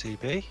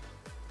JCB.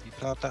 You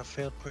ploughed that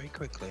field pretty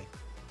quickly.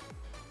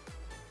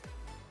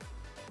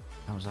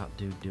 How's that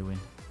dude doing?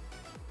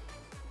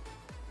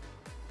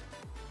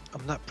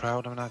 I'm not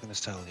proud, I'm not going to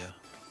sell you.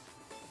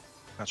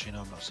 Actually,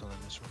 no, I'm not selling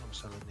this one, I'm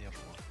selling the other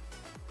one.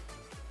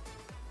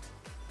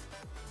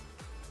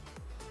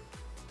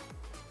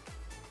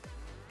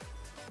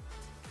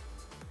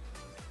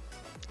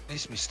 At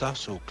least my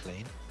stuff's all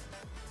clean.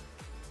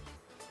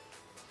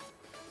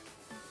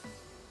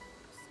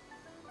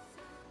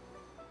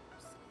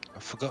 I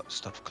forgot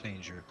stuff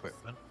cleans your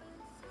equipment.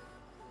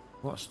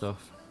 What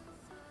stuff?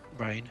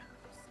 Rain.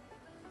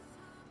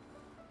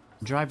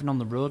 Driving on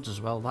the roads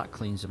as well, that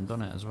cleans them,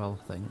 doesn't it, as well,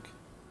 I think.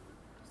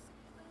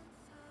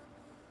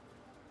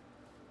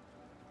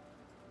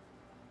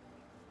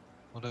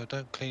 Although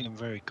don't clean them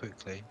very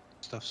quickly,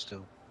 stuff's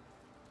still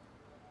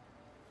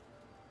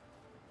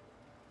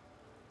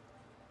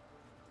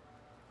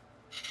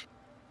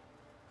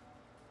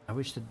I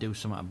wish they'd do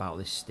something about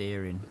this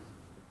steering.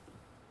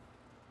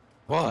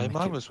 Why?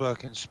 Mine was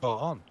working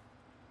spot on.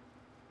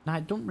 No,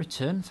 it don't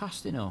return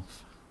fast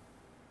enough.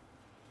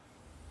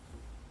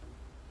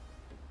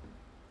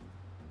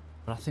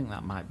 But I think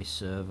that might be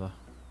server,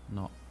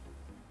 not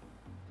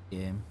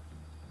game.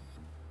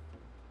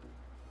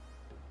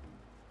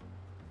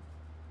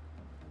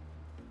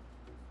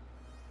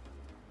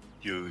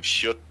 You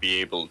should be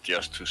able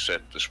just to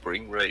set the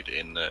spring rate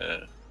in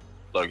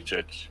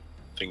Logitech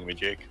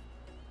thingamajig.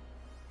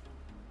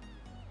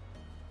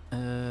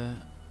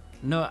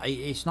 No,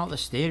 it's not the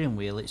steering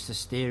wheel. It's the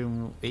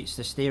steering. It's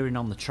the steering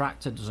on the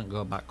tractor doesn't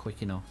go back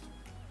quick enough.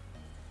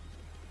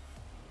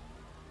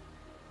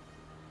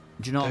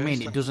 Do you know what I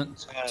mean? It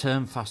doesn't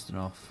turn fast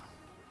enough.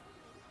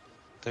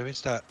 There is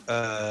that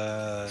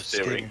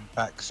steering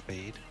back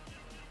speed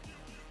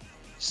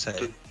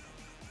setting.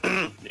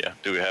 Yeah,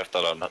 do we have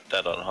that on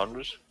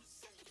 100?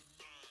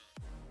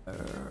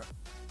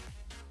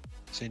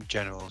 It's in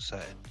general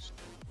settings.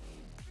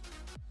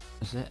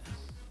 Is it?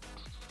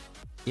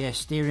 Yeah,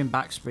 steering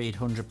back speed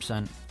 100%.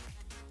 Must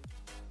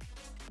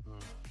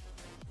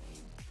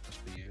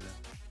be you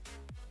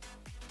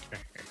then.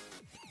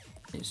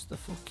 It's the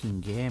fucking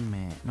game,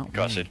 mate, not me.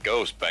 Because it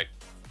goes back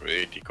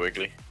pretty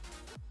quickly.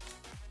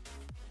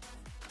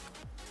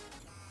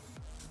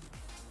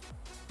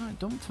 No, it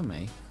don't for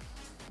me.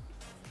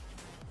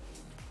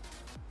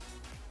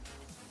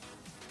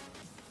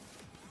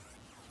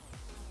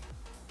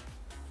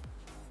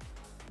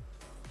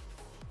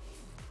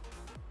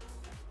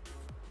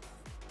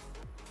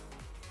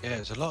 Yeah,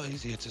 it's a lot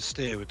easier to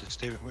steer with the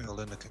steering wheel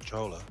than the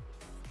controller.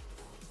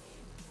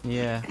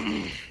 Yeah.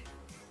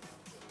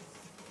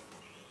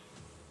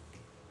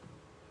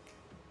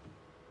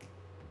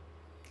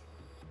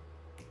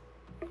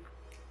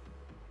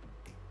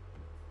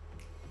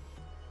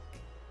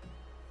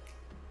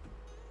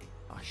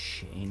 Oh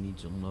shit, he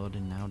needs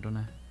unloading now,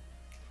 doesn't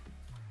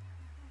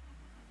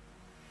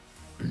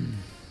he?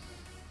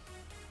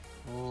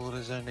 Oh,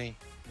 there's only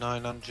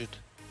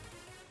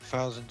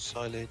 900,000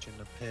 silage in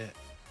the pit.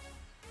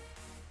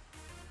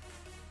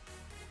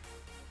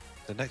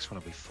 The next one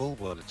will be full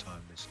by the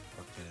time this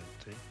fucking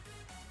empty.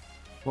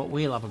 What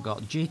wheel have I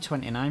got?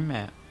 G29,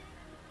 mate.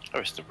 I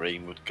wish the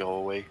rain would go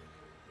away.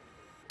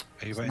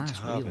 Are you It's a waiting nice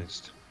to wheel.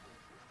 harvest?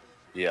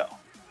 Yeah.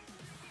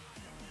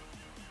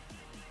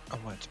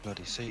 I'm waiting to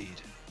bloody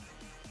seed.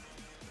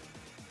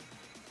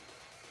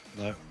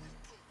 No.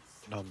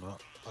 No, I'm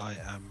not. I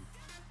am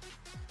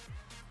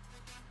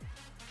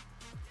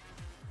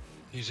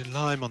using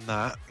lime on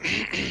that.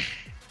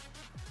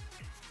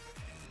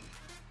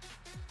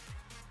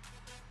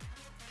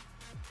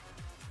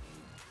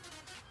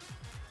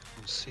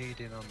 I'm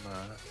seeding on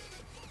that.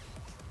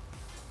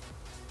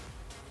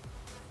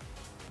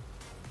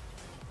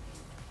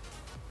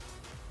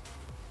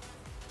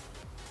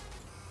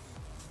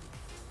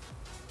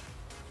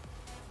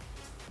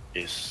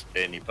 Is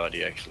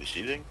anybody actually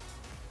seeding?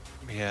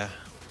 Yeah.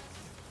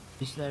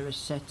 Is there a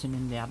setting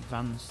in the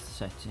advanced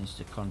settings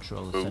to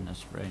control the center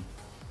spring?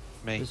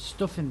 Me. There's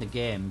stuff in the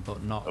game,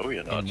 but not,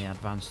 you're not. in the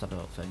advanced, I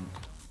don't think.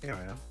 Here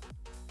I am.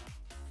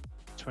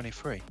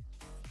 23.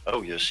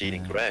 Oh, you're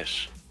seeding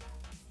grass.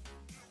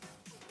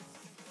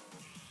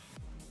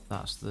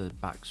 That's the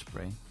back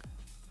spring.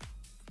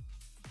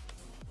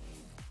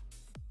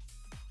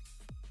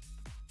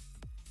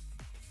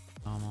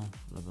 Normal,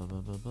 blah blah blah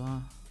blah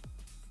blah.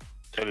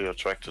 Tell your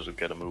tractor to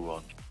get a move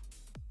on.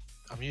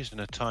 I'm using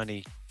a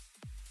tiny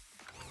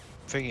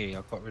thingy.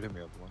 I got rid of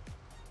my other one.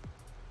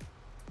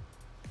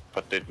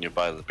 But didn't you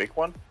buy the big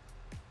one?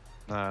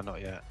 Nah,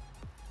 not yet.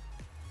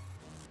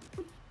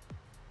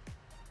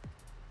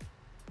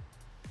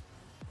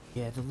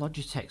 Yeah, the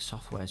Logitech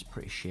software is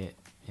pretty shit,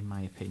 in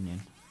my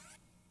opinion.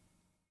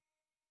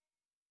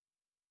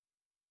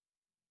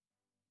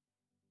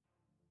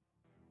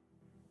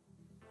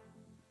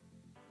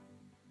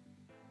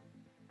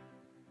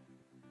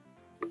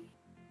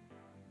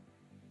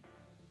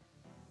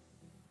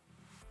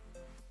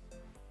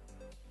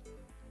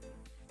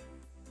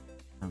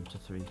 Down to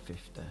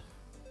 350.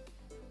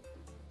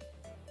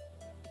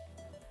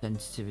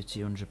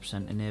 Sensitivity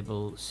 100%.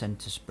 Enable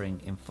center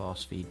spring in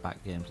force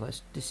feedback games.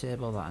 Let's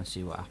disable that and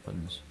see what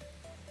happens.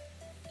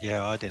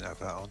 Yeah, I didn't have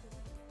that on.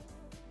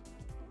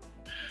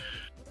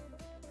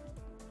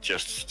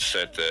 Just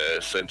set the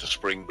center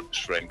spring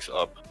strength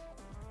up.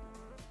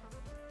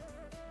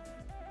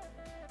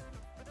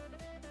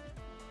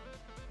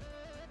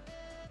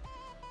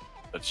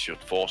 That should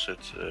force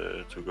it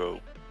to go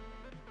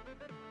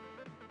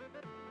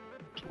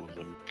to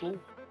the middle.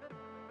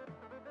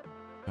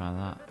 Try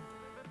that.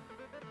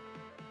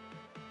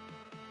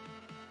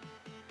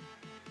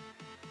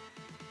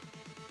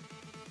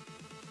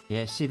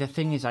 Yeah, see the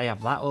thing is I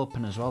have that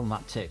open as well and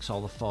that takes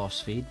all the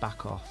force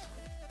feedback off.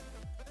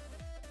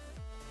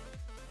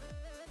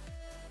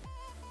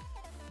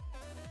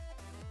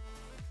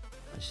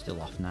 It's still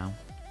off now.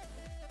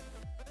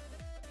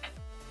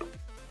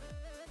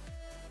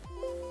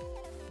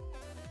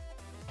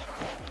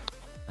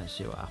 Let's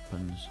see what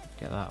happens.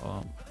 Get that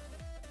up.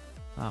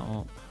 That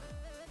up.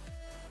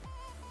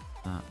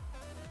 That.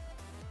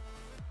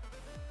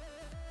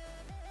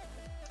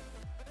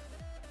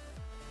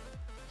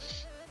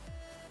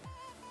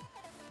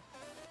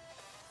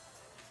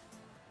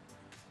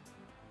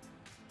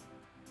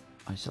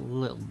 It's a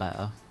little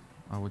better,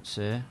 I would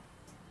say.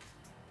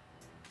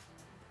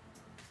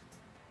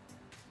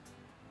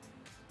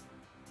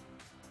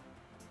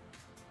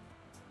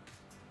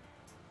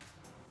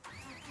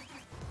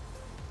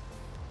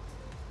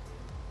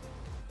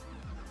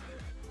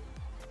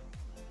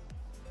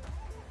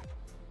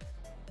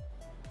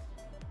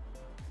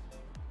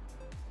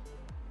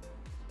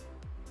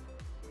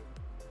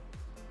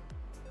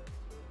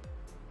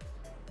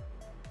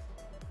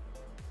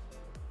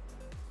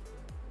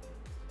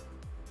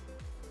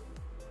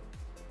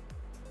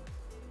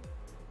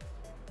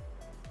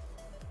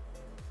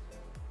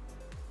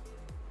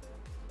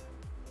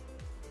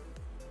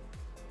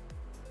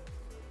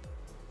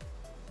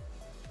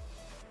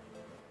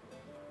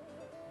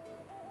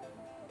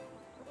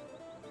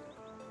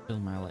 Fill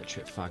my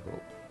electric fag up.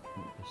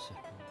 Won't be a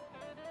second.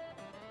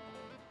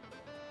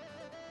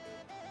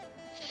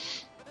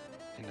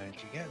 You know, you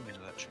can get them in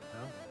electric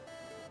now.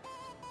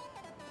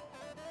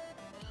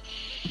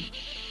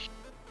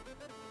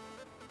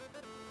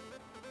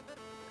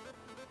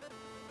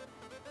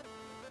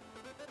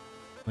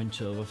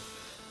 Went over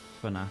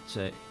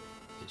Fanatic.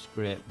 It's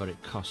great, but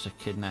it costs a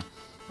kidney.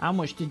 How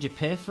much did you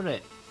pay for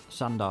it,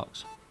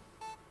 Sandox?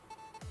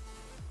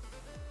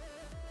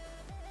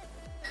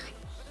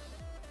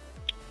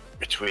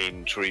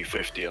 Between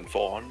 350 and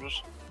 400,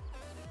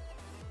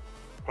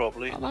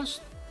 probably. Oh,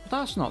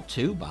 that's not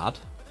too bad,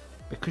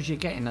 because you're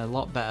getting a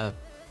lot better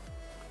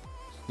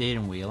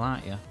steering wheel,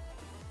 aren't you?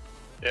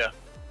 Yeah,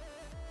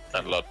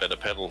 and a lot better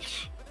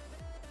pedals.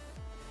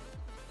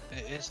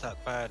 It is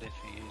that bad if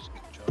you use a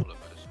controller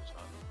most of the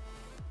time,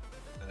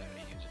 and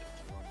only use it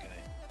for one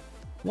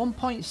game.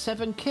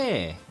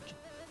 1.7k.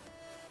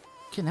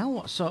 Fucking hell,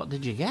 what sort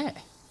did you get?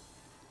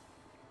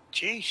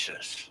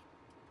 Jesus.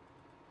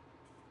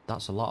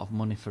 That's a lot of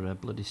money for a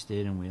bloody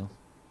steering wheel.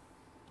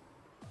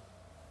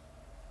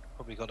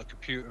 Probably got a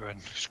computer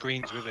and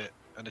screens with it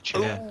and a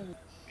chair. Yeah.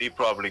 He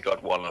probably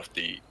got one of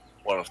the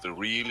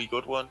really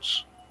good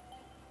ones.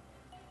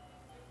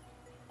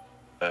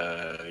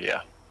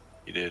 Yeah,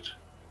 he did.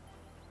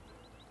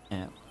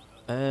 Yeah.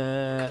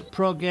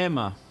 Pro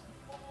gamer,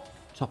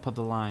 top of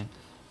the line.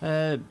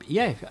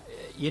 Yeah,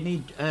 you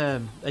need.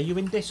 Are you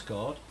in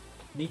Discord?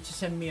 You need to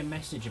send me a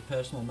message, a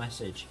personal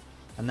message,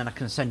 and then I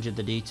can send you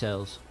the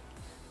details.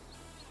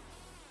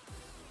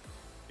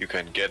 You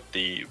can get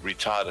the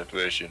retarded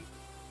version.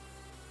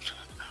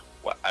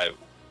 Well,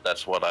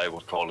 that's what I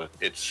would call it.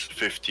 It's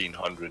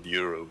 1,500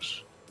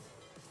 euros.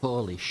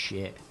 Holy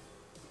shit!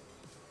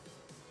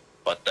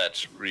 But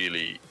that's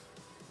really,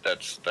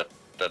 that's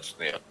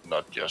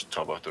not just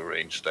top of the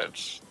range.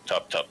 That's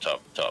top.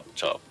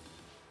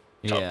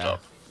 Yeah.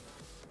 Top.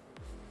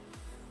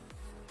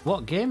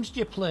 What games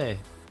do you play?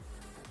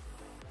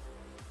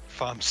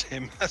 Farm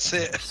sim, that's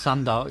it.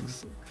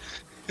 Sandogs.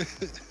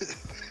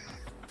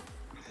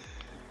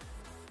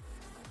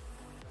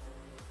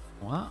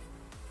 What?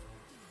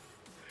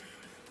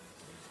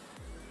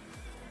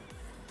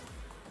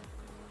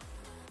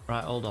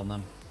 Right, hold on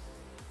then.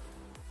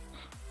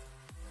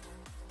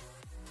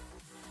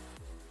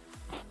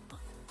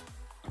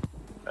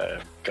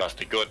 Because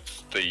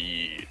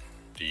the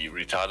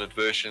retarded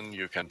version,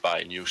 you can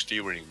buy new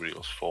steering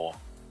wheels for.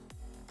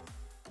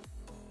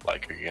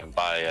 Like you can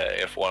buy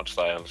a F1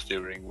 style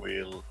steering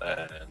wheel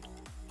and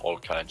all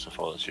kinds of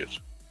other shit.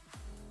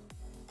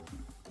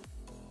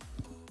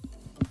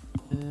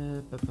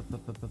 I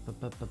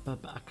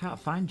can't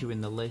find you in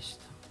the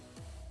list.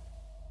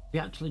 You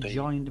actually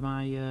joined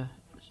my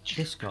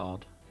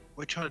Discord.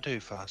 What are you trying to do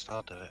fast?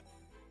 I'll do it.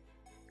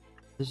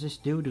 There's this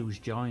dude who's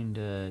joined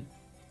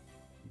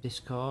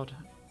Discord.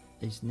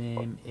 His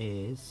name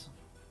is...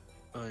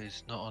 Oh,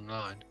 he's not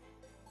online.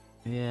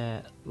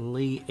 Yeah,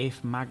 Lee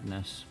If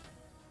Magnus.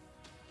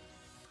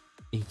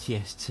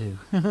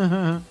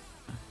 ETS2.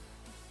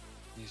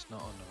 He's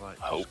not on the right.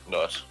 I hope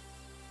not.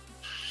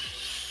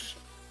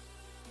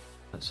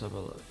 Let's have a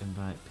look.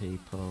 Invite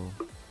people.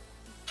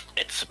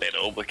 It's a bit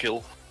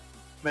overkill,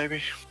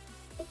 maybe.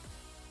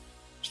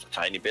 Just a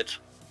tiny bit.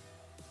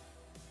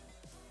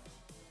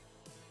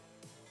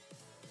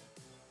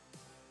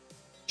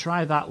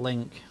 Try that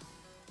link.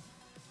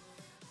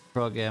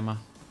 Pro gamer.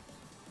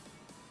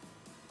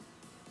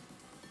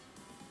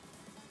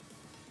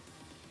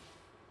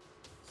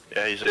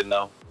 Yeah, he's in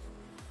now.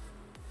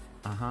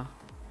 Uh-huh.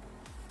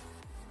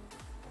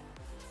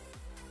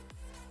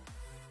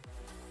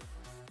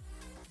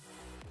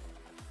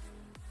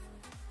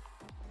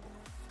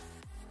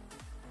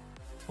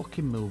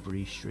 Fucking move,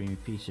 restream, you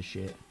piece of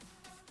shit.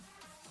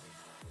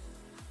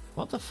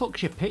 What the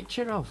fuck's your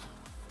picture of?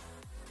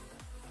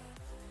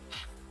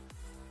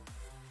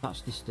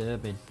 That's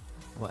disturbing.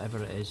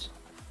 Whatever it is.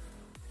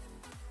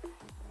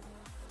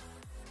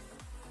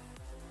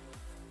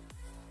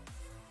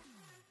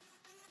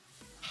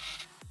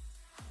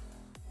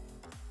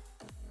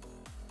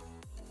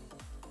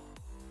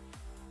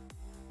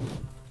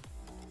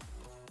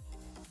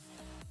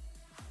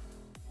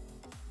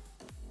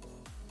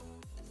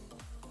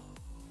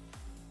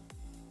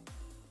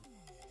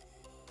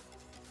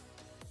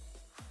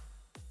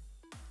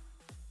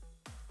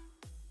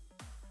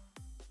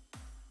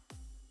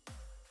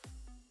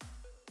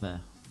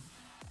 There.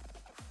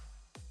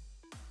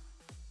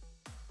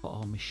 Put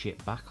all my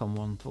shit back on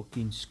one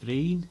fucking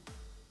screen.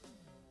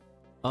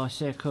 Oh,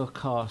 Seiko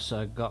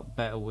Corsa got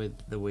better with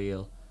the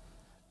wheel.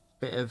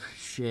 Bit of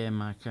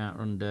shame I can't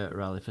run Dirt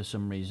Rally for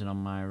some reason on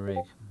my rig.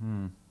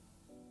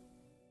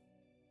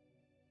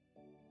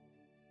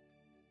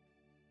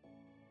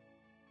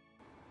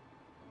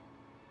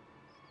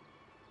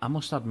 I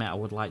must admit I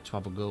would like to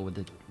have a go with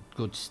a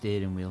good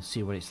steering wheel,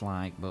 see what it's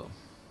like, but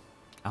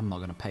I'm not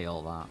going to pay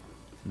all that.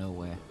 No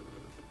way.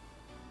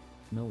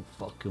 No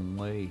fucking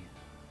way.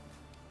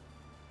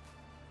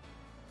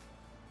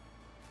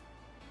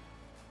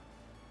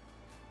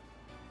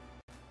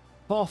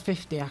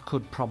 $450 I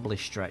could probably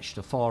stretch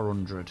to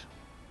 400.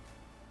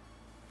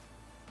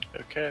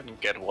 You can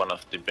get one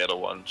of the better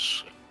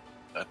ones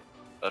at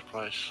that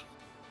price.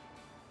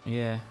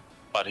 Yeah.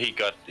 But he's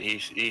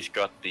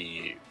got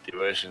the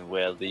version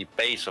where the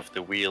base of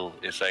the wheel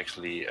is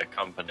actually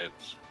accompanied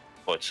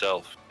for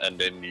itself, and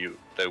then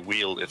the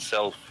wheel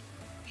itself,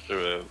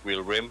 the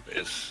wheel rim,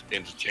 is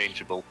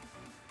interchangeable.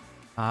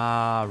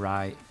 Ah,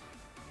 right.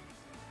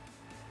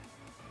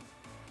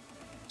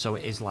 So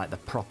it is like the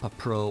proper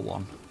pro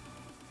one.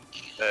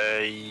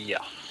 Yeah.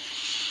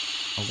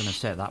 I was going to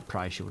say at that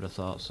price you would have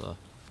thought so.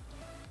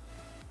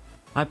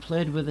 I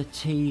played with a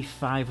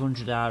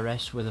T500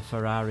 RS with a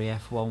Ferrari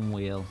F1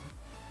 wheel.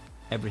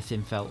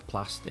 Everything felt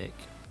plastic.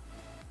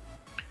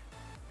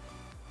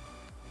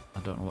 I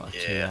don't know what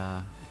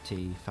a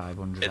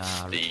T500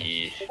 RS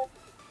is.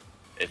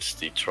 It's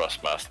the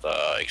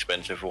Trustmaster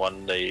expensive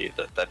one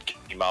that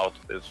came out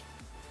with.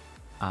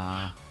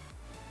 Ah.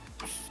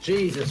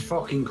 Jesus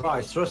fucking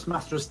Christ,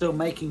 Trustmaster is still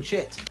making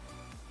shit.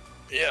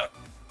 Yeah,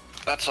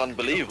 that's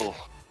unbelievable.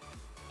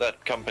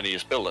 That company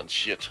is built on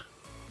shit,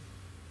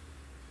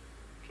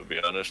 to be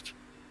honest.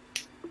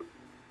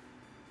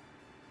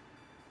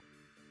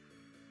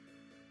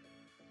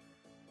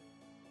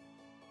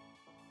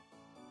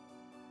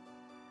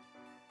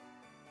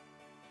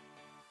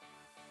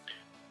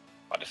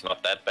 But it's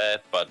not that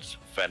bad, but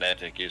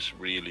Fanatic is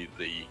really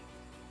the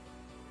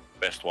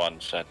best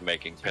ones at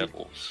making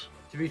pedals.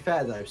 To be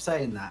fair though,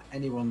 saying that,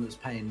 anyone that's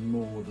paying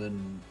more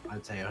than,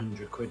 I'd say,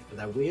 100 quid for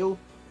their wheel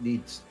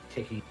needs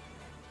kicking.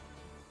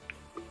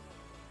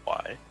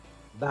 Why?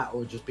 That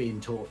or just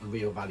being taught the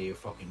real value of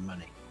fucking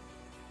money.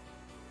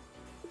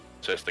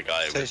 Says the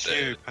guy Says with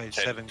you the paid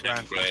 10 $7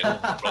 grand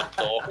front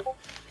door.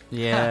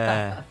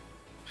 Yeah.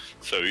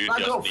 So you I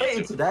just got need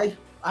fitted today.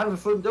 I have a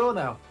front door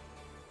now.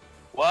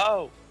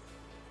 Wow.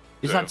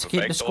 Is that to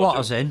keep the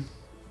squatters in?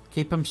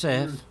 Keep them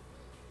safe?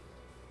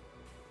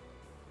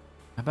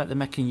 I bet they're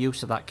making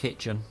use of that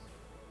kitchen.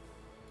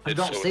 I've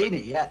not seen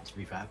it yet, to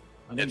be fair.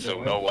 And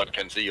so no one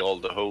can see all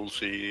the holes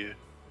he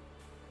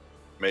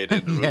made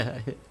in the roof. Yeah,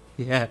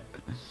 yeah.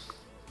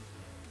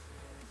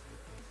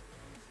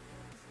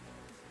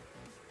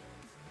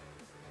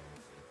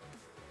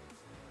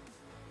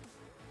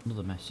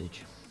 Another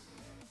message.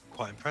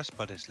 Quite impressed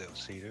by this little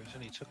seeder. It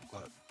only took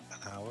like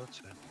an hour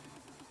to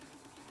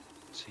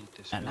seed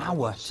this. An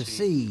hour to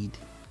seed?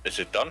 Is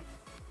it done?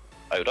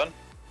 Are you done?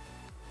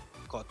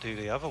 Got to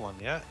do the other one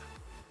yet.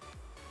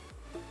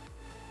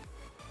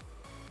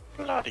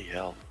 Bloody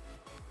hell.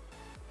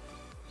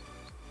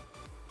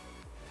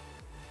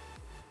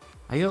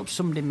 I hope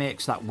somebody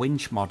makes that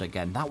winch mod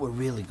again. That were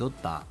really good,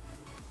 that.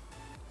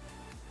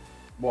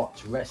 What,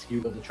 to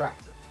rescue the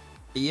tractor?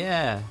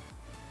 Yeah.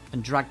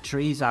 And drag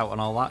trees out and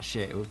all that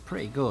shit. It was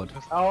pretty good.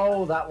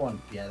 Oh, that one.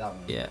 Yeah, that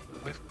one. Yeah.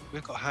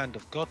 We've got Hand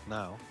of God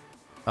now.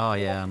 Oh,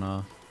 yeah, I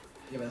know.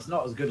 Yeah, but it's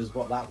not as good as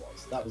what that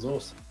was. That was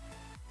awesome.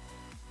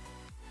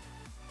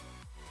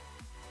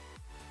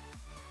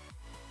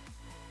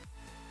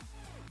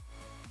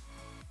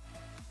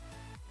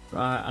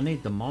 Right, I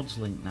need the mods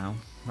link now.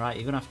 Right,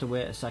 you're going to have to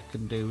wait a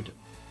second, dude.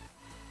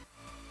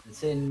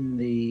 It's in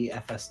the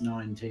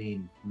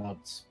FS19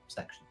 mods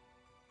section.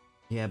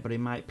 Yeah, but he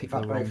might pick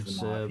the wrong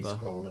server.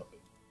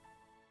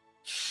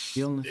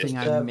 The only thing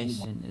I'm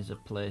missing is a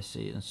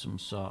PlayStation and some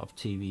sort of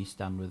TV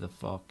stand with a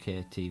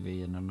 4K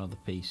TV and another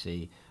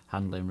PC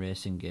handling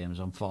racing games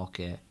on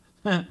 4K.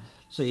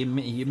 So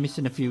you're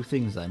missing a few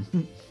things then.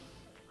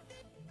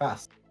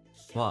 Fast.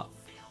 What?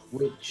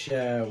 Which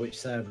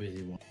server is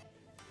he want?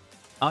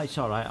 Oh, it's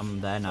alright,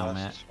 I'm there now,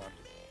 mate. Fine.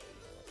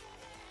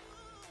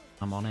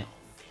 I'm on it.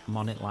 I'm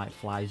on it like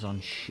flies on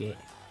shit.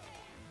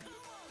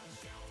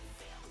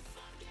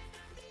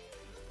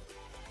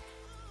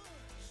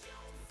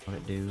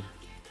 Alright, dude.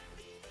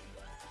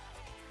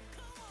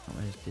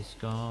 Where's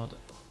Discord?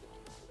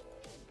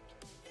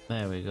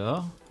 There we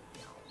go.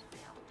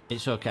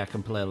 It's okay, I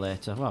can play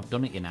later. Well, I've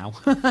done it, you know.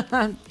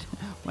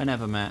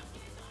 Whenever, mate.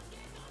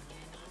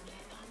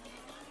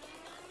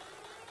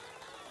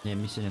 Yeah,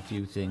 missing a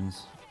few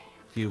things.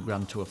 A few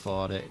grand to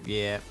afford it.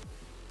 Yeah.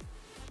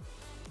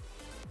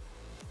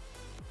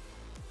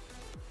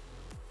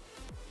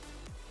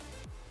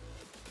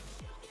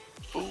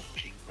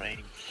 Fucking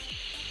rain.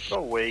 Go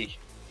away.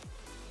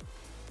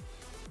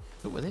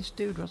 Look at this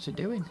dude, what's he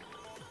doing?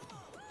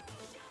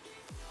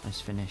 It's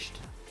finished.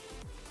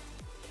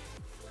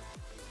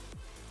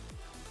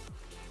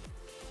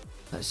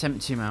 Let's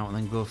empty him out and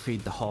then go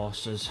feed the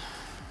horses.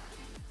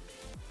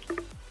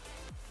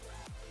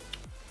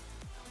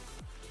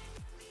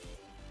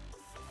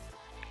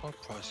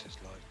 What price is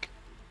like?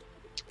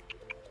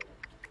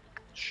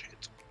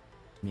 Shit.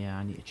 Yeah,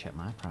 I need to check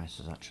my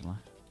prices actually.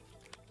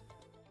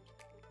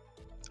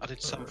 I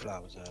did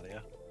sunflowers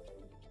earlier.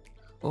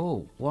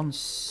 Oh,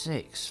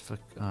 1.6 for...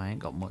 Oh, I ain't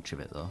got much of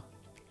it though.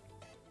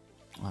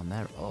 And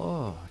there...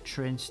 Oh,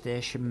 train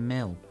station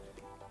mill.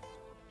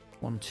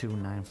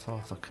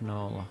 1294 for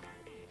canola.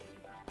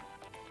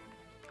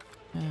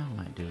 Yeah, I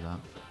might do that.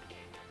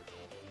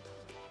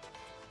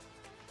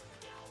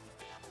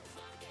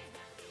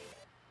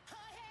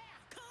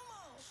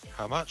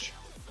 How much?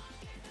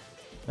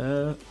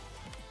 1.6.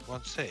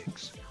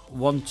 1.6?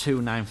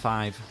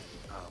 1295.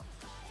 Oh.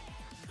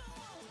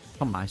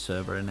 On my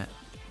server, innit?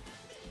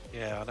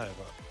 Yeah, I know,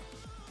 but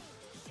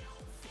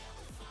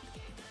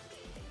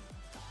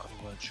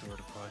I weren't sure of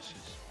the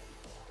prices.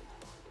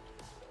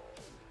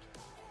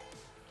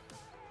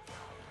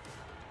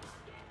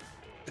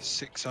 It's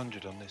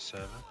 600 on this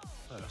server.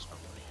 No, that's not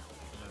money.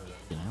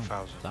 No, You know,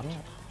 1,000. is that all?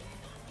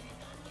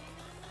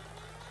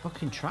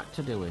 Fucking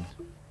tractor doing?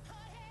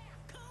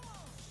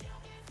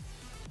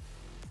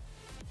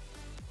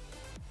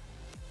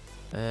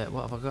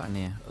 What have I got in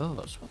here? Oh,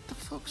 what the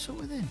fuck's up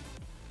with him?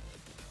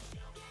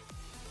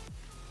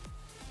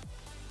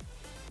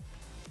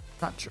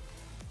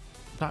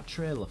 That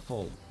trailer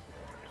full?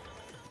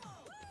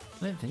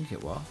 I didn't think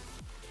it was.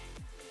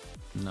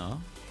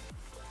 No.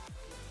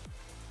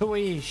 Who are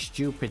you,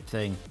 stupid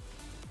thing?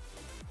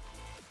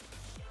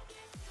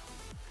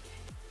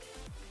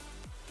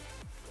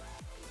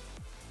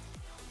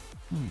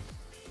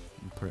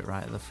 Put it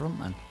right at the front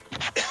then.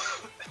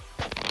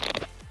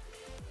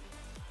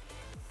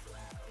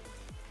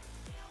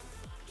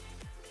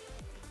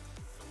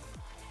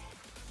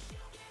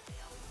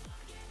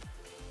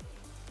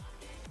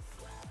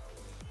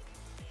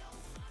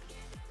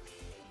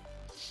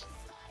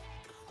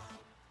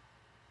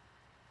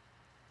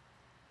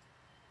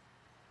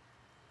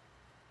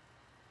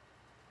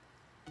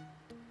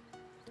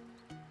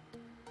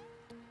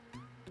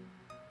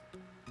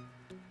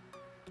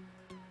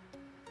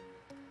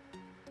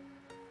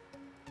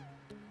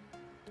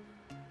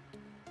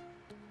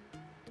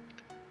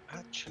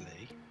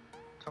 Actually,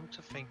 come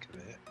to think of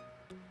it,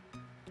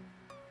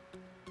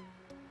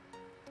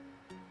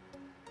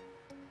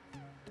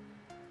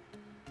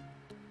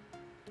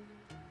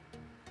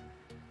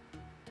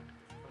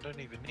 I don't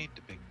even need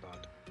the big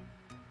bud.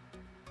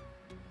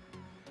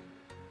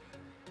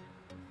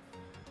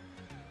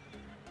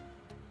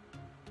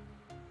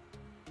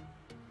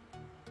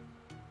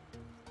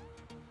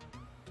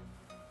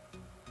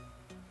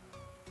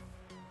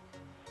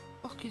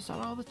 Fuck, is that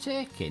all they're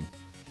taking?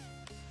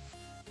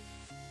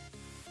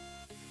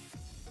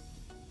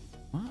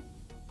 What?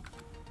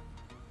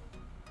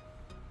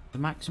 The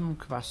maximum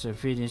capacity of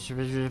feeding is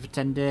for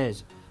 10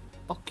 days.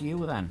 Fuck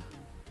you then.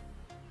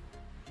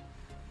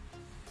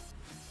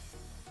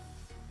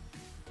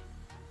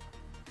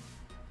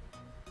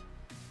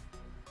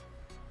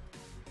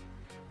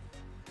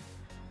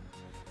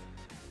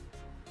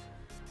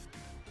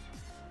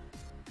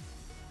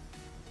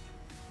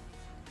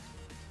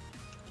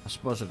 I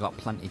suppose I've got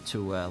plenty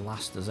to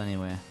last us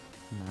anyway.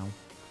 No.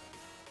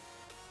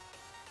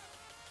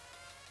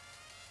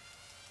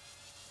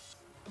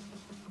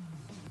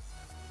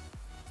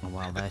 Oh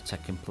wow, they're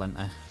taking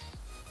plenty.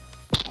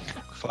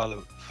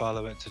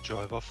 Farlow went to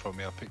drive off from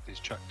me. I picked his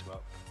tractor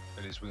up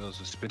and his wheels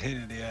were spinning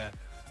in the air.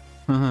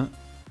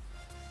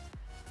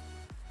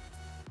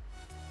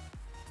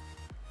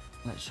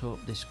 Let's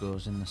hope this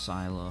goes in the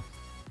silo.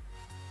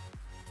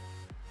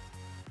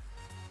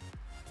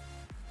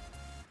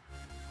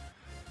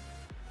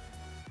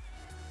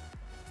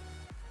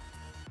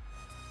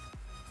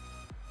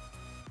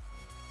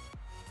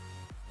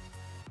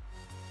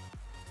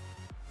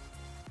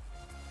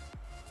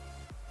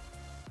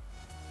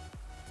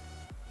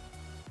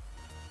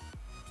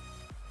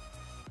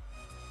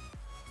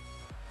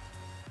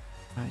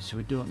 Right, so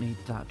we don't need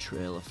that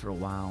trailer for a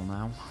while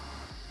now.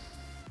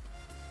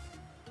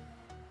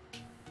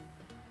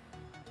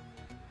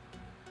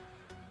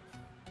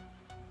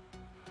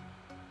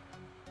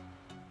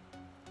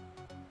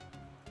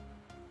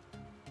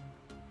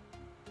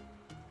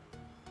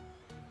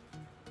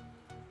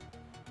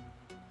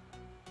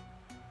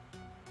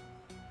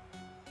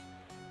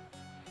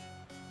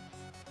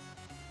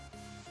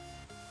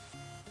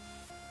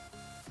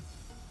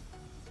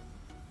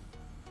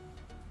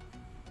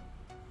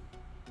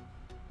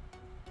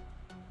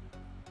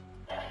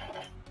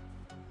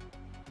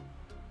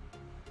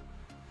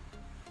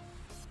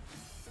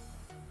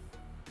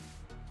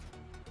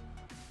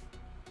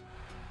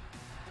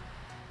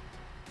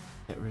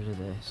 Get rid of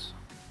this.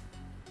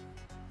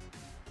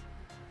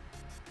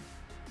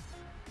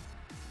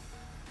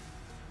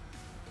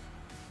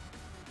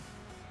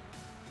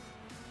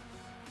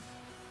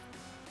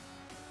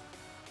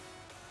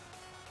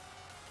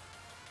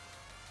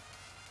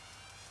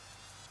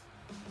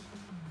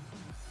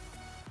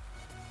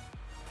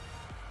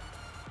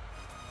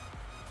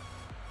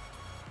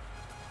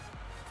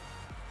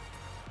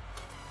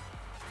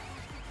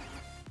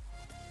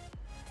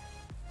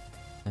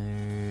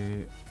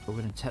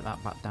 take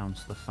that back down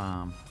to the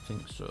farm. I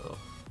think so.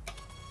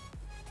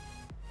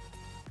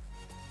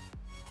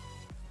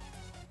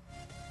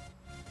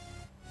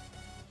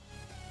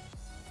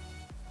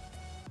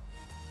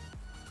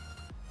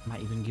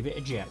 Might even give it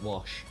a jet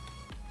wash.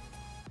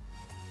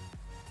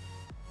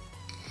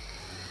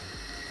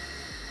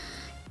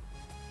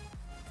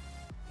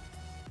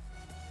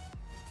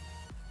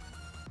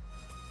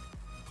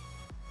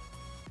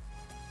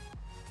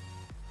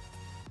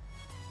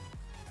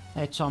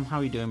 Hey Tom,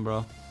 how you doing,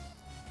 bro?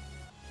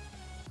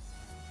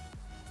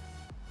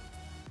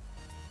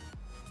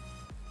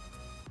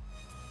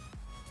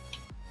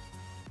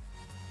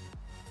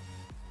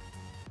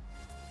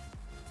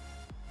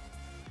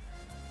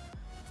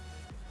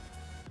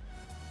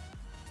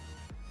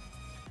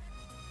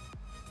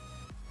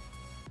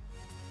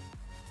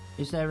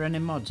 Is there any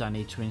mods I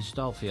need to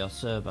install for your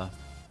server?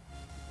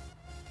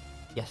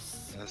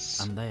 Yes. Yes.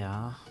 And they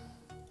are.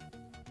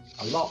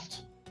 A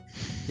lot.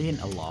 There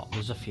ain't a lot,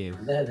 there's a few.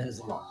 There's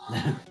a lot.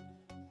 You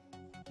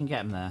can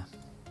get them there.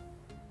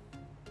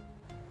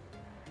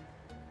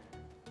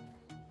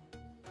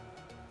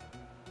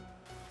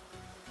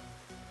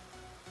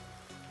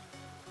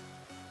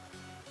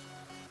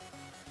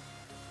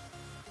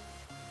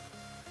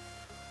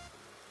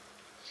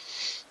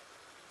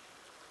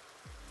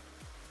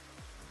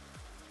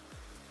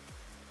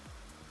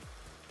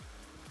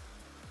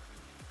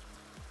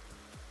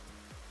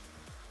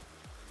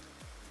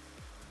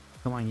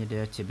 Come on, you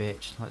dirty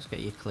bitch. Let's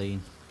get you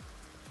clean.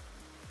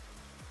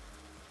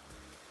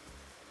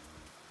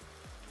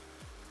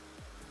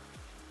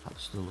 That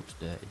still looks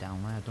dirty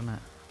down there, doesn't it?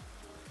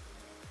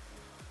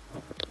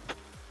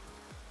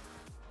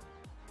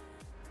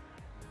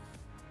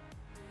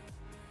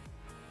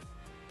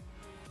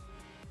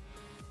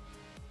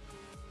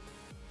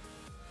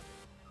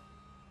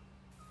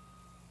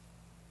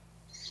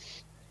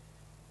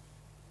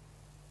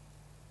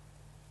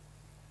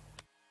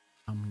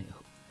 How many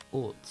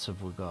huts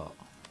have we got?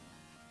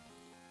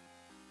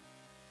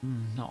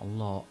 Not a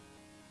lot.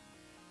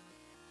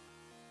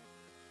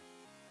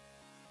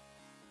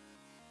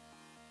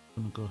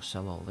 Gonna go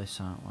sell all this,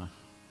 aren't we?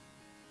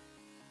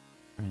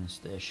 Train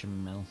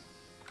station mill.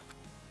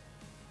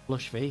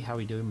 Lush V, how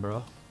you doing,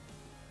 bro?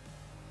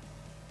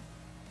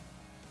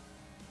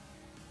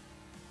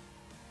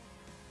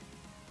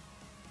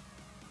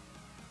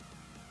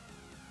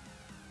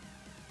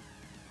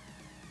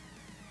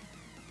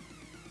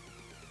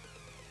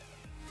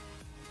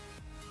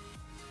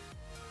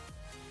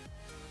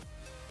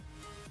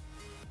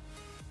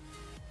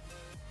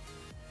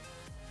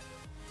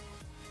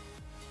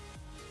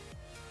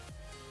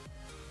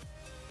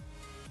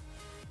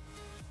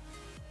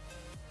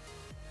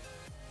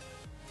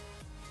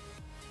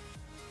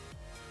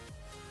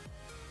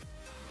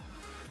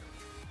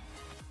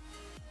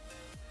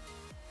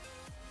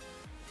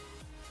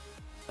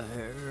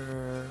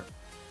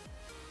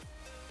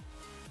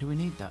 Do we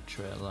need that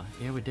trailer?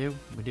 Yeah, we do.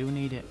 We do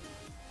need it.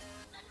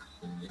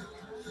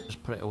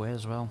 Just put it away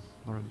as well.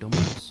 What a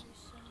dumbass.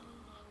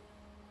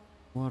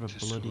 What a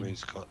Just bloody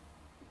always got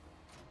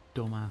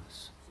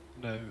dumbass.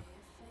 no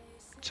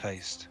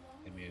taste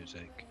in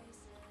music.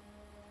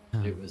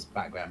 It was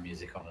background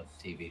music on a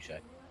TV show.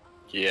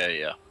 Yeah,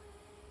 yeah.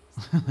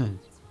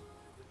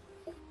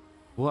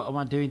 What am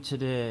I doing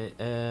today?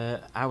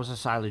 How's the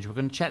silage? We're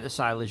going to check the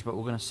silage, but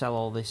we're going to sell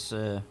all this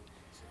shizzle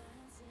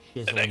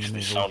It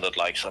actually sounded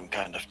like some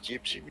kind of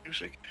gypsy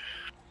music.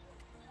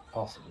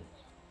 Possibly.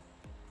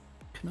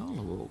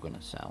 Canola we were going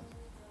to sell.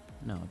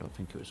 No, I don't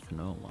think it was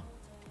canola.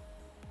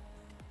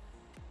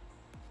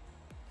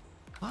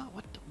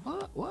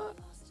 What?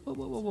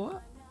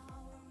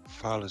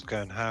 Fowler's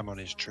going ham on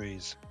his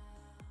trees.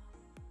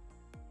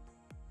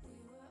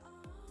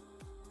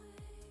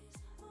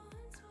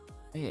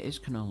 Yeah, it is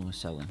canola we're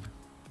selling.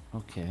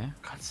 Okay.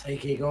 God's sake,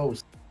 he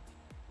goes.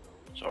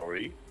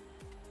 Sorry,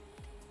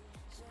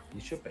 You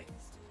should be.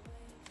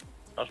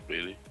 not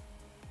really.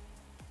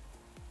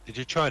 Did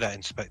you try that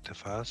inspector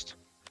first?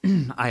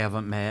 I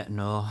haven't, mate,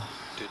 no.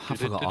 I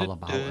forgot all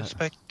about it.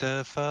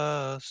 Inspector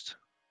first.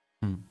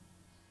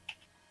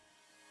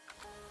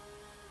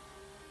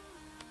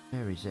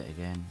 Where is it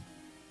again?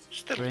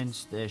 Still. Train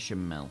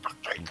station mill.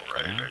 Okay.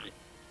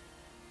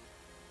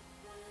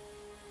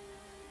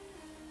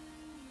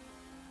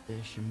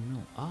 Station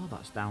mill. Oh,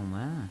 that's down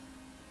there.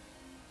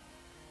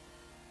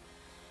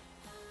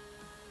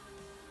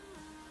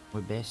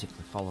 We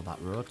basically follow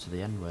that road to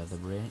the end where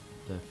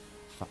the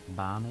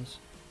barn is.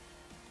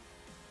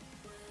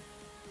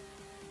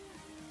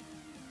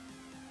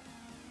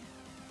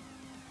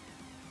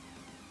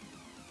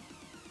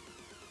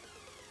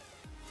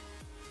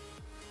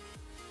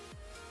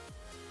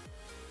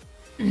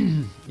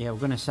 Yeah, we're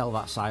going to sell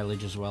that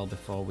silage as well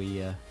before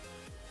we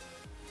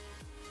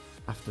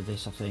after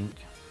this, I think.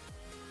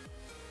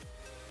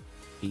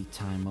 Speed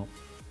time up.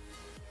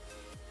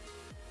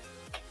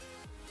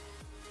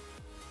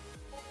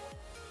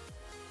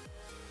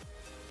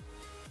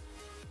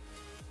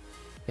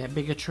 Get a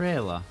bigger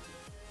trailer.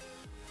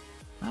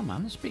 Oh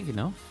man, it's big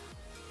enough.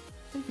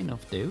 Big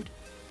enough, dude.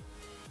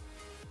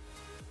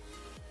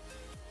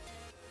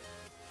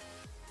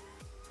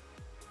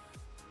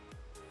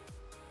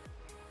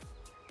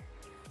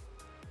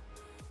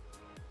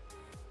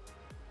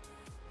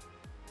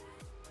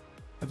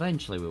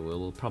 Eventually we will.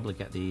 We'll probably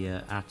get the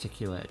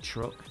articulated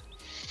truck.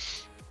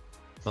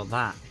 But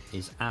that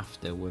is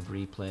after we've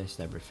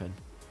replaced everything.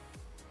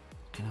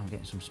 Okay, now I'm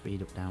getting some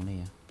speed up down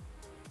here.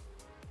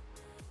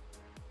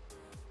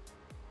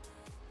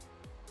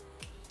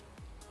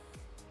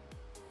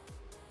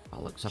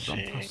 Oh, looks I've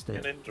gone past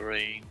it. In the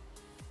rain.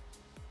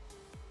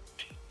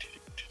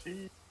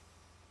 To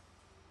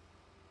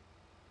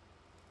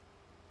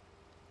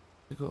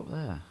go up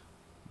there?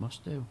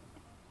 Must do.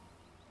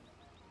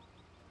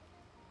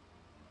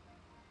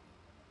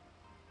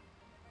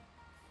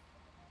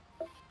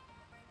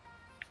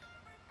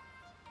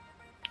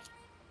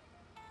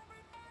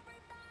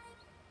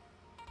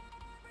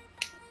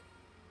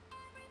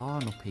 Oh,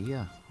 and up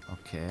here.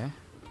 Okay.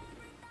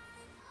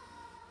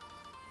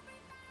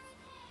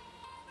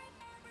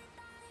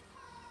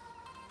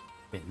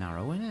 Bit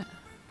narrow, innit?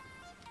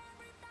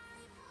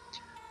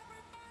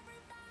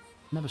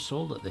 Never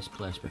sold at this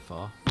place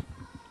before.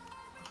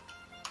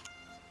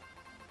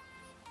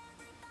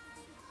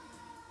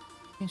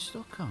 Getting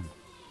stuck on.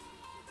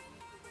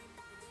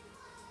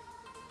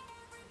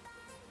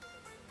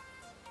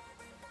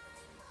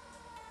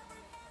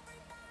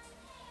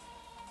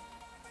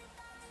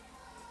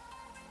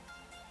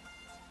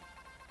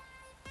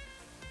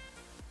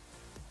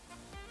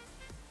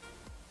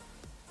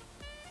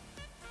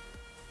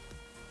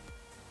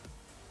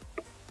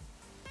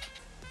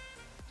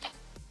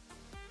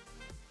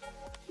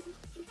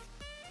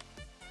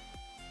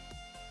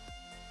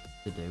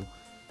 To do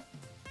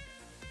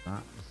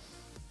that,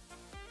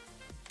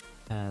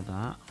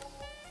 that.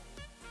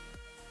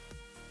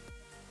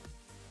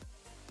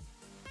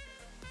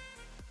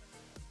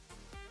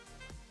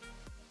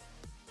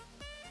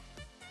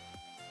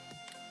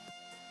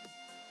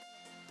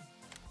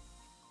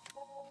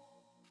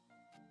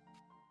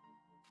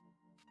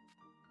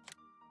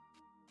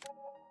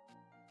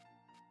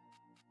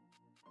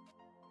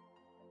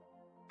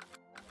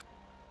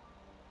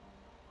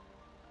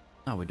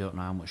 Oh, we don't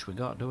know how much we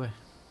got, do we?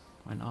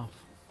 Went off.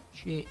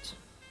 Shit.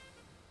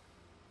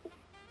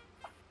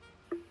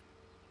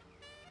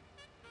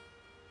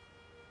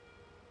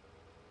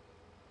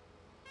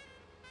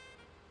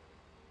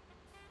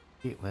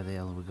 Shit, where the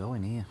hell are we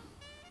going here?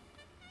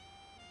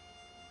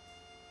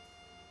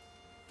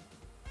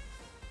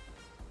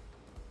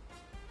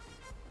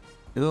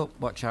 Oh,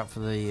 watch out for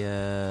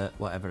the,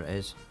 whatever it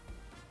is.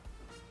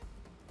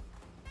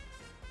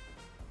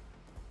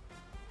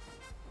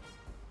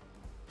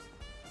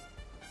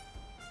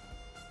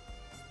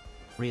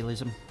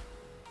 Realism.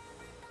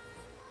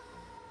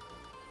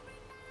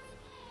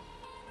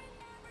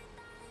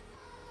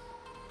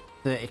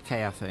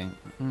 30k, I think.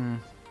 Oh,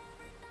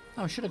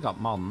 I should have got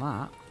more than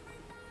that.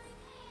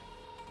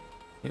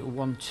 It was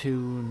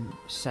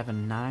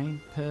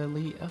 1279 per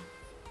litre.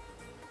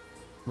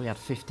 We had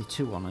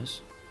 52 on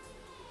us.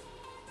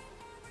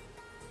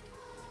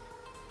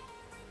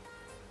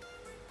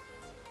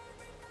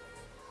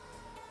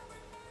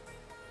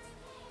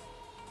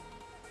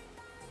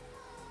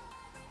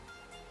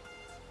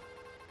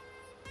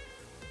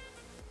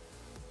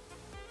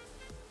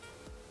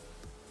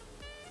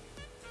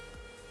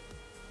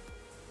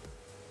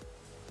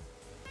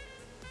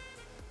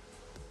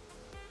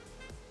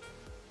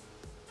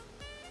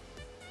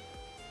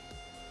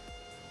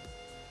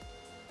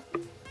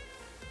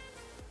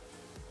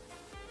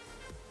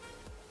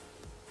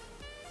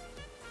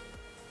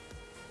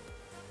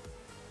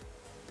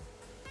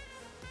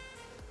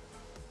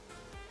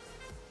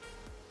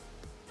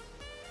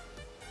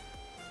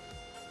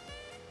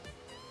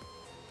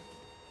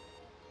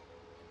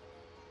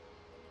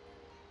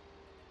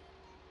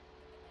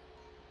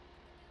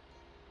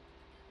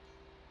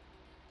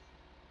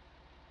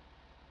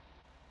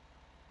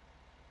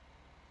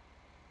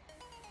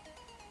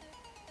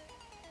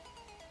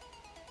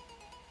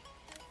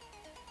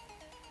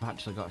 I've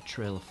actually got a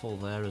trailer full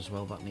there as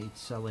well that needs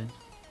selling.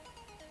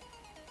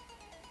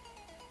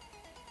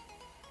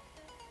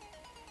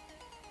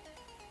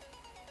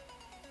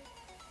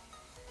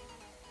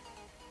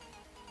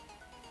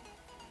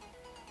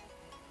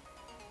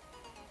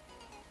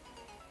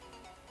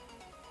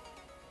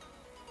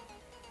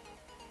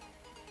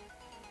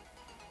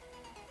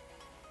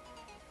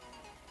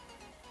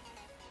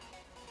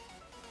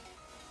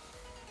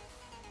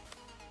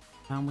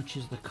 How much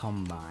is the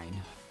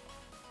combine?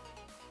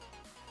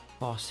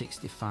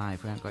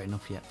 465, we haven't got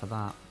enough yet for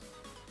that.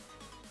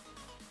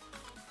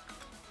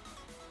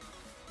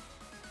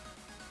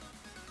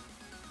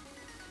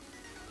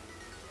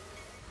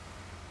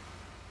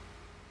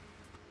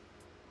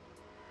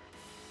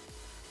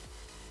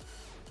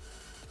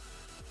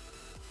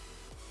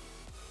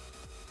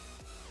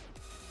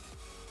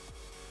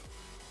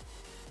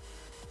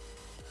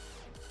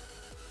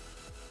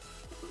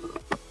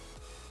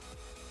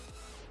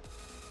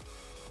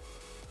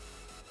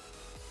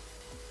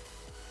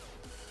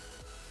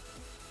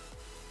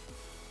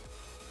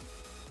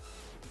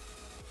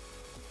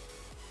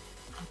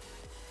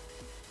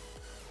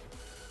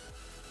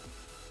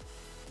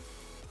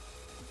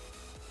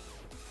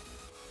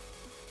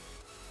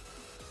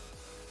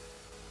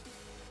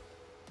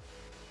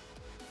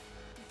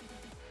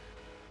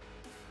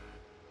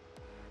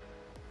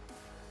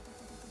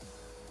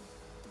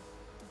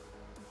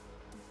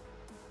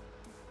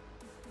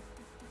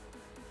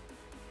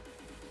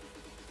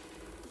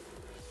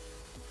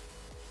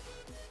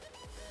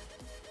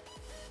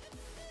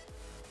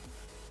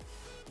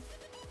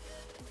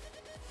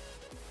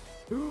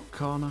 Ooh,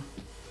 corner.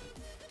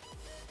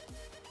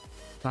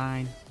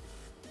 Fine.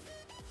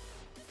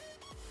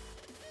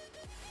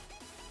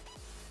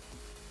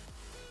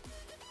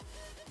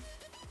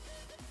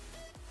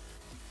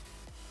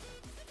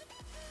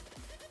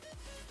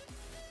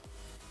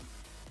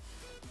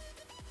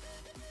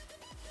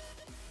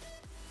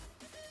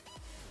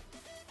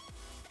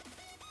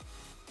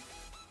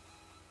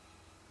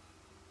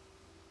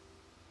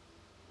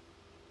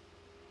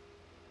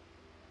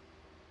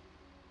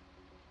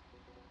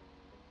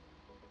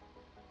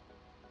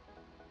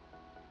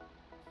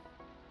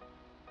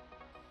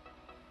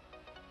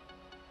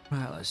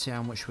 Right, let's see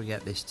how much we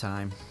get this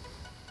time.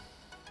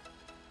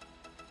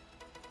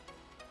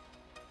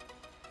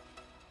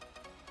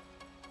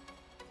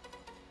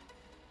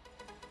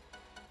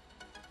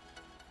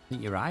 I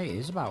think you're right, it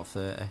is about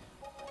 30.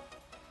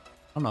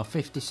 Oh no,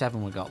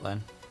 57 we got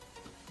then.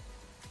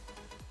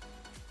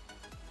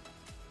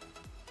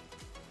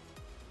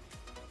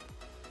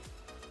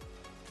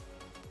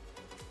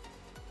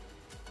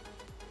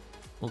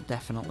 We'll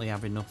definitely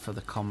have enough for the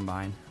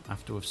combine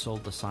after we've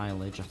sold the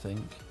silage, I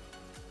think.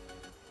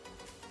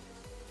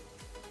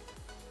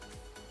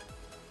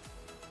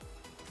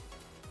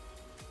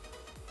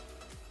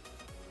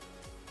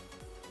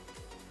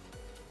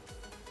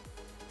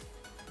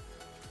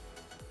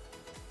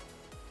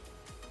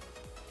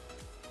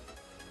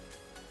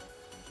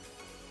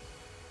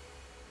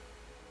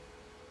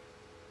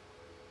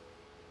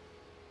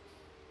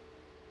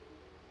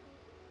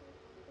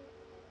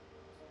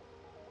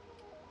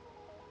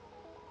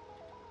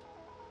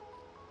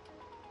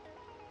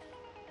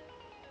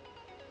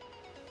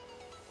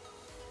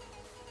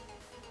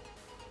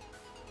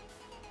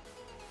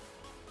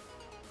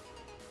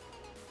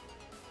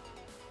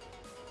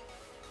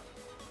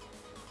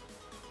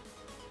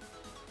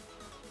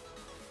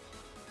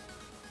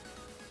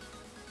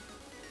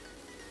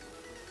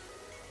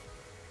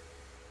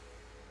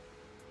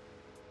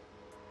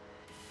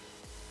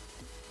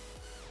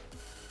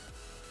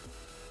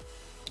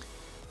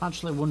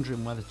 Actually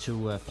wondering whether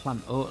to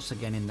plant oats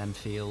again in them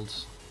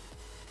fields,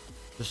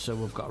 just so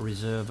we've got a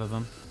reserve of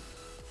them.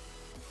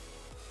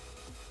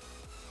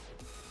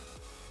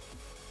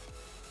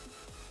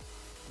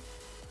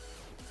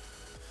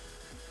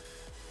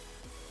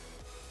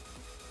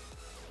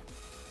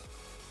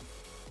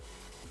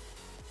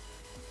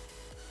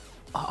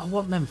 Oh, I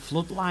want them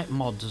floodlight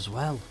mods as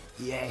well.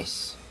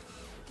 Yes!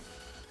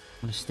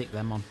 I'm going to stick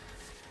them on at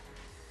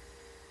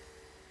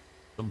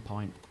some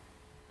point.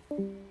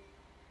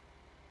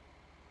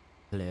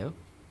 Hello?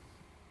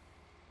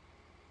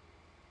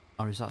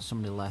 Or is that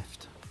somebody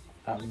left?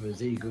 That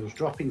was Eagle's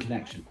dropping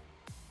connection.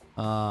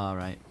 Ah,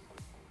 right.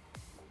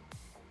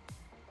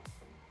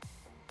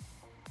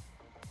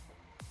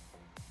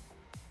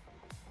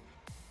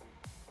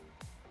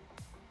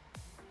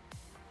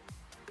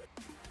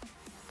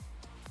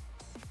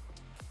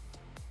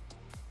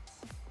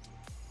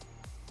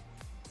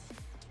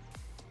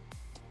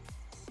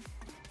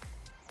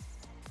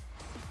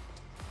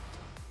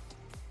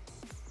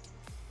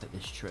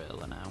 This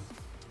trailer now.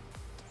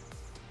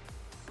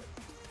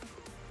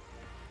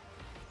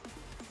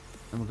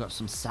 And we've got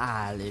some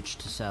silage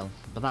to sell,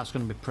 but that's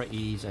going to be pretty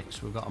easy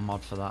because we've got a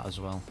mod for that as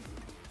well.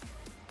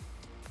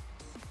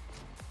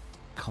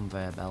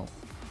 Conveyor belt.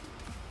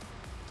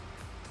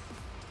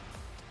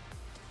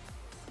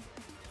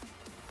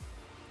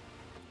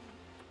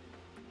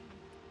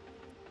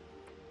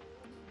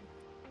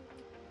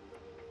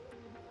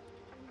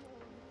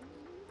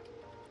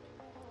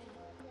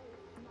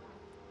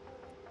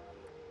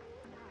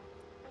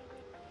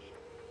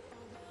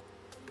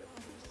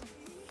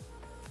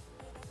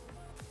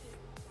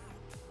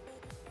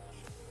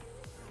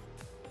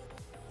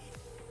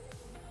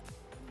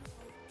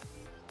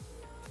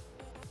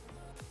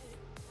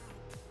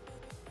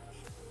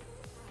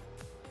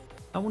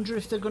 I wonder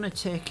if they're going to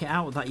take it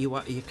out that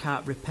you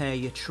can't repair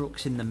your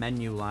trucks in the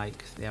menu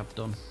like they have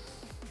done.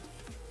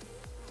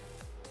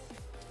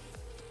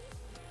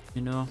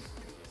 You know?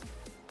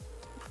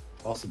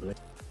 Possibly.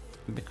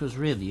 Because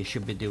really you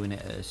should be doing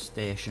it at a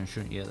station,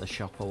 shouldn't you, at the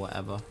shop or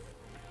whatever.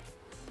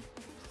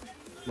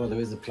 Well, there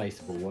is a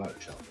placeable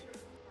workshop.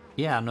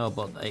 Yeah, I know,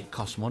 but it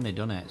costs money,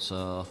 doesn't it?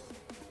 So...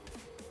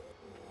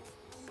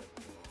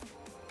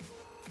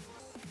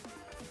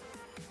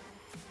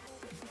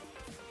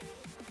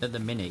 At the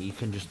minute, you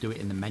can just do it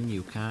in the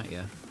menu, can't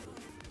you?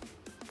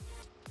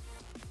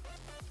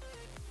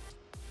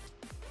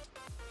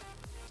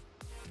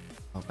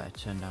 I better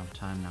turn down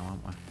time now,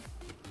 aren't we?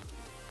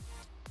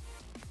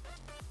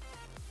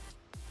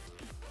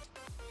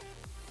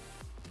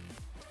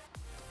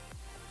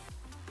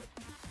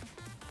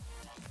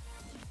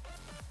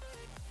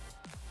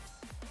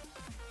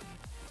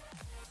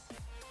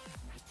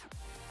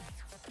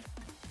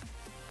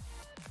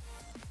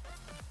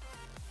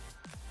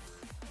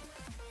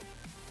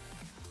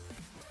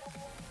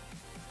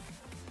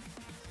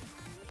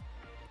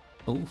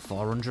 Oh,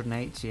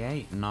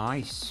 488,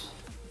 nice.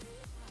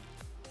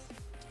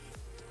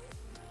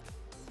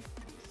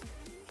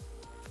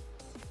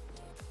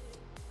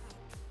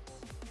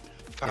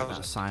 Get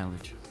that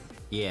silage.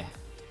 Yeah,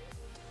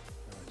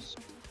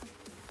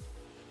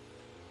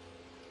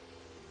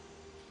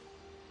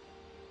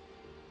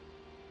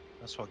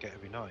 That's what I get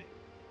every night.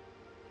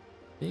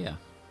 Yeah.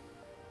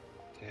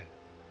 Yeah.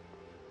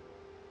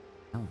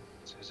 Oh.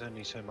 So there's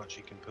only so much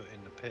you can put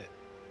in the pit.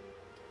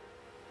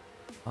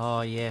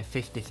 Oh yeah,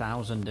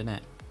 50,000, isn't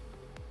it?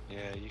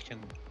 Yeah, you can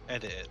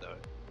edit it though.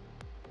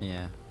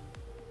 Yeah.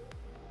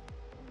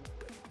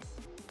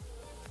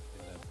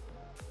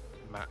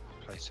 In the map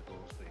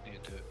placeables, but you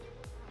need to do it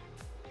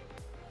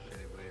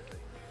really weirdly.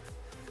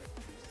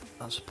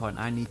 That's the point.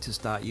 I need to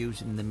start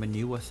using the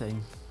manure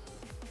thing.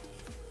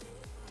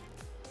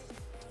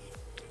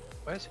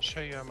 Where does it show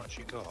you how much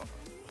you got?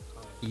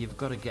 You've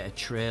got to get a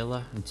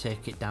trailer and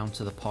take it down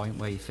to the point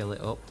where you fill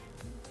it up,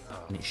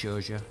 and it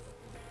shows you.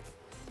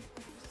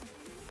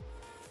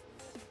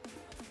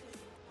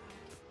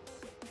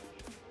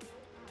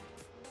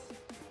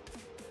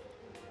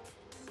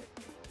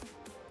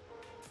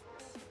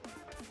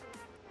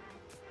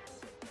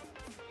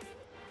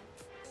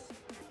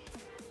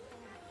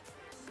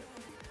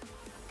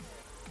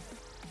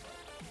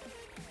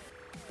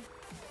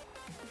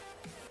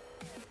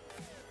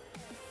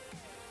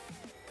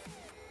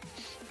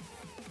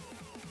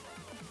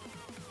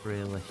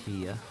 Trailer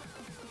here.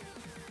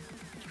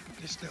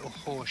 This little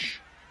horse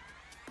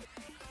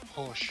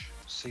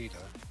cedar,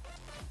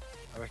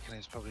 I reckon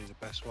is probably the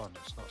best one.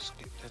 It's not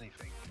skipped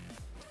anything.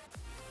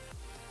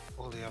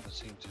 All the others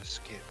seem to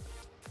skip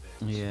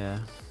bits. Yeah.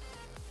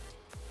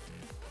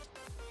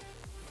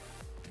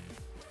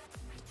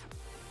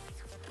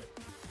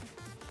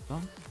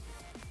 Done.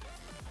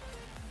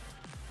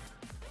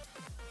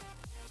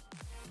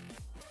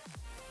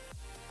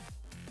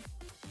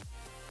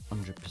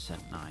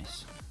 %,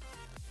 nice.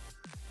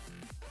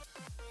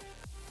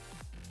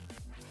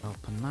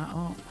 Open that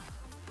up.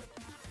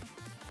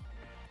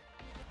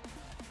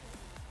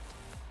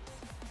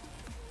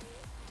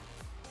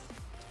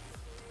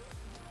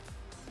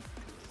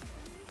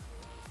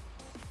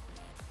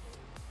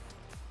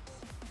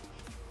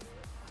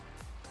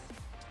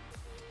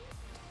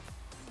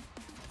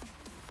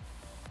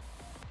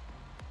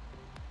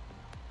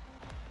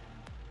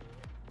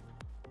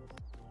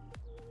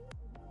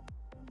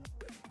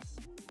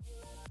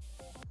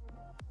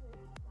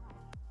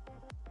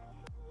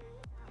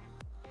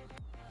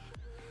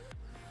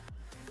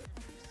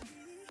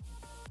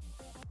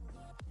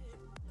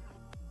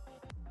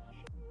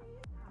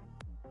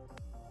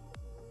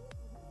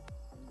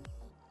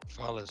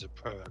 Fowler's a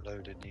pro at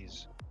loading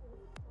these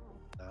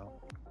now.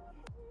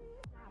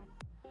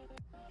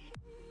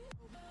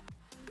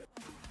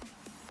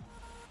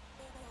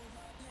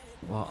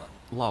 What?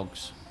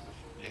 Logs?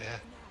 Yeah.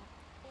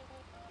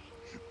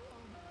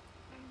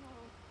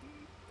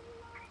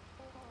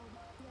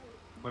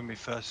 When we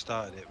first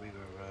started it,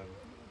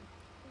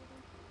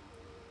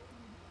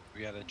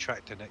 we had a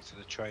tractor next to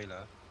the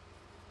trailer.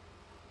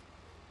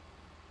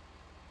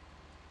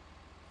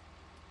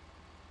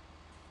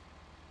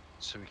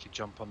 So we could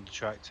jump on the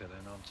tractor,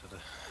 then onto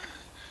the,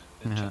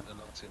 then chuck the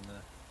logs in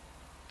the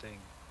thing.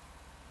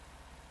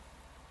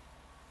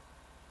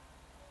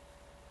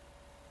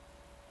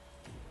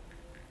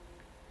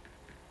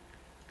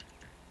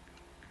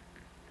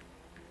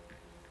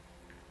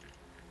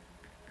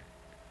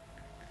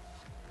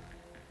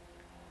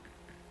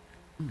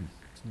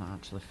 It's not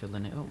actually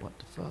filling it up, what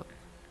the fuck?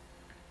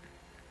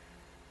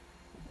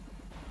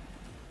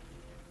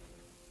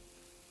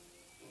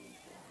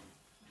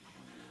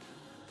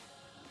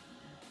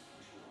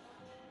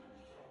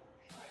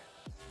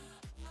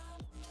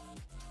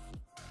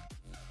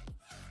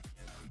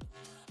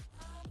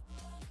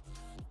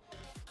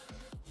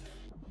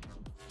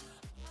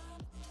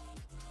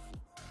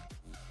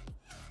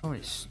 Oh,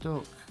 it's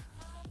stuck.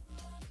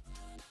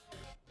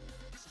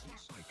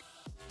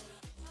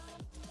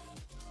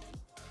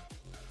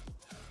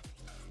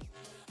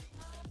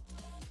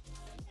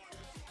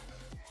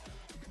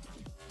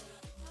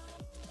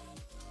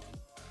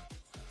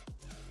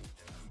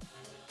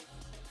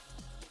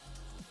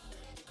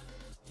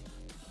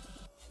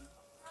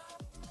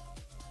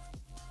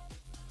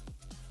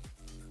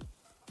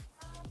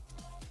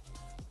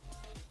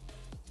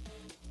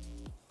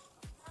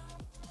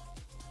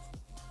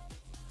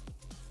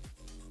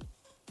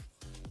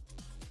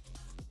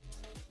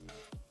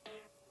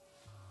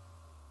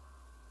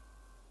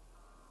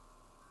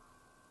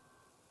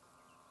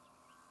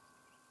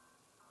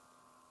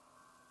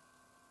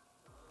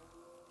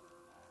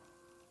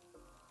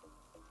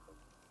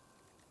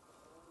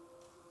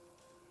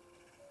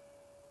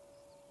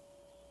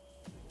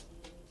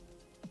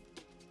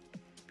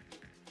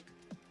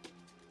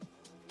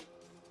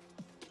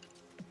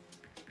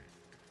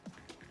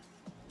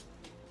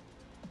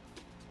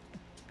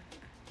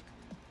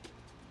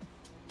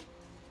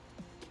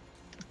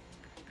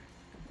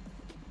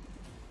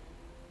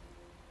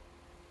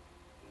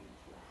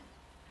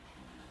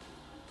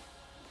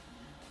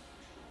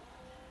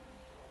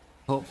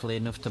 Hopefully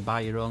enough to buy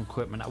your own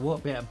equipment. I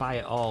won't be able to buy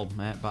it all,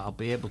 mate, but I'll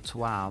be able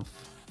to have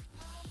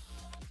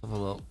a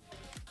look.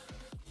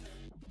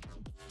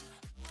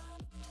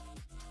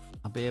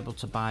 I'll be able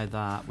to buy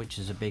that, which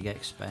is a big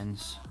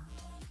expense.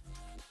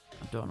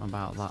 I don't know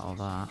about that or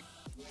that.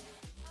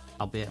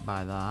 I'll be able to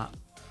buy that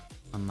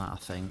and that, I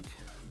think.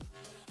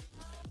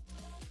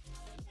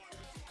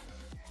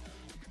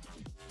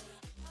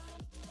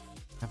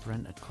 I've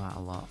rented quite a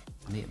lot.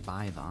 I need to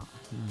buy that.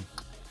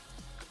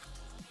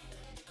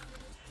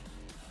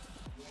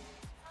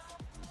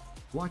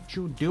 What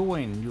you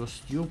doing, you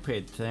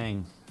stupid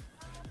thing?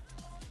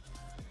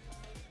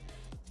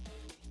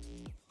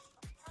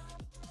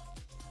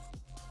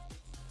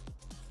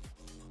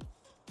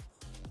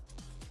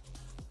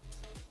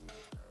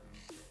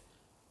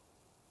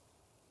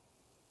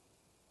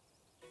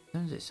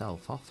 Turns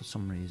itself off for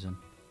some reason.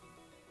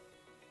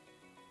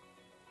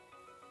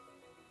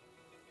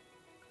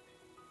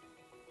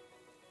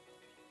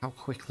 How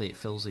quickly it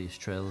fills these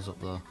trailers up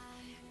though.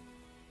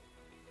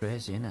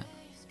 Crazy, innit?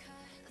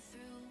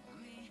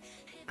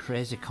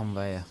 Crazy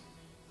conveyor.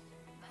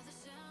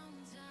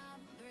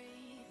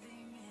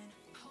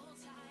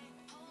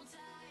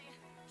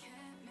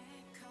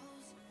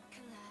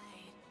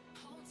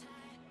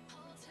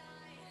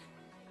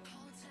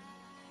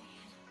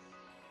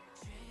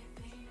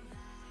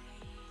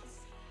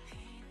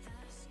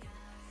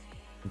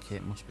 Okay,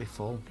 it must be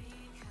full.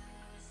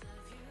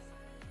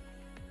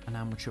 And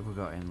how much have we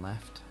got in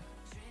left?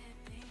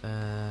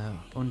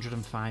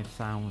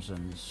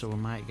 105,000, so we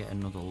might get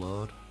another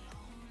load.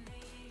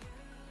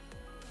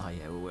 Oh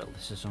yeah, we will.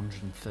 This is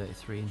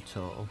 133 in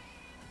total.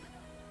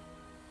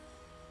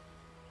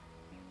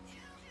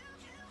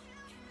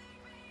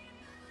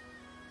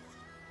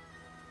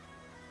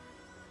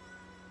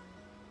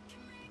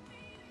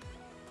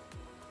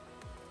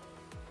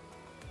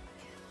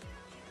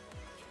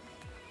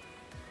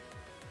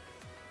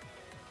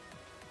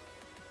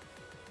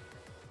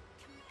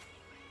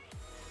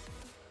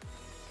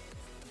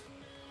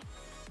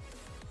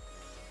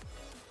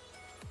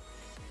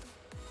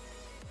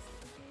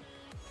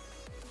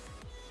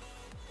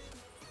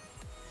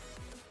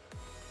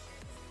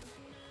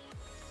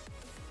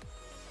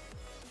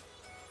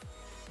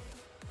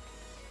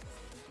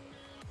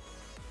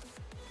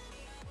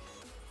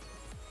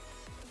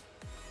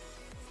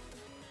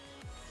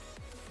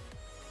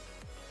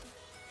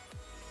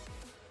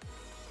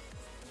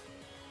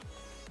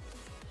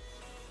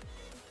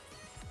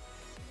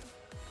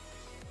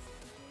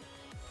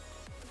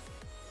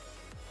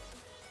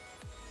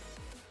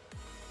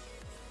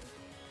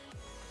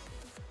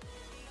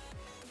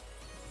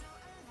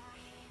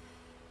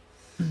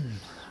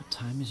 What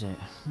time is it?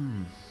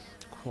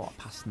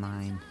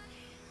 9:15.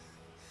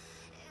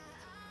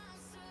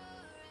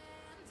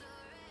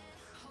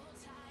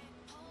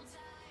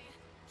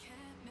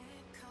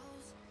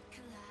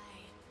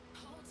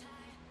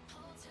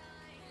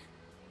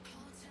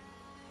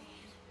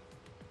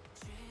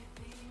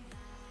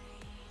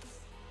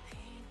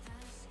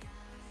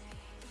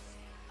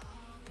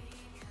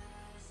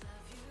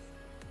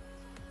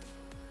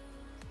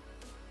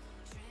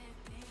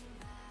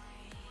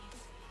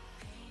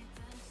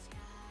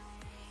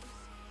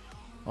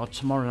 Or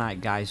tomorrow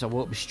night, guys. I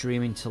won't be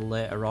streaming till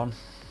later on.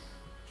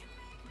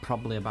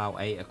 Probably about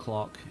 8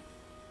 o'clock.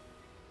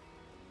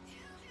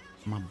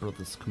 My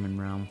brother's coming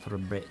round for a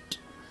bit.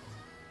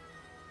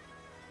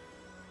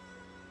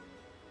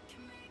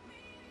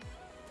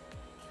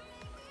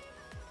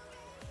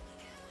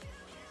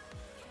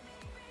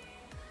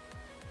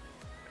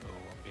 Oh,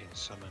 I'm being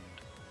summoned.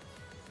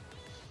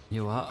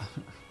 You what?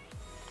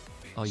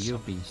 Oh,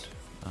 you've been...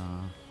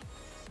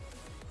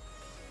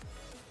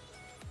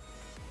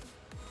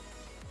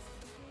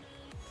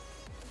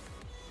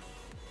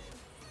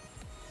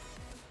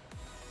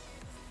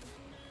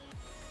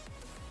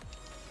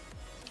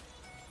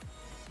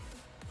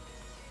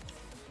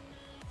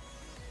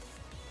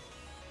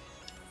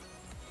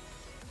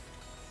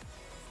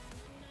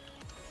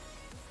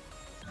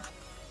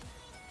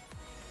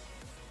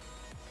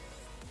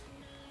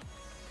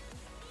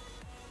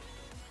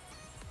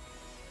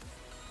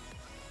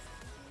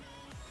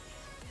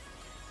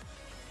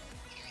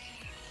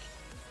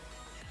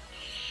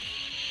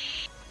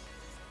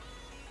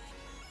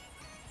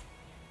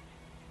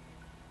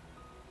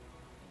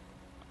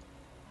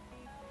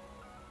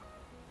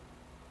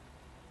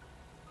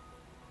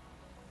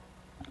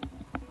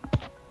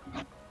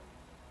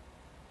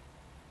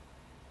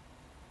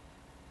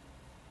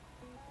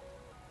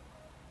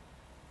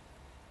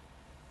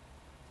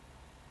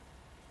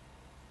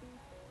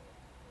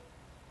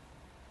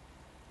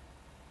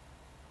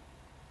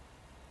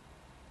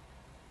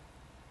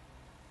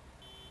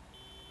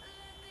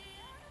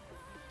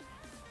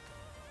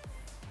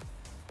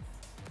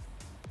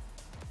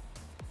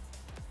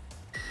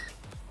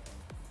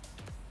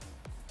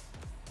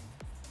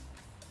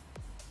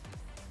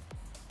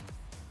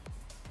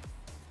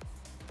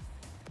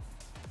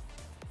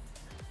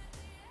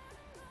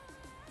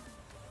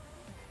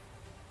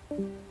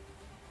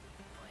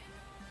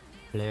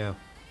 Hello.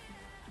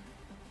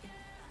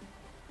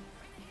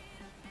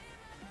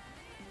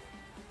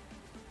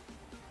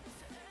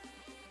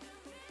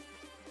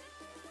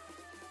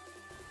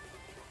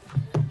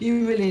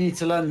 You really need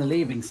to learn the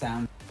leaving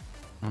sound.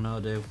 I know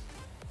I do.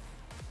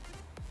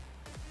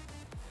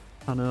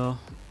 I know.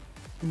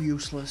 I'm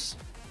useless.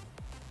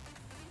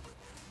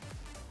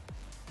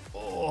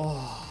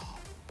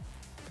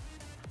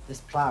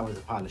 This plough is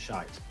a pile of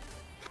shite.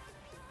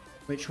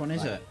 Which one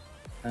is it?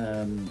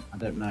 I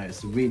don't know.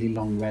 It's a really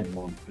long red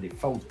one, but it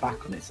folds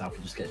back on itself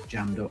and just gets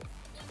jammed up.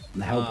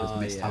 And the helper's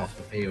missed half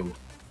the field.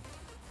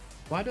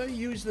 Why don't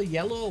you use the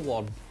yellow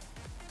one?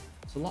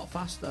 It's a lot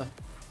faster.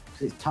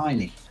 Because it's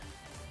tiny.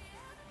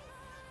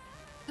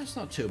 That's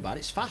not too bad.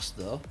 It's fast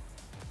though.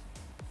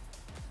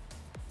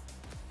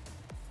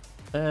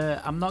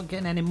 I'm not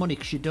getting any money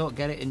because you don't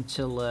get it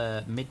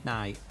until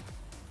midnight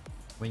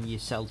when you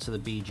sell to the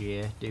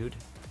BGA, dude.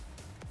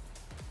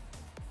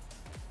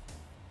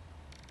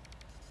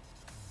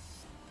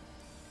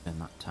 Turn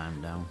that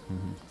time down.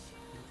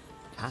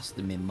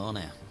 Casting me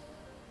money.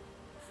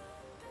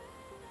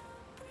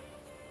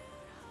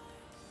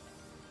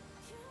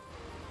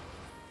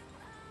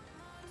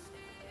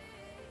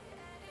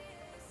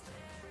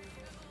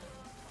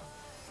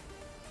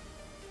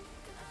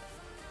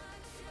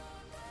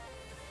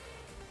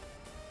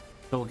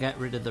 So we'll get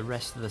rid of the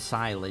rest of the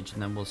silage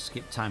and then we'll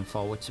skip time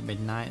forward to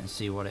midnight and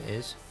see what it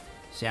is.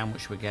 See how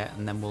much we get,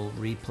 and then we'll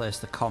replace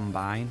the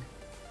combine.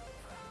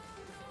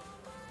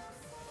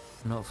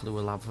 And hopefully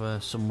we'll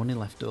have some money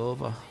left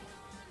over.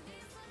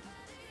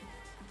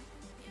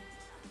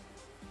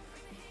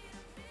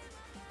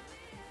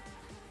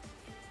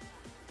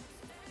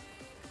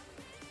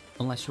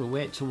 Unless we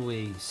wait till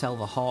we sell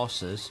the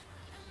horses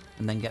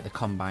and then get the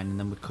combine, and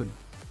then we could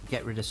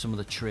get rid of some of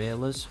the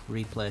trailers,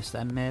 replace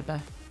them maybe.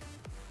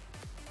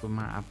 We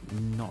might have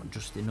not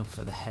just enough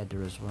for the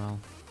header as well.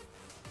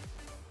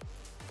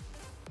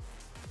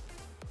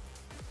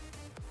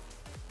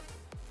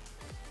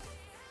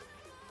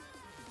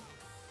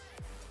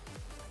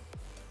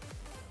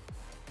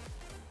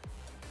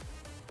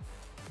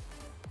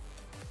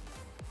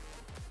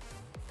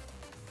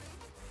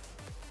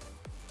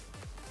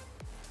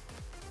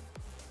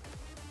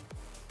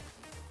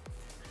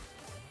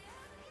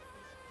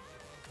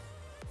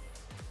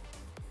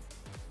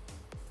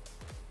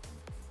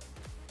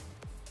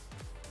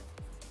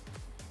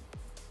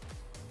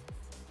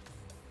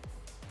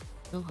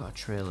 Still got a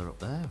trailer up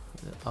there.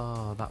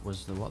 Oh, that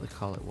was the what they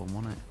call it one,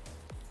 wasn't it?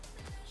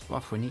 So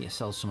if we need to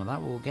sell some of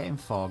that, we'll get him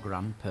 £4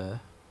 grand per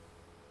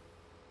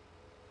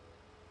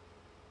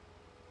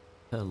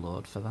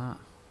load for that.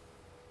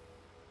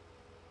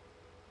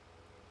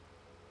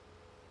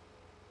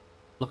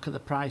 Look at the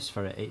price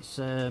for it.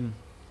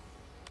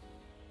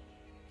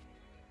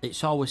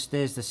 It's always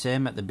stays the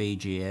same at the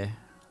BGA.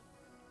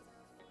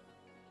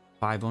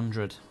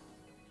 500.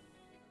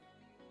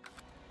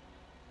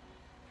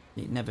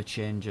 It never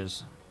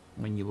changes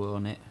when you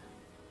own it.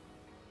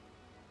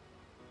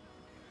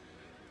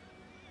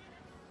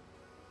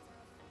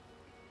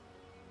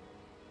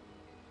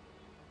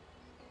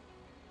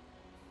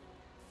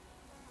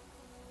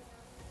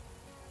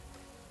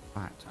 In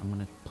fact, I'm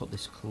going to put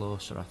this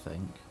closer, I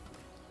think.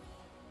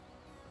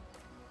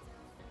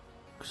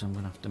 Because I'm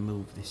going to have to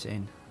move this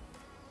in.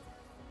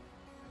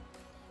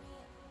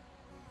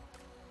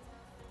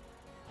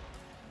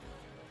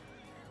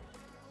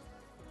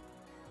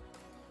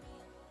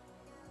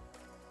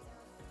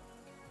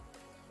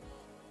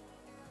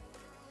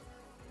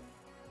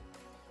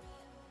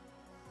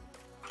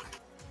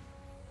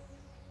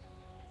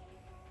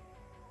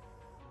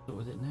 What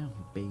was it now?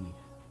 B.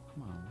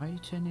 Come on, why are you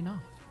turning off?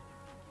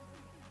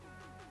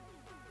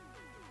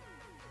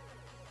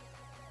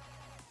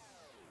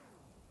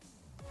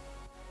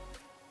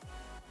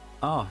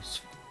 Oh,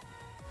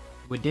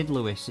 we did,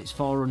 Lewis. It's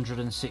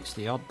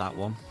 460 odd, that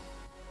one.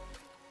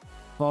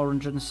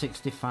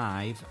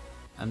 465,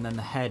 and then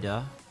the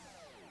header.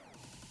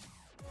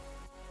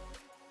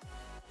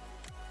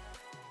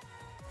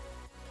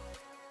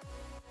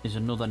 Is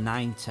another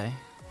 90.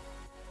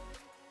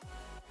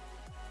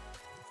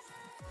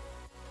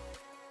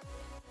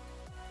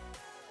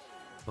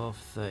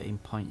 Both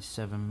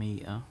 13.7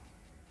 metre.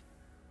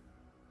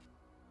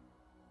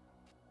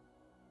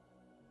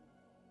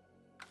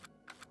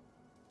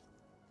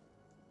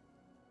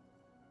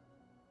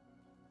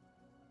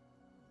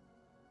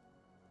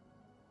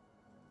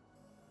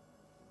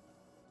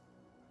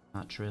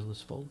 That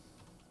trailer's full.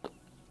 I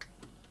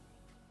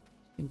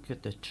think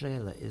that the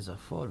trailer is a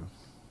full.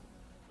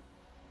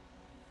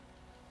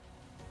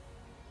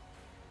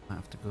 Might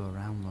have to go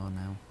around though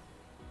now.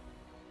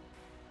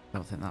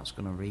 Don't think that's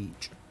gonna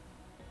reach.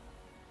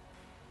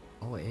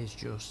 Oh, it is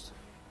just.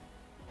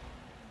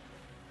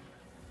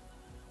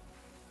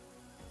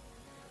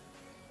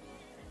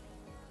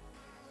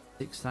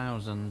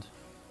 $6,000.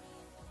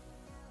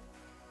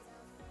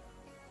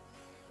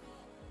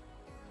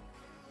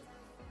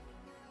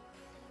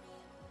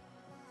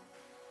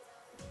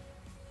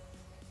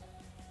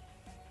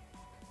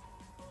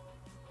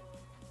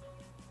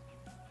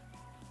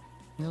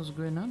 What's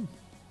going on?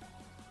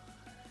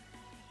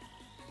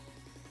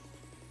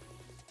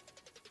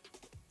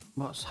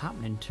 What's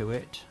happening to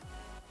it?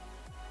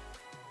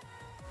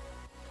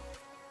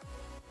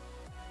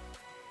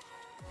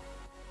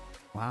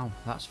 Wow,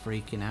 that's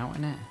freaking out,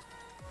 isn't it?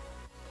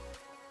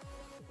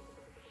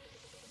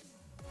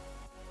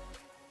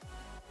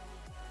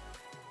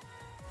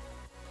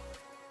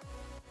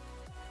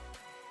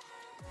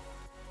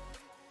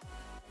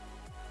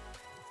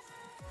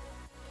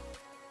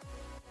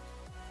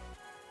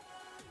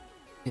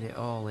 Get it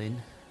all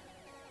in.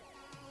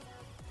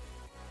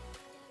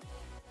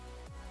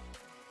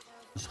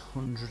 There's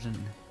 100 and...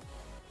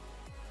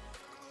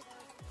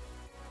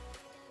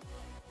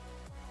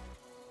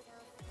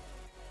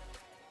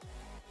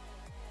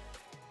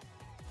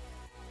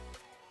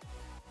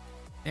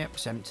 Yep,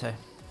 it's empty.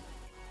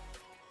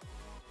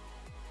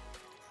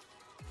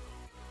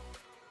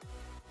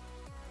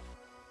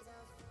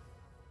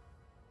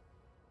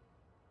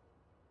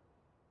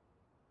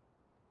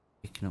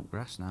 Picking up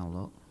grass now,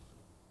 look.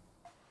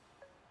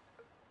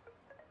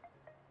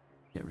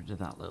 Get rid of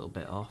that little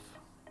bit off.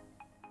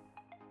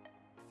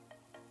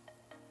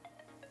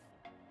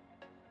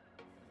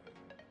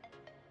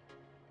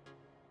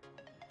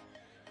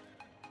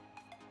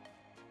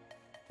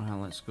 Well,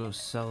 let's go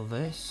sell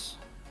this.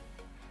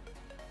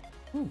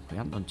 Ooh, we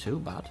haven't done too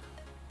bad.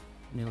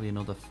 Nearly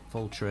another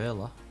full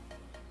trailer.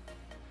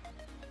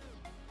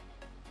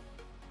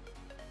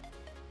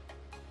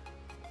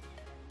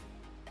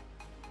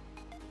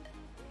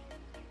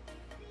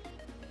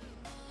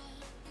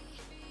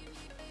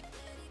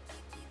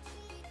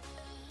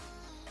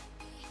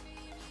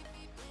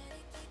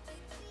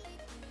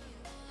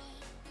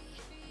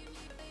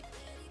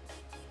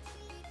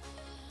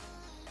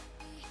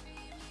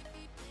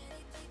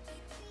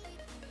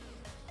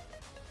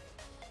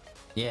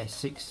 Yeah,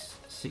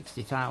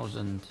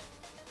 60,000.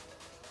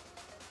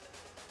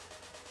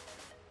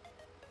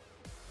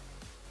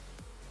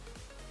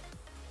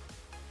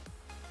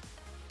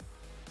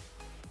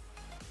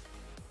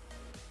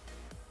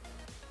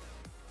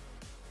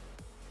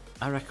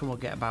 I reckon we'll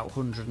get about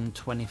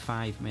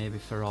 125 maybe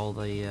for all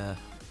the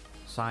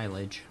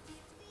silage.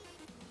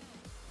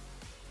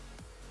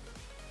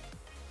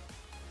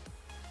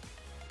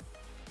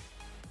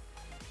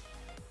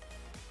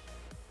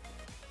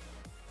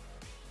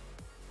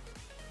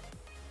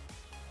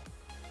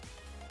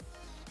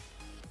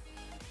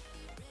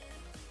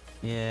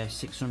 Yeah,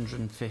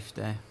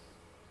 650. I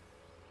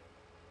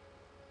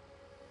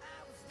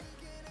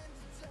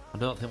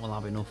don't think we'll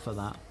have enough for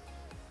that.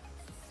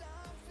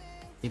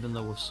 Even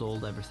though we've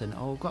sold everything.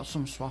 Oh, we've got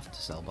some swath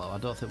to sell, but I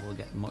don't think we'll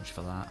get much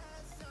for that.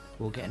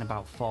 We're getting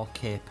about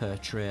 4k per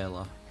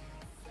trailer.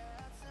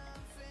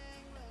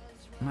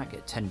 We might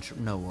get 10,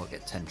 no, we won't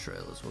get 10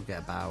 trailers. We'll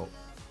get about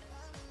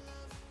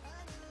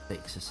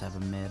 6 or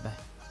 7 maybe.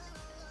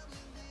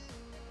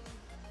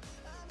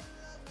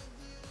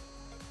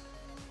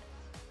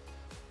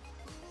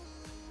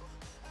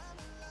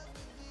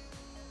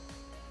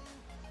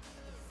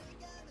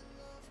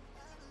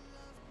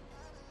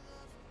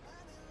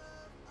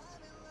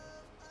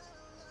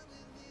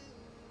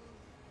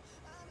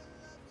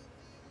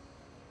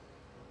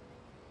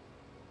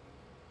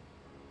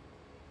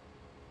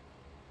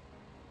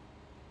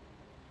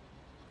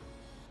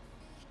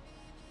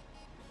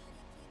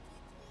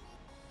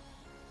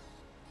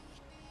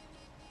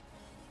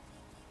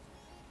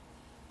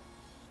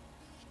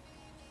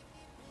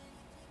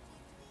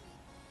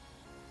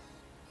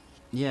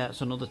 Yeah,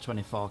 it's another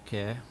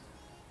 24k.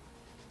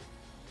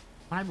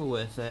 Might be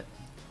worth it.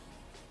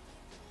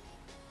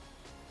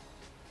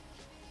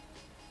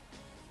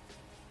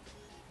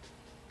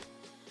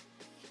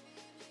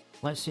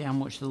 Let's see how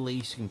much the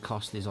leasing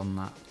cost is on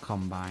that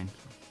combine.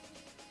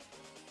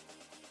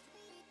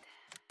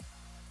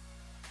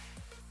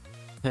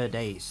 Per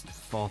day it's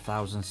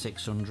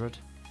 4,600.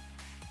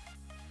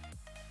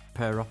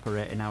 Per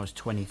operating hours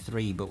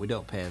 23, but we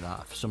don't pay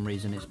that. For some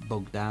reason it's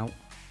bugged out.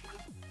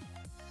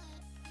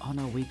 Oh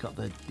no, we got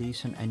the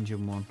decent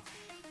engine one.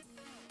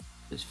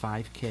 It's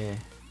 5k.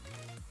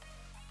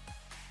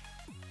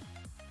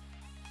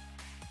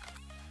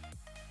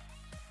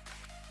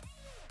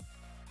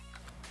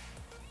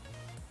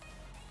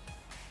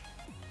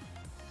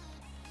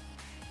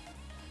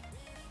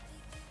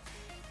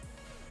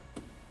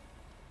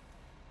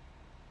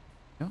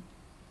 Yeah.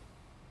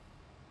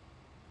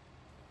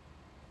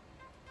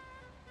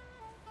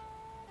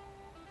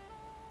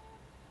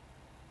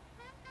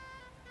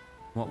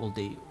 What we'll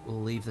do,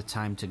 we'll leave the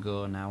time to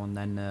go now and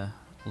then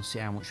we'll see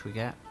how much we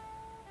get.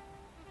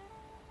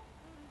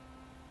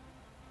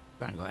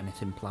 We haven't got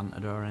anything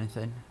planted or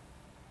anything.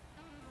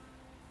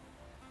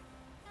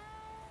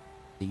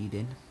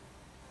 Seeding.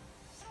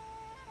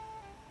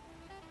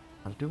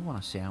 I do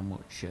want to see how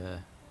much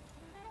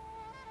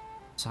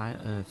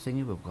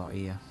thingy we've got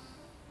here.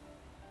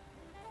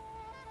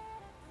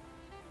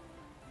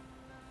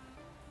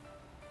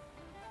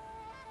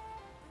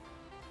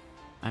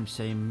 I'm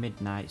saying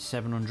midnight,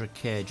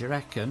 700k. Do you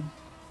reckon?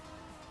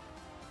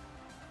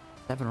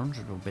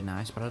 700 would be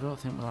nice, but I don't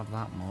think we'll have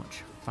that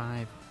much.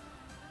 5,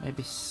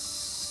 maybe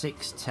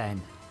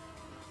 610.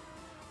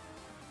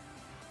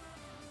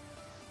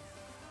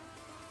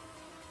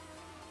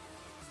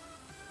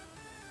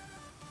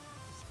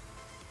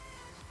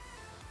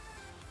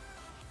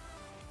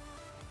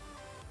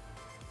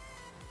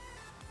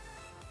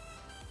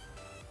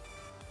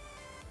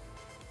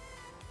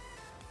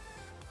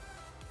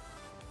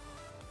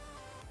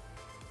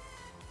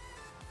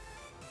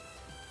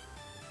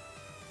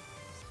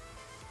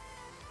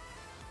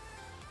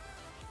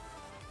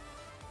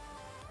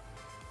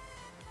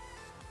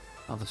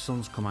 Oh, the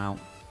sun's come out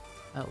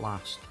at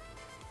last.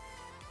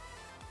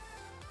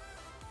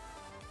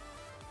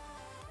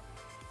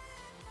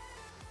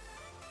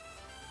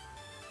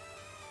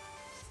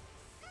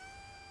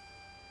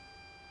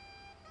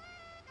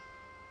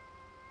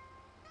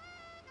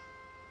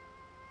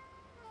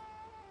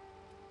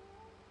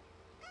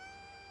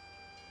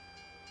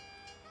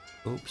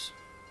 Oops.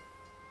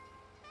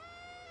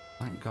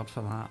 Thank God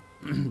for that.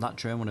 That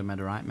train would have made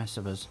a right mess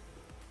of us.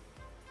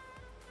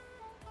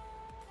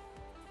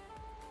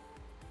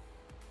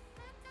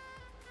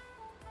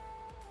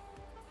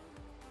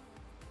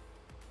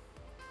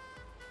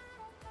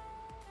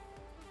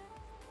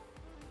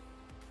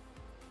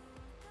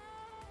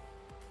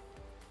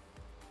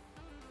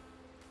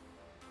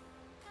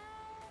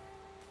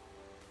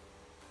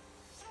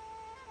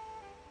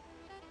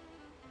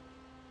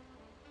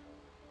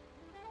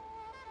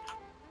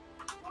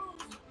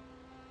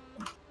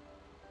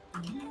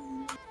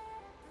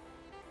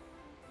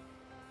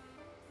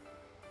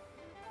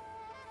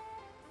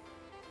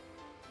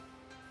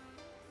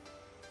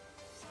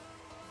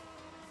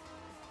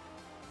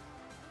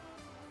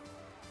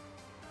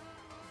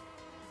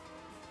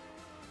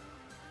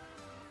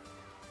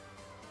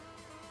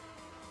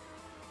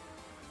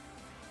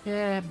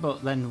 Yeah,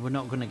 but then we're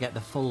not going to get the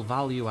full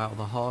value out of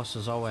the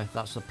horses, are we?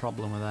 That's the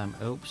problem with them.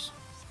 Oops.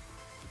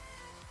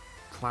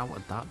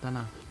 Clouted that, didn't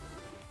I?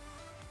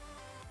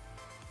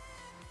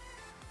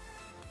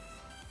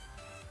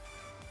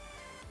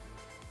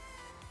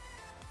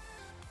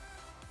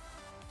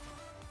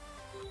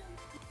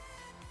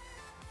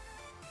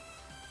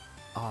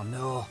 Oh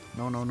no.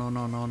 No, no, no,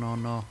 no, no, no,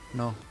 no,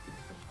 no.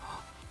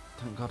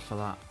 Thank God for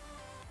that.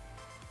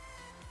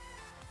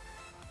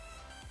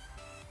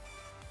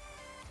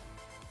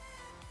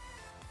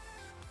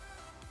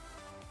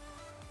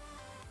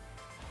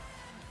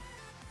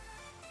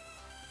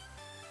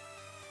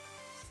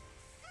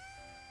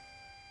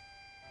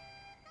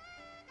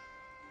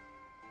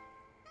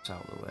 It's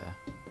out of the way.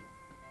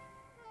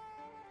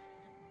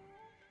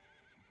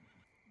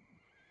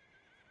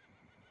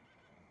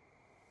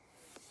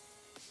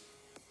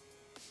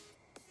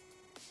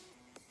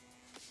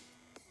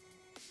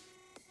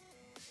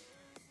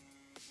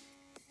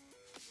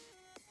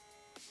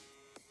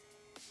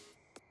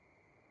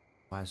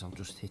 Otherwise I'll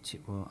just hit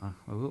it, won't I?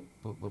 Oh,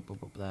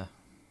 up there.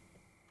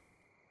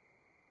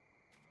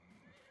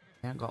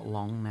 I ain't got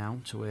long now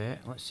to wait.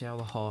 Let's see how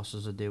the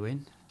horses are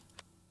doing.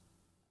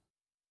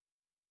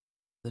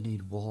 They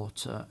need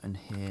water and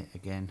hay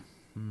again.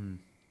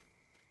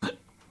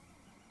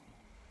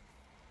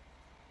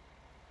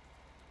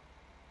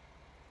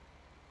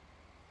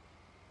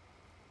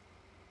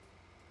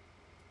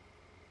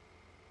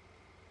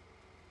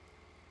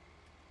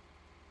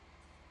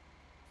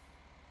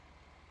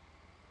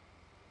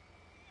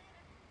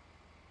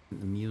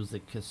 The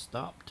music has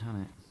stopped,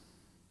 hasn't it?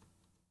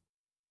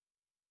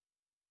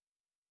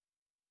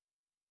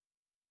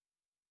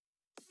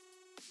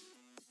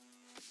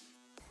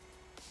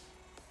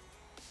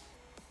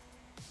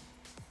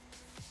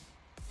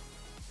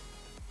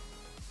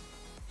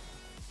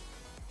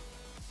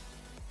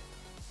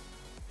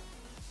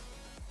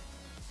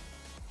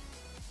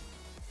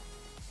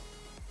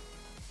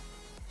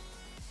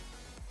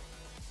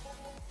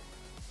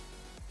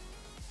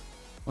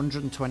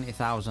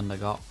 $120,000 I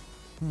got.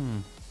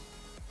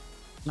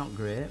 Not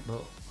great,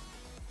 but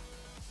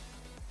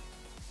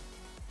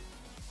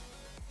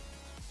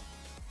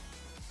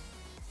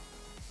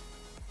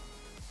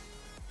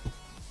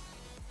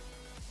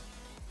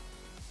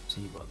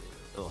see what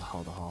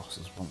how the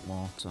horses want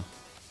water.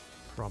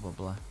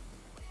 Probably.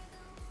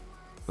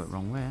 But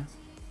wrong way.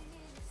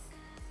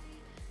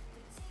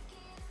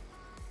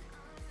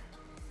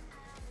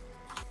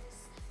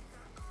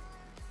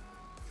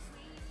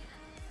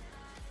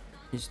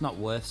 It's not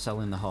worth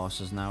selling the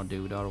horses now,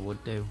 dude, or I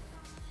would do.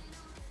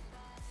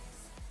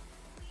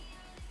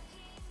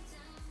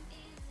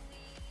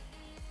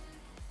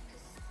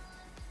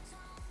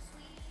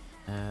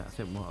 I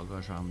think water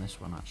goes around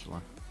this one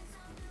actually.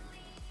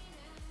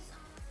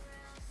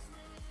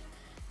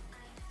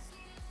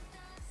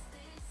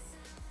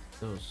 It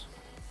does.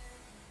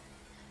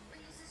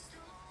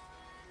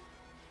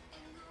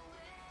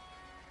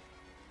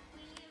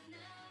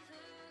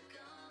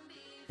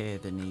 Okay,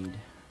 the need.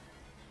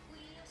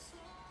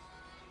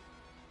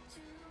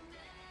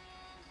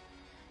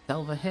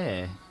 Sell the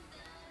hay?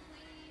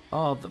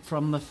 Oh,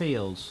 from the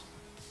fields?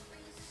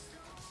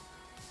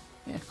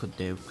 Yeah, could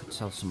do. Could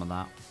sell some of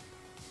that.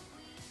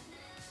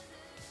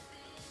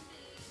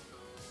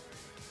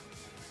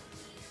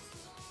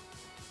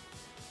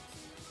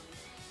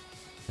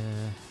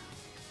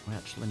 We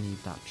actually need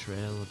that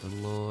trailer, the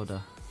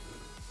loader.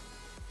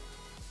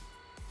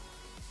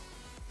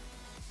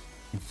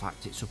 In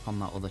fact, it's up on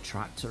that other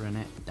tractor,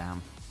 innit?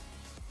 Damn.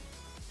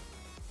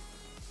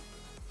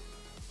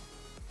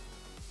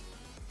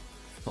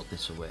 Put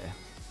this away.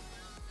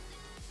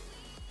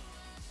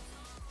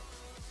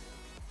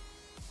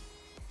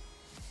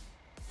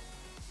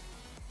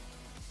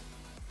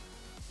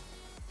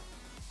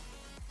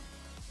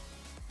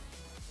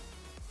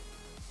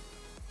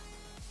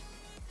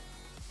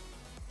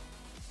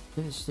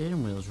 The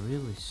steering wheel's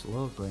really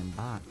slow going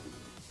back.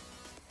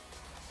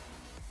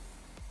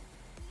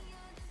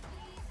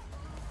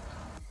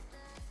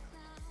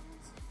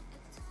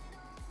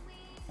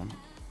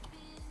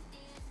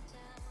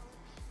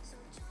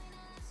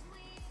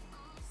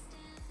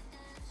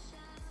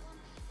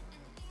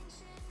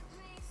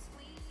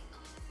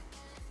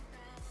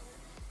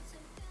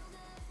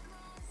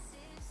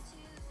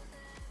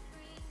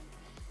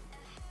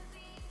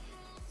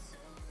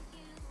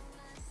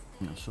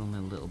 It's only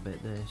a little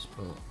bit this,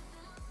 but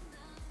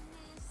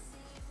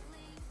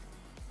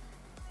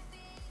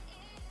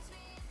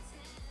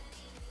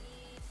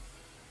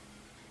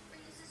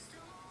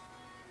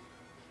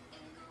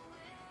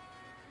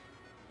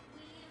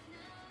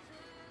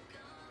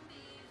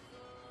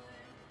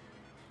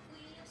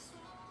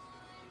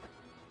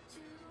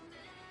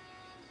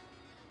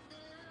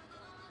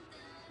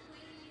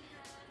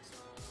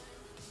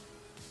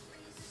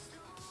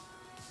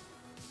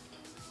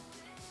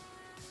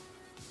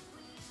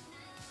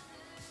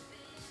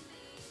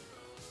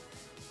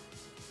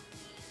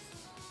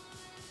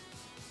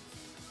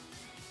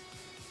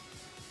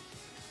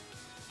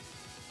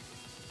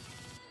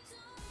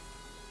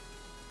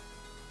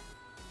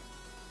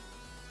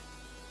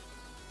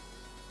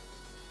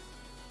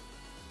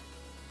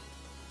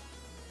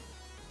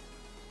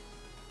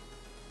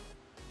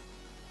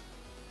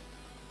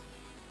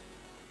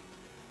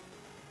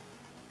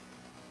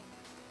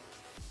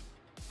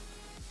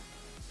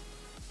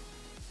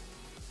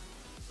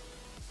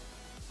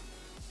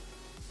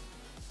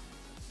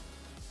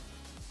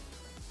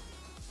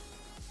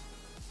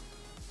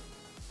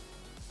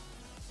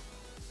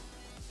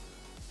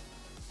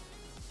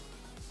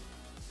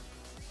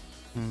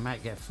we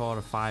might get 4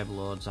 or 5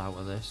 loads out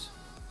of this.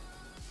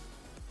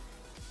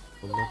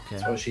 We're lucky.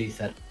 That's what she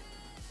said.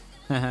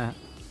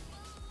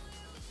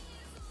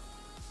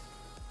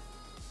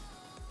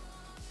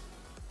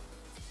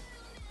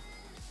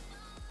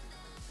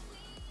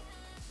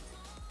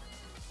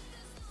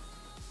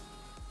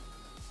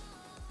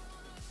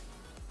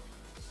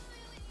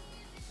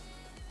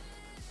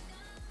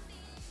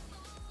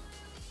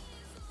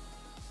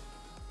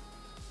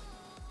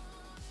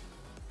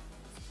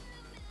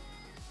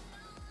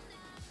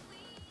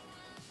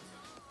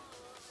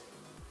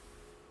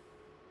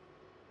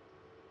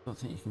 I don't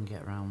think you can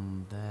get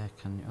around there,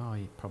 can you? Oh,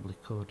 you probably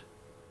could.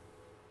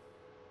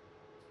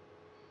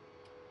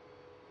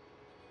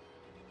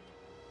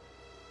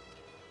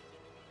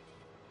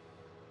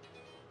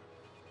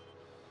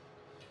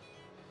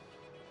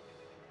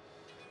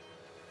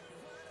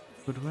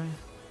 Could we?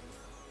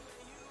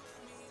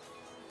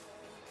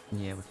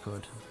 Yeah, we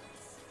could.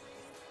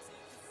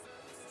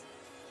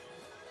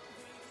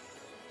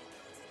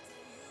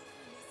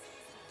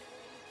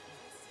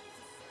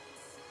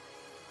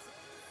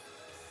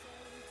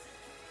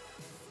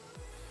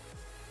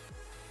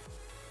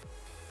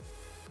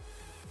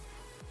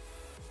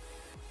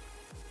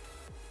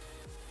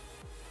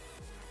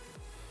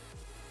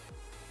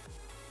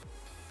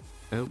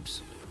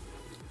 Oops.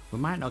 We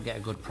might not get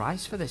a good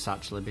price for this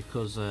actually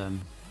because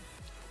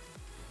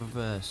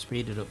we've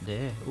speeded up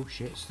there. Oh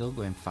shit, still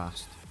going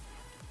fast.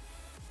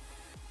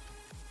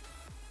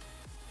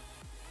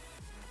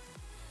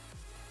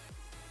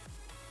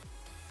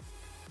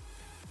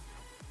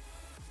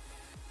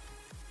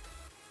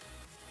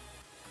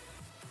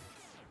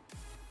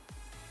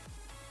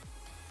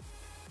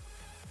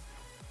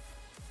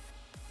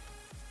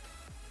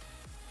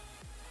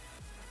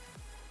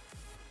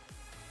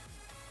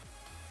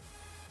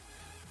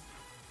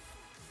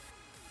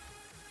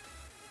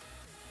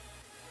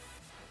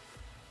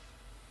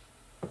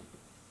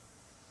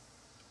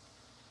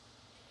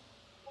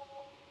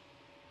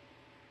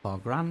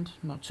 £4,000,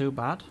 not too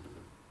bad.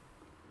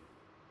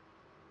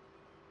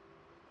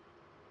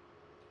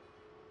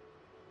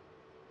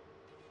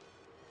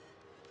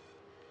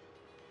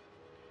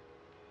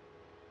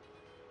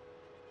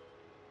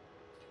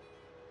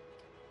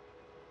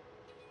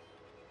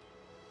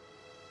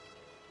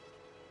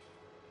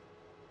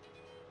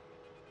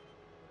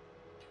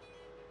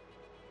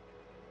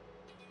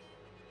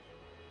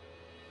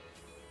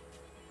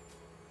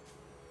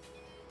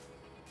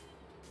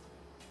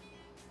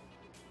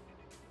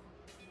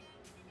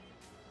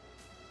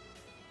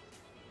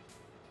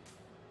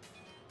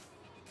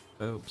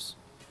 Oops.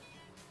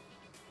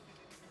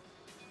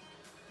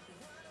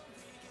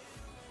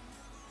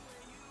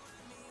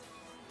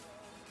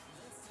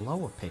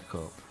 Lower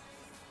pickup.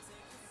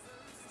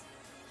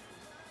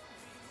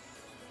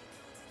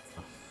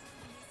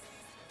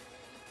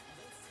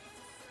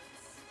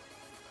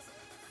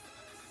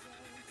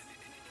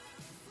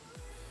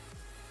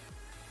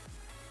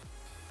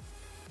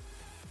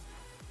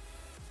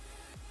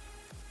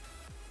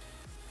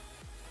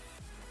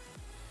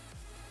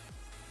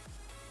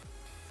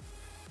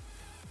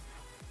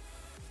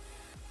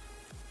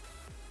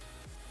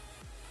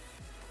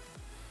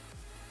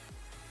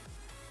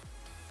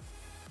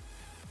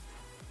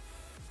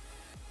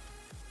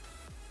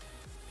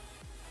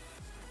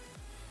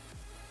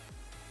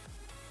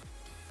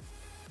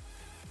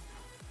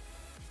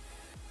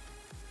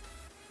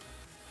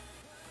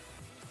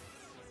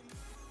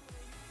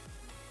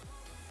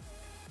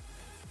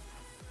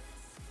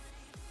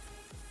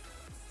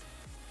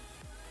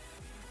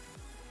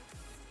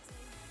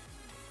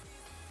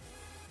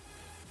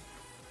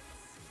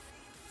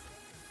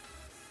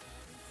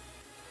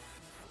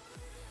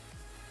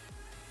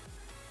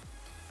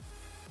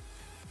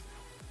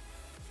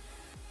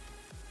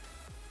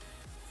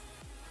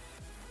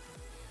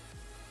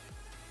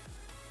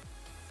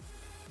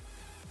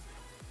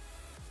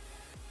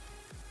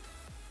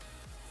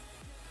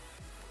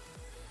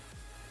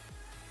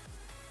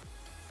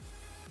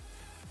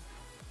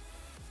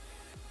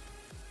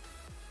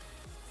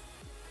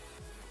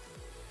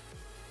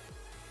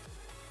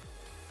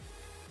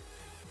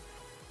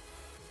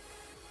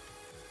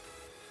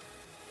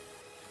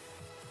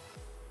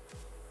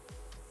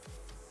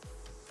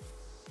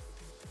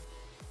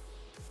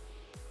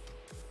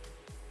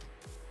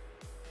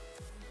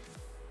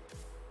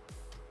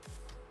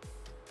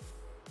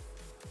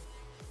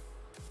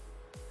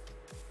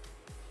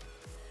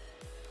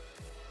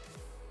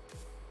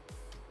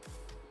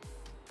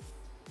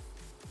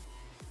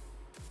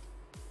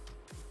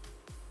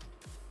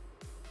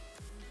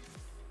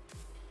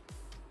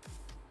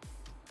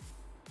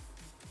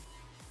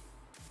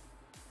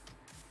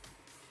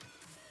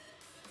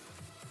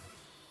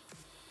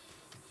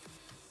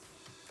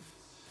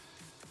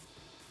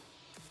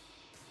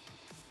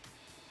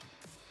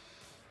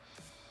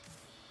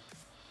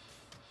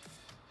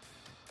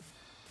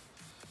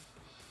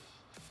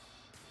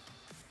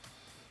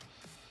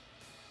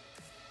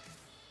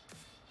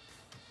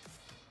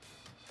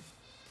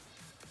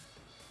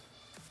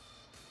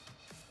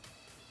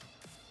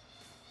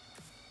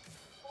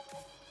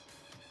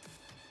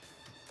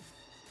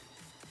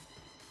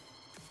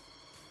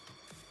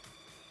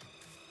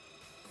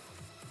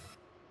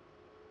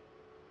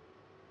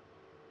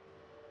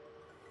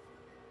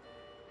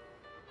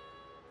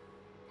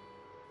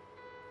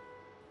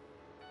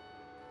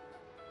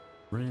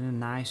 Running a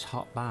nice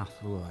hot bath.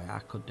 Ooh, I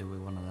could do with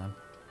one of them.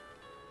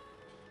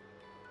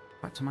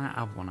 In fact, I might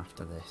have one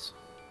after this.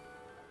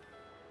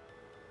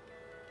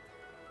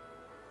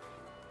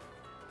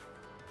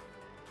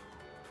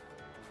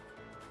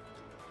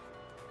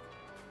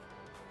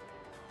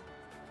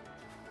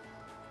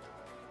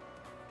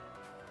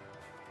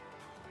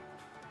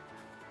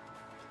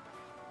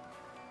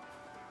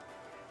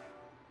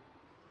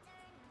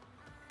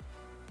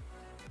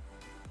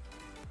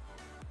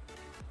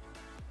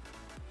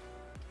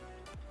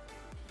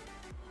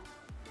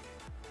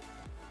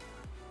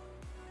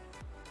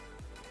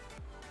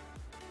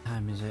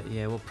 Time is it?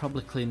 Yeah, we'll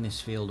probably clean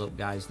this field up,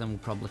 guys, then we'll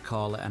probably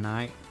call it a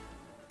night.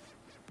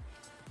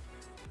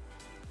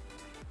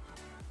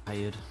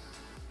 Tired.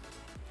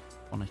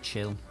 Wanna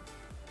chill.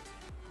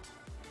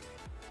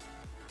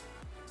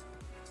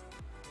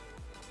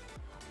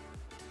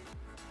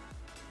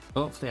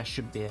 Hopefully I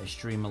should be able to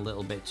stream a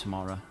little bit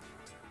tomorrow.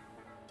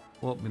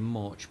 Won't be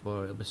much,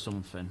 but it'll be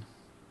something.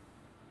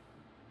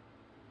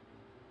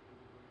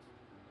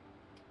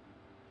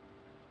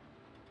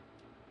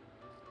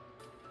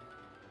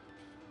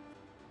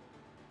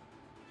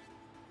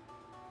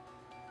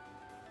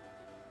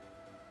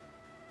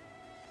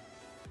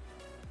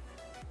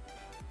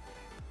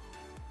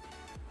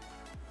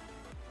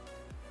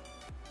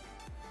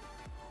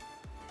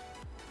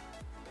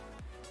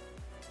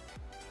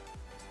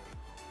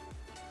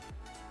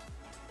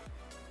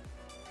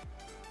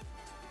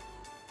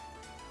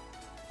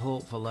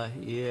 Hopefully,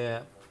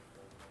 yeah.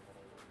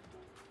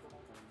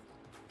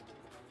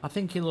 I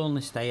think he'll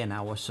only stay an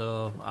hour,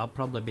 so I'll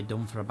probably be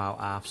done for about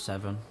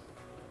 7:30.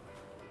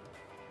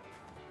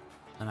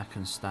 And I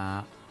can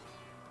start.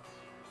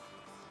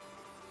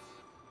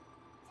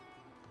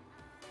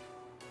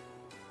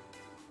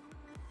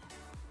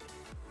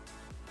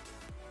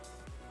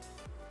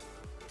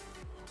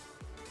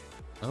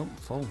 Oh,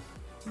 full.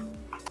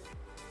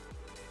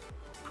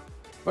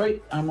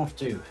 Right, I'm off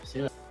too. See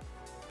you later.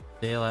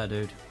 See you later,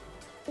 dude.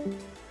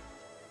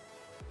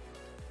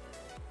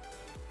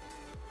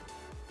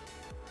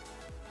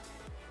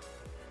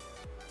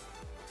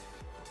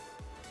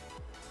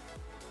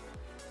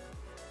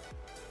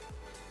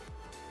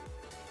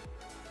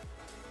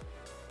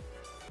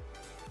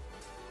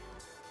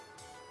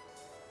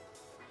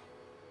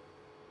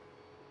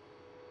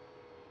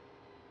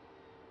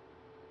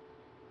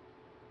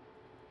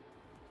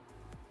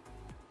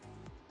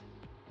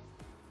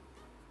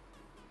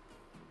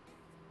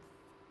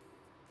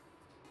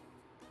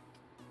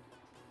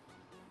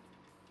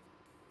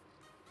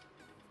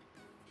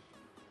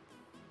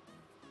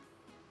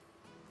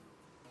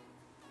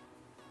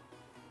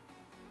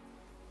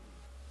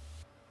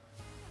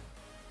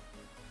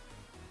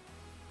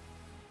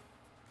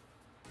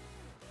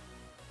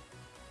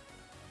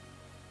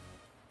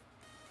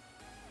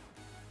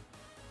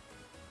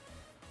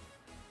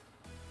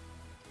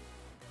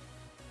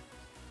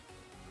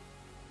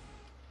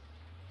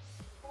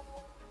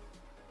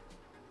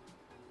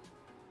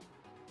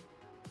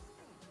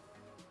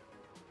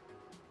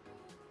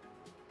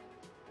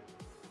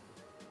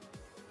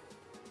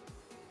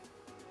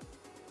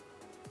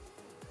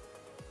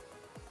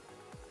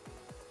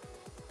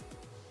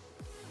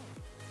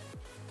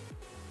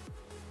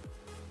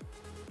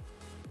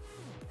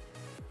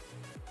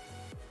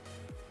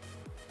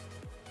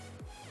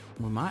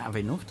 We might have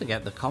enough to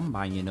get the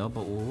combine, you know,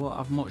 but we won't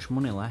have much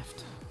money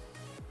left.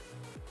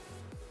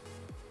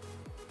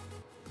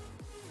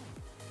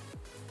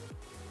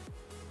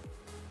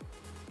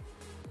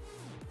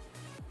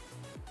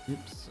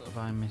 Oops, have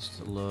I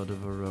missed a load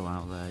of a row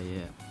out there?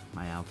 Yeah,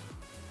 I have.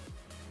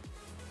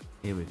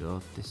 Here we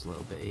go, this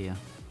little bit here.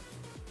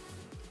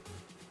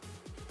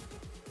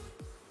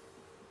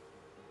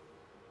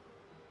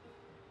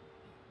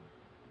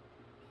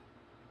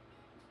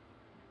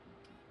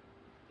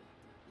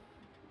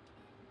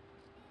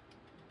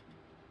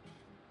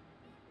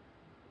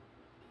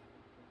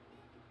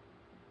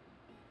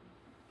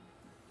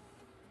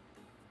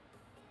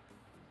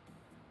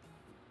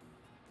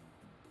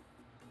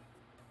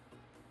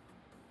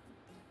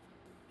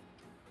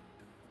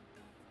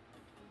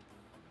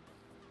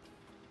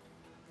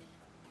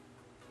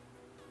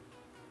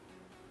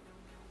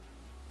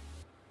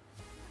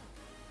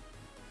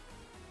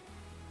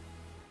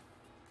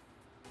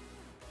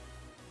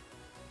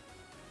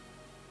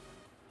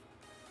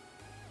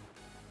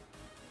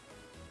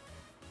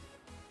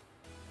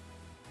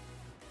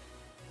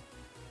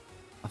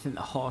 I think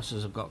the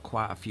horses have got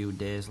quite a few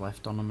days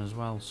left on them as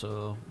well,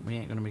 so we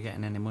ain't going to be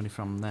getting any money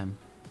from them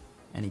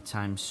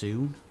anytime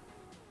soon.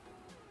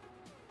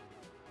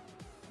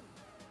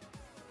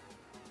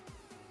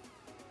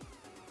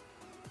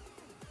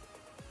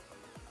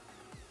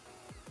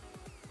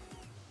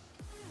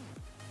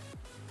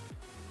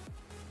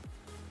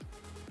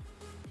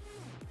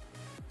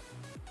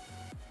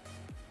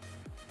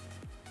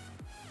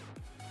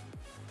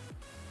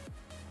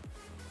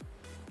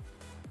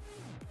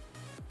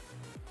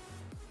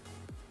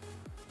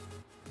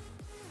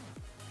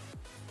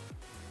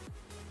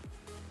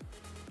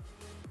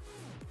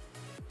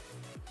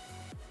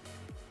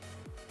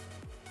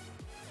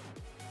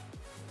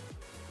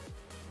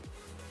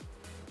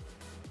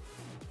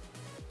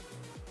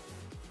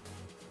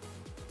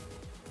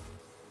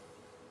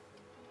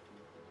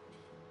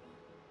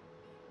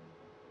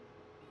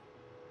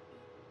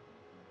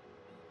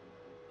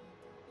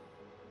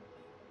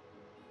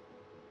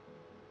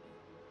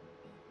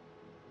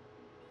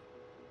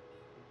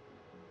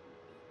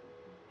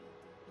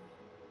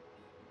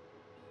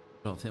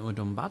 Don't think we've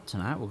done bad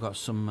tonight. We've got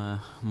some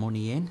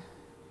money in.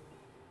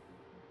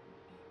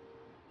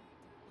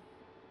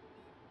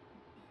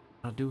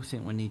 I do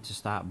think we need to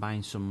start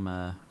buying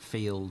some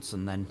fields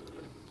and then,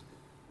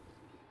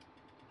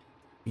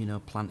 you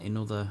know, planting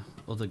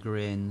other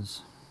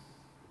grains.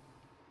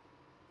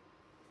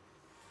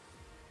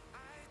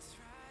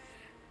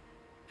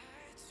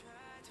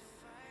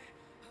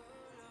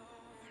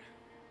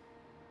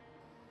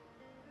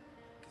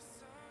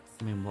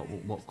 I mean,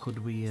 what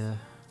could we?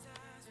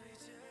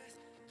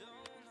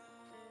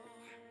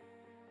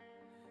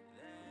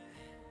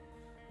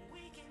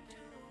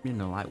 You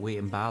know, like wheat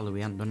and barley,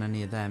 we haven't done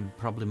any of them.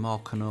 Probably more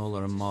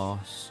canola and more,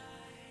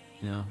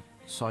 you know,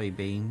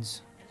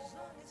 soybeans.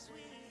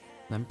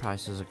 Them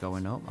prices are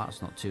going up.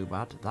 That's not too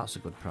bad. That's a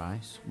good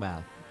price.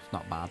 Well, it's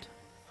not bad.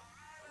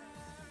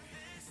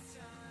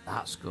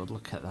 That's good.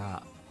 Look at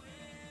that.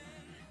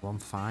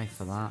 1.5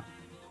 for that.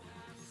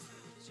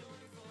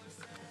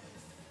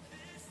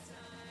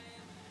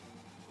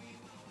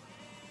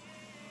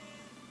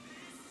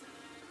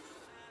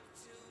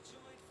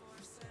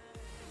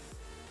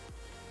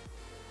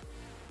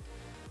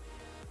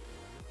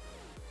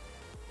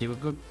 See,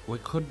 we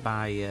could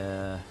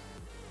buy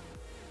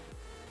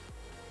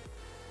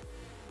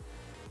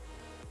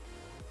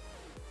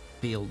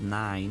field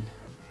 9,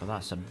 but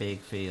that's a big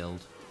field.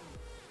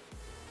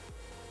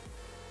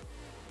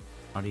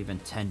 Or even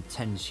 10.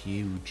 10's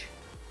huge.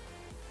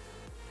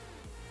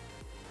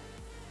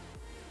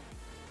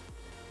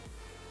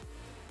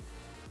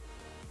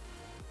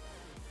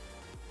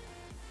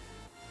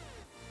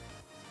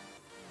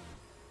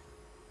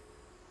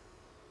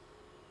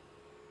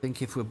 I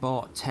think if we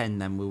bought 10,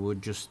 then we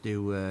would just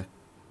do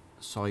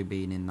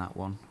soybean in that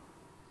one.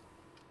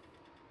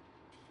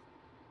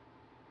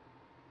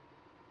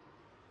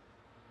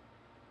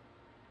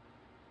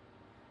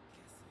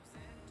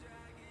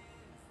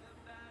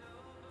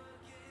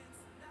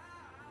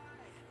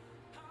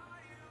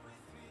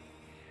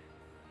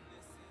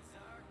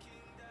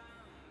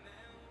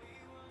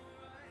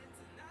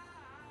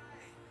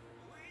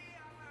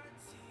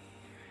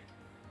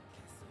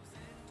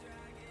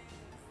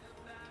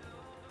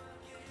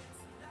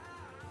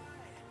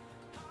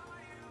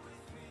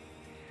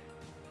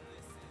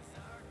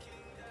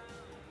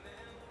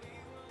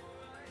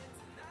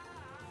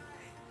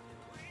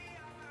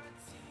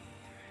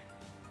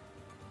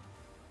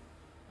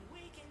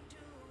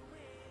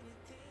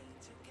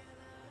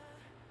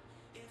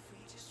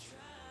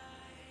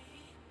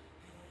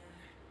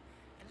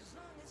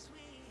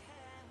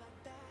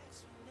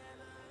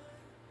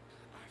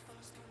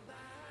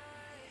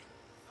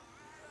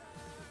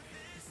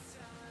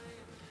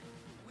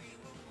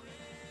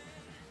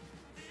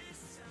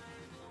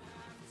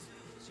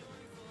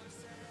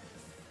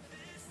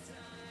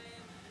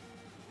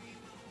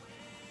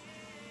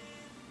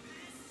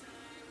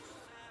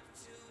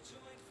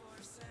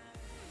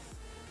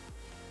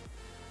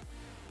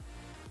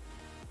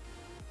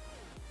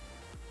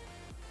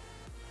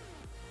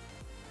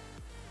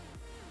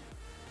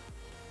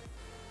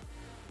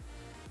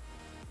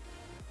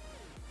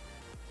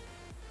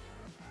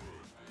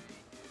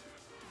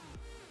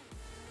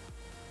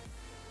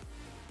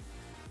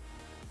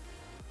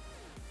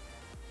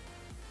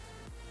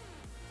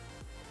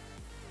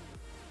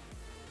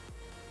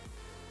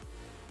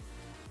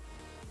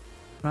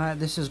 Right,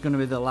 this is going to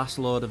be the last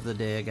load of the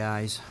day,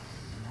 guys.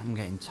 I'm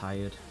getting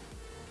tired.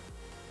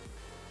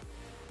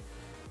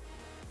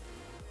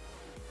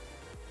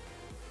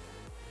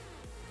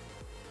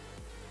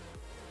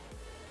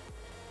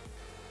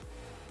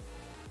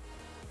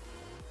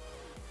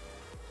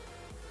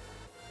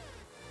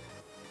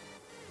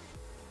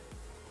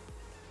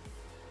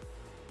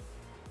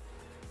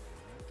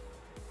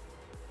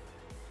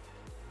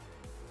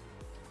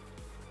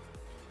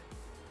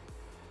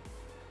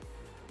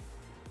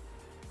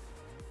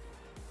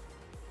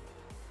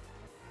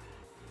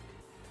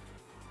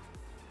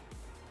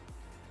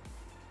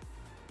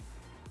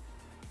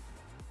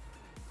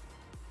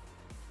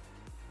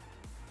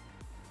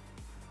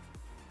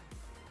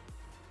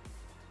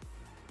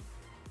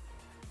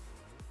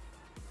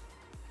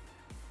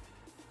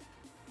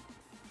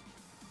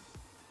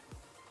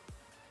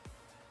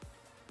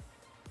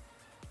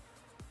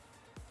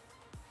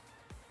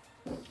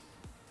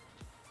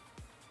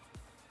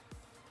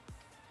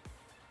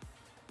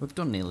 We've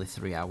done nearly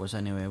 3 hours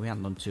anyway, we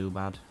haven't done too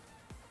bad.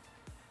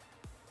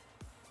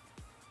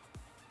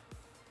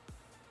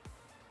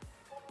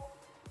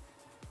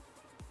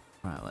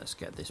 Right, let's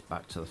get this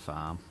back to the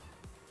farm.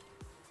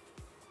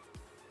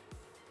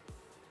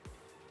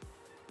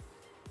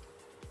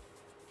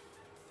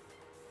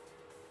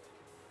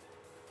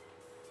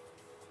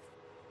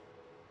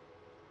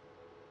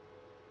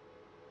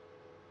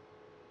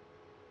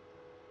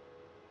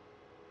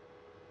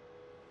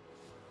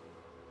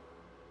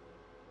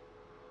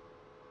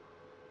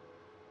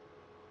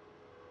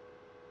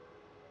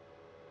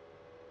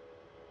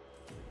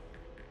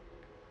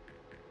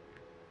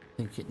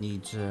 I think it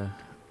needs a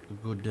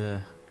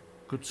good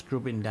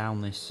scrubbing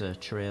down this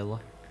trailer.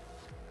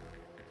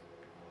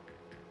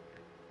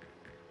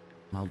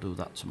 I'll do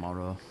that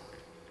tomorrow.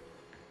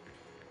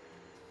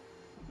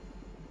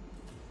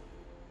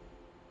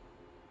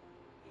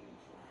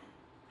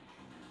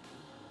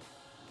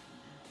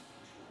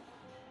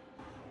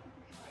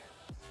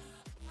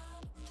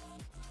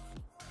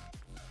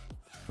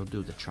 We'll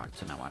do the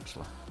tractor now,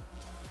 actually.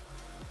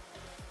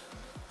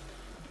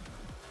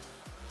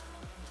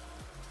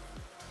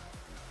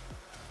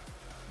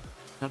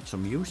 Had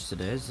some use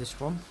today, is this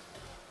one?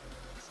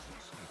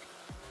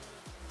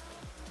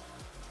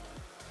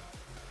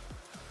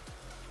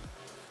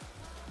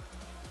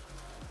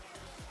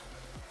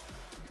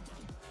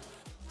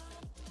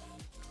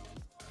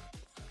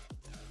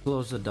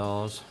 Close the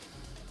doors.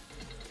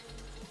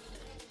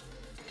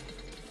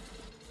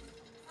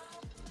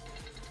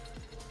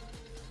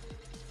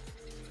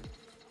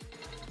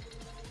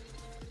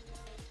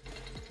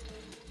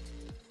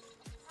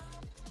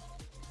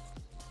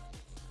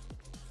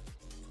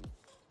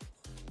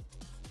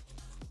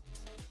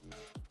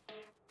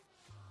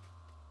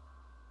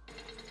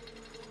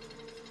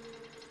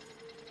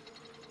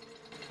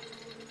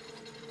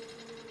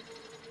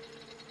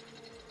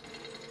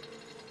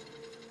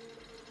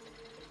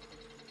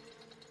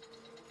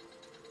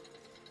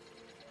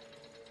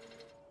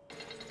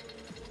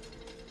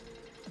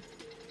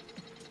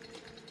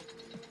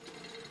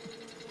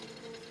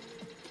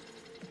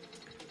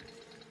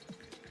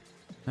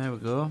 There we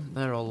go,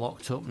 they're all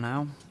locked up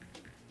now.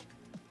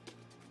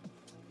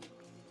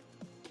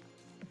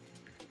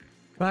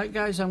 Right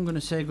guys, I'm going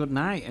to say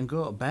goodnight and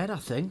go to bed. I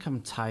think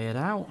I'm tired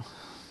out.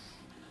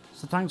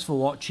 So thanks for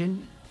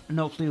watching, and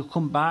hopefully you'll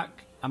come back.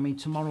 I mean,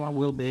 tomorrow I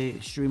will be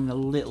streaming a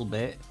little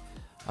bit.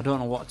 I don't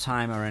know what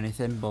time or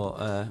anything,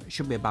 but it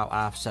should be about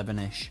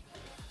 7:30ish.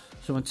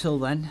 So until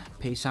then,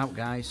 peace out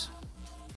guys.